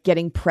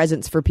getting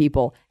presents for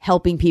people,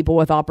 helping people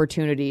with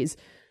opportunities,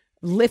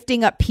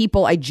 lifting up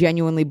people I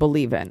genuinely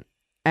believe in.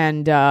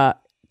 And to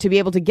be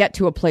able to get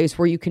to a place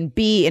where you can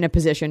be in a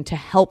position to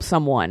help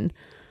someone,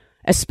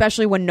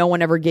 especially when no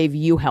one ever gave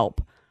you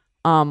help.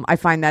 I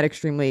find that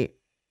extremely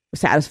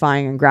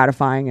satisfying and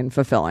gratifying and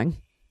fulfilling.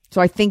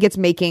 So I think it's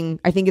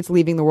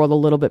leaving the world a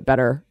little bit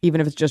better,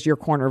 even if it's just your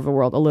corner of the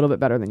world, a little bit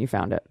better than you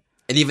found it.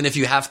 And even if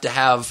you have to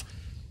have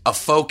a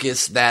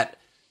focus that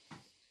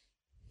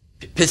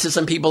pisses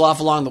some people off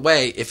along the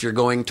way, if you're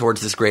going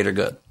towards this greater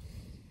good.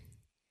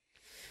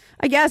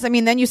 I guess. I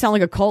mean, then you sound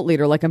like a cult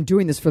leader, I'm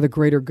doing this for the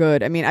greater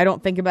good. I mean, I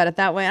don't think about it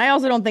that way. I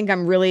also don't think I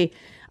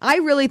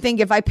really think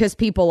if I piss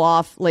people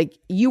off,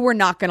 you were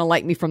not going to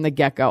like me from the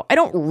get-go. I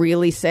don't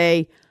really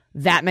say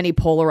that many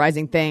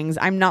polarizing things.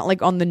 I'm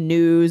not on the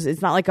news.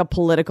 It's not a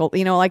political,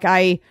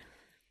 I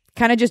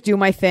kind of just do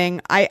my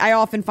thing. I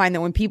often find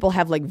that when people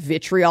have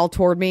vitriol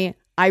toward me,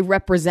 I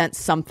represent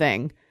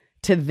something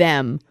to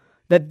them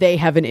that they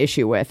have an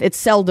issue with. It's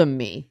seldom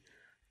me.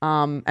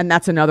 And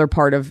that's another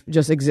part of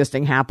just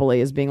existing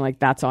happily, is being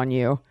that's on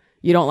you.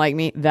 You don't like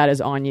me? That is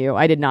on you.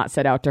 I did not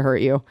set out to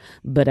hurt you,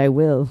 but I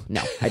will.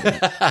 No, I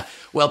didn't.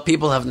 Well,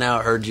 people have now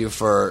heard you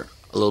for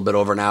a little bit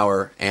over an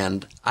hour,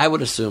 and I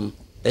would assume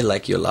they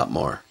like you a lot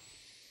more.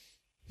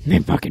 They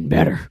fucking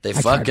better. They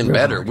fucking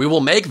better. We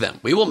will make them.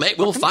 We'll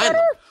find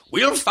them.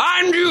 We'll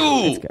find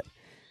you. That's good.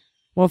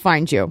 We'll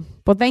find you.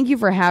 Well, thank you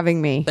for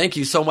having me. Thank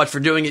you so much for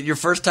doing it. Your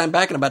first time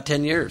back in about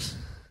 10 years.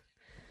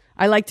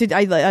 I like to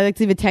leave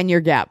a 10-year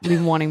gap.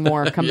 Leave wanting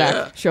more. Come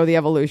back. Show the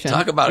evolution.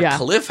 Talk about a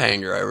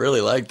cliffhanger. I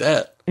really like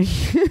that.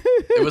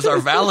 It was our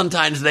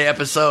Valentine's Day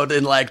episode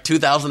in like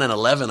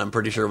 2011. I'm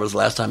pretty sure it was the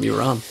last time you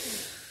were on.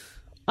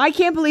 I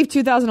can't believe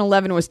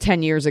 2011 was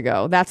 10 years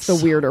ago. That's the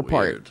weirder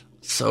part.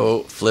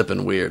 So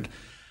flippin' weird.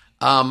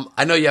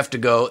 I know you have to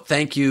go.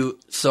 Thank you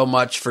so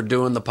much for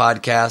doing the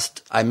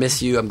podcast. I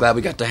miss you. I'm glad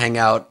we got to hang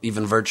out,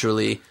 even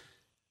virtually.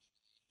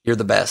 You're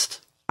the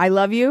best. I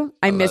love you.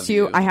 I miss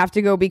you. I have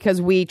to go because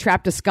we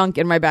trapped a skunk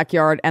in my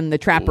backyard and the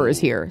trapper is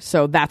here.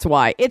 So that's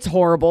why. It's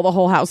horrible. The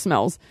whole house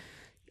smells.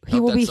 He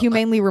will be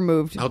humanely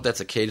removed. I hope that's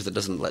a cage that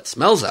doesn't let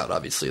smells out,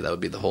 obviously. That would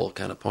be the whole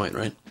kind of point,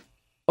 right?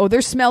 Oh,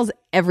 there's smells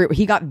everywhere.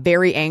 He got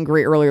very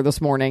angry earlier this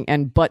morning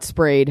and butt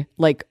sprayed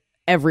like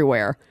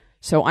everywhere.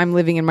 So I'm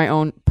living in my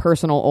own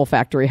personal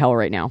olfactory hell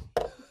right now.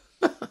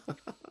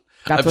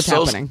 That's what's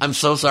happening. I'm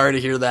so sorry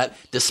to hear that.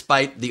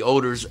 Despite the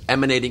odors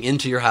emanating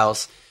into your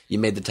house, you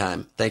made the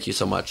time. Thank you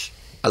so much.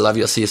 I love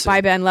you. I'll see you soon.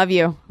 Bye, Ben. Love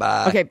you.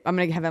 Bye. Okay, I'm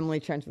going to have Emily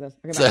transfer this.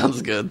 Okay,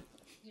 sounds good.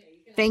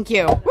 Thank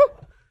you. Woo.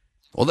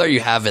 Well, there you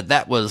have it.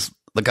 That was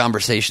the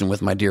conversation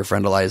with my dear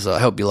friend Eliza. I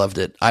hope you loved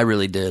it. I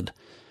really did.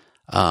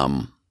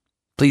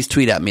 Please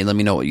tweet at me. Let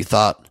me know what you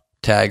thought.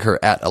 Tag her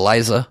at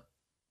Eliza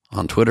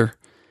on Twitter.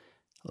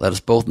 Let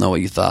us both know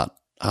what you thought.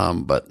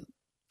 But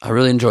I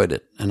really enjoyed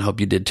it and hope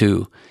you did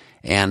too.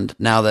 And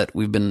now that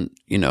we've been,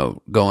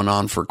 going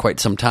on for quite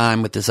some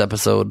time with this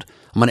episode,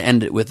 I'm going to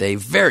end it with a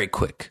very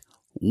quick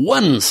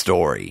one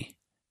story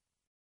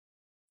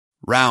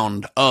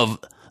round of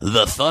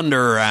the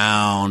Thunder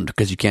Round,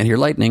 because you can't hear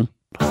lightning.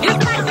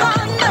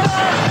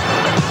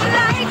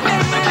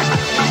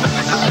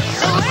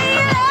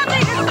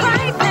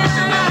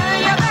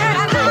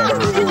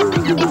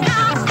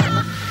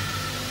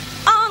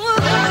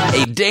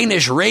 A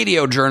Danish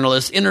radio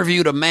journalist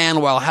interviewed a man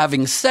while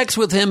having sex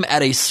with him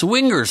at a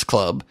swingers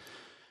club.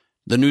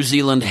 The New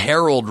Zealand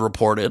Herald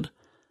reported.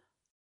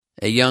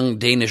 A young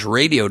Danish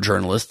radio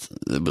journalist,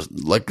 it was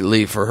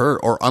luckily for her,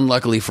 or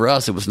unluckily for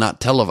us, it was not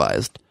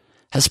televised,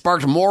 has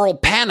sparked moral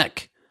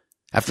panic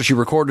after she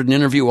recorded an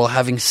interview while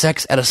having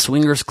sex at a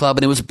swingers club,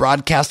 and it was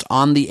broadcast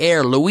on the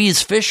air.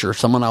 Louise Fisher,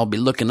 someone I'll be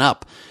looking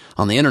up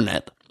on the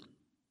internet.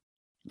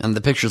 And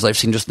the pictures I've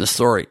seen just in the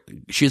story,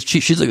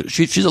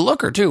 she's a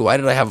looker too. Why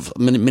did I have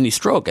mini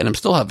stroke? And I'm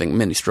still having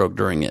mini stroke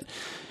during it.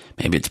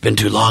 Maybe it's been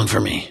too long for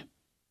me.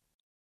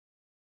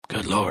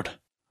 Good Lord.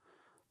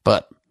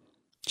 But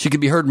she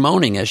could be heard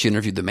moaning as she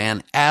interviewed the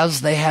man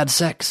as they had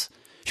sex.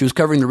 She was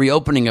covering the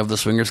reopening of the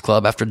swingers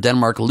club after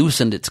Denmark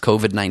loosened its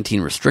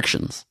COVID-19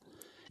 restrictions.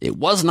 It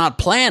was not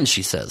planned,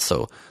 she says,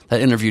 so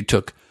that interview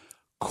took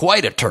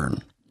quite a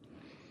turn.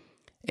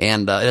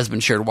 And it has been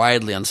shared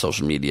widely on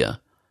social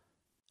media.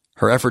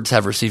 Her efforts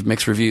have received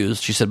mixed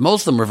reviews. She said,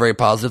 most of them were very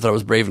positive, that I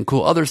was brave and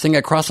cool. Others think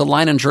I crossed a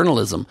line in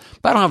journalism.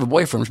 But I don't have a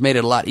boyfriend, which made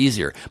it a lot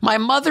easier. My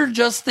mother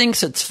just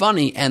thinks it's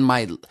funny and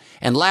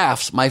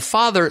laughs. My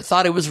father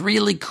thought it was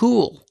really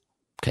cool.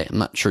 Okay, I'm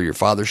not sure your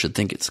father should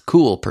think it's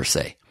cool per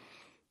se.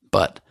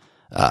 But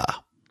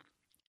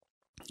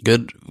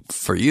good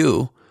for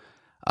you.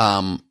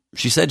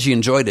 She said she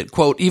enjoyed it.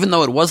 Quote, even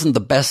though it wasn't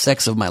the best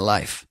sex of my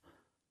life.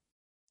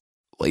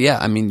 Well, yeah,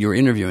 I mean, you're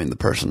interviewing the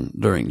person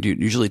during. Do you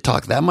usually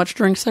talk that much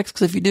during sex?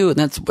 Because if you do, and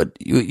that's what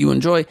you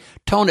enjoy,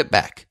 tone it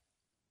back.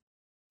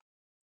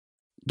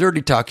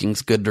 Dirty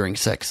talking's good during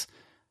sex.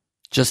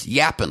 Just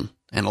yapping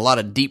and a lot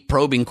of deep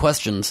probing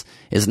questions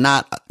is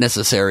not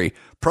necessary.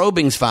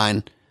 Probing's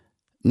fine,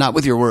 not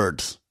with your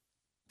words.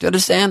 Do you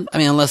understand? I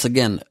mean, unless,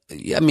 again,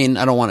 I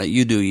don't want to,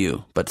 you do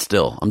you, but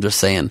still, I'm just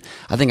saying,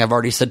 I think I've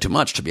already said too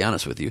much, to be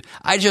honest with you.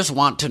 I just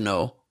want to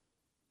know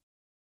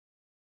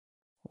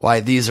why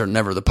these are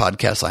never the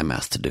podcasts I'm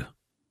asked to do.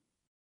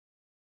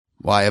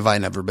 Why have I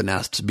never been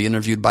asked to be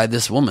interviewed by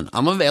this woman?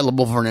 I'm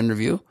available for an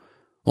interview.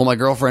 Will my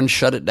girlfriend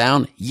shut it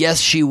down? Yes,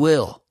 she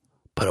will.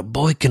 But a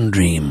boy can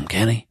dream,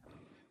 can he?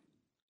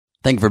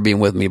 Thank you for being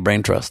with me,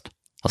 Brain Trust.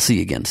 I'll see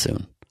you again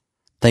soon.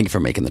 Thank you for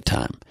making the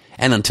time.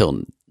 And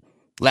until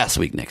next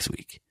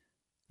week,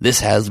 this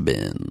has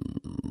been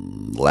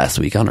Last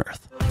Week on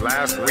Earth.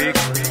 Last week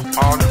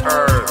on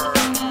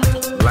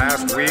Earth.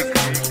 Last week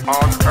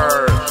on Earth.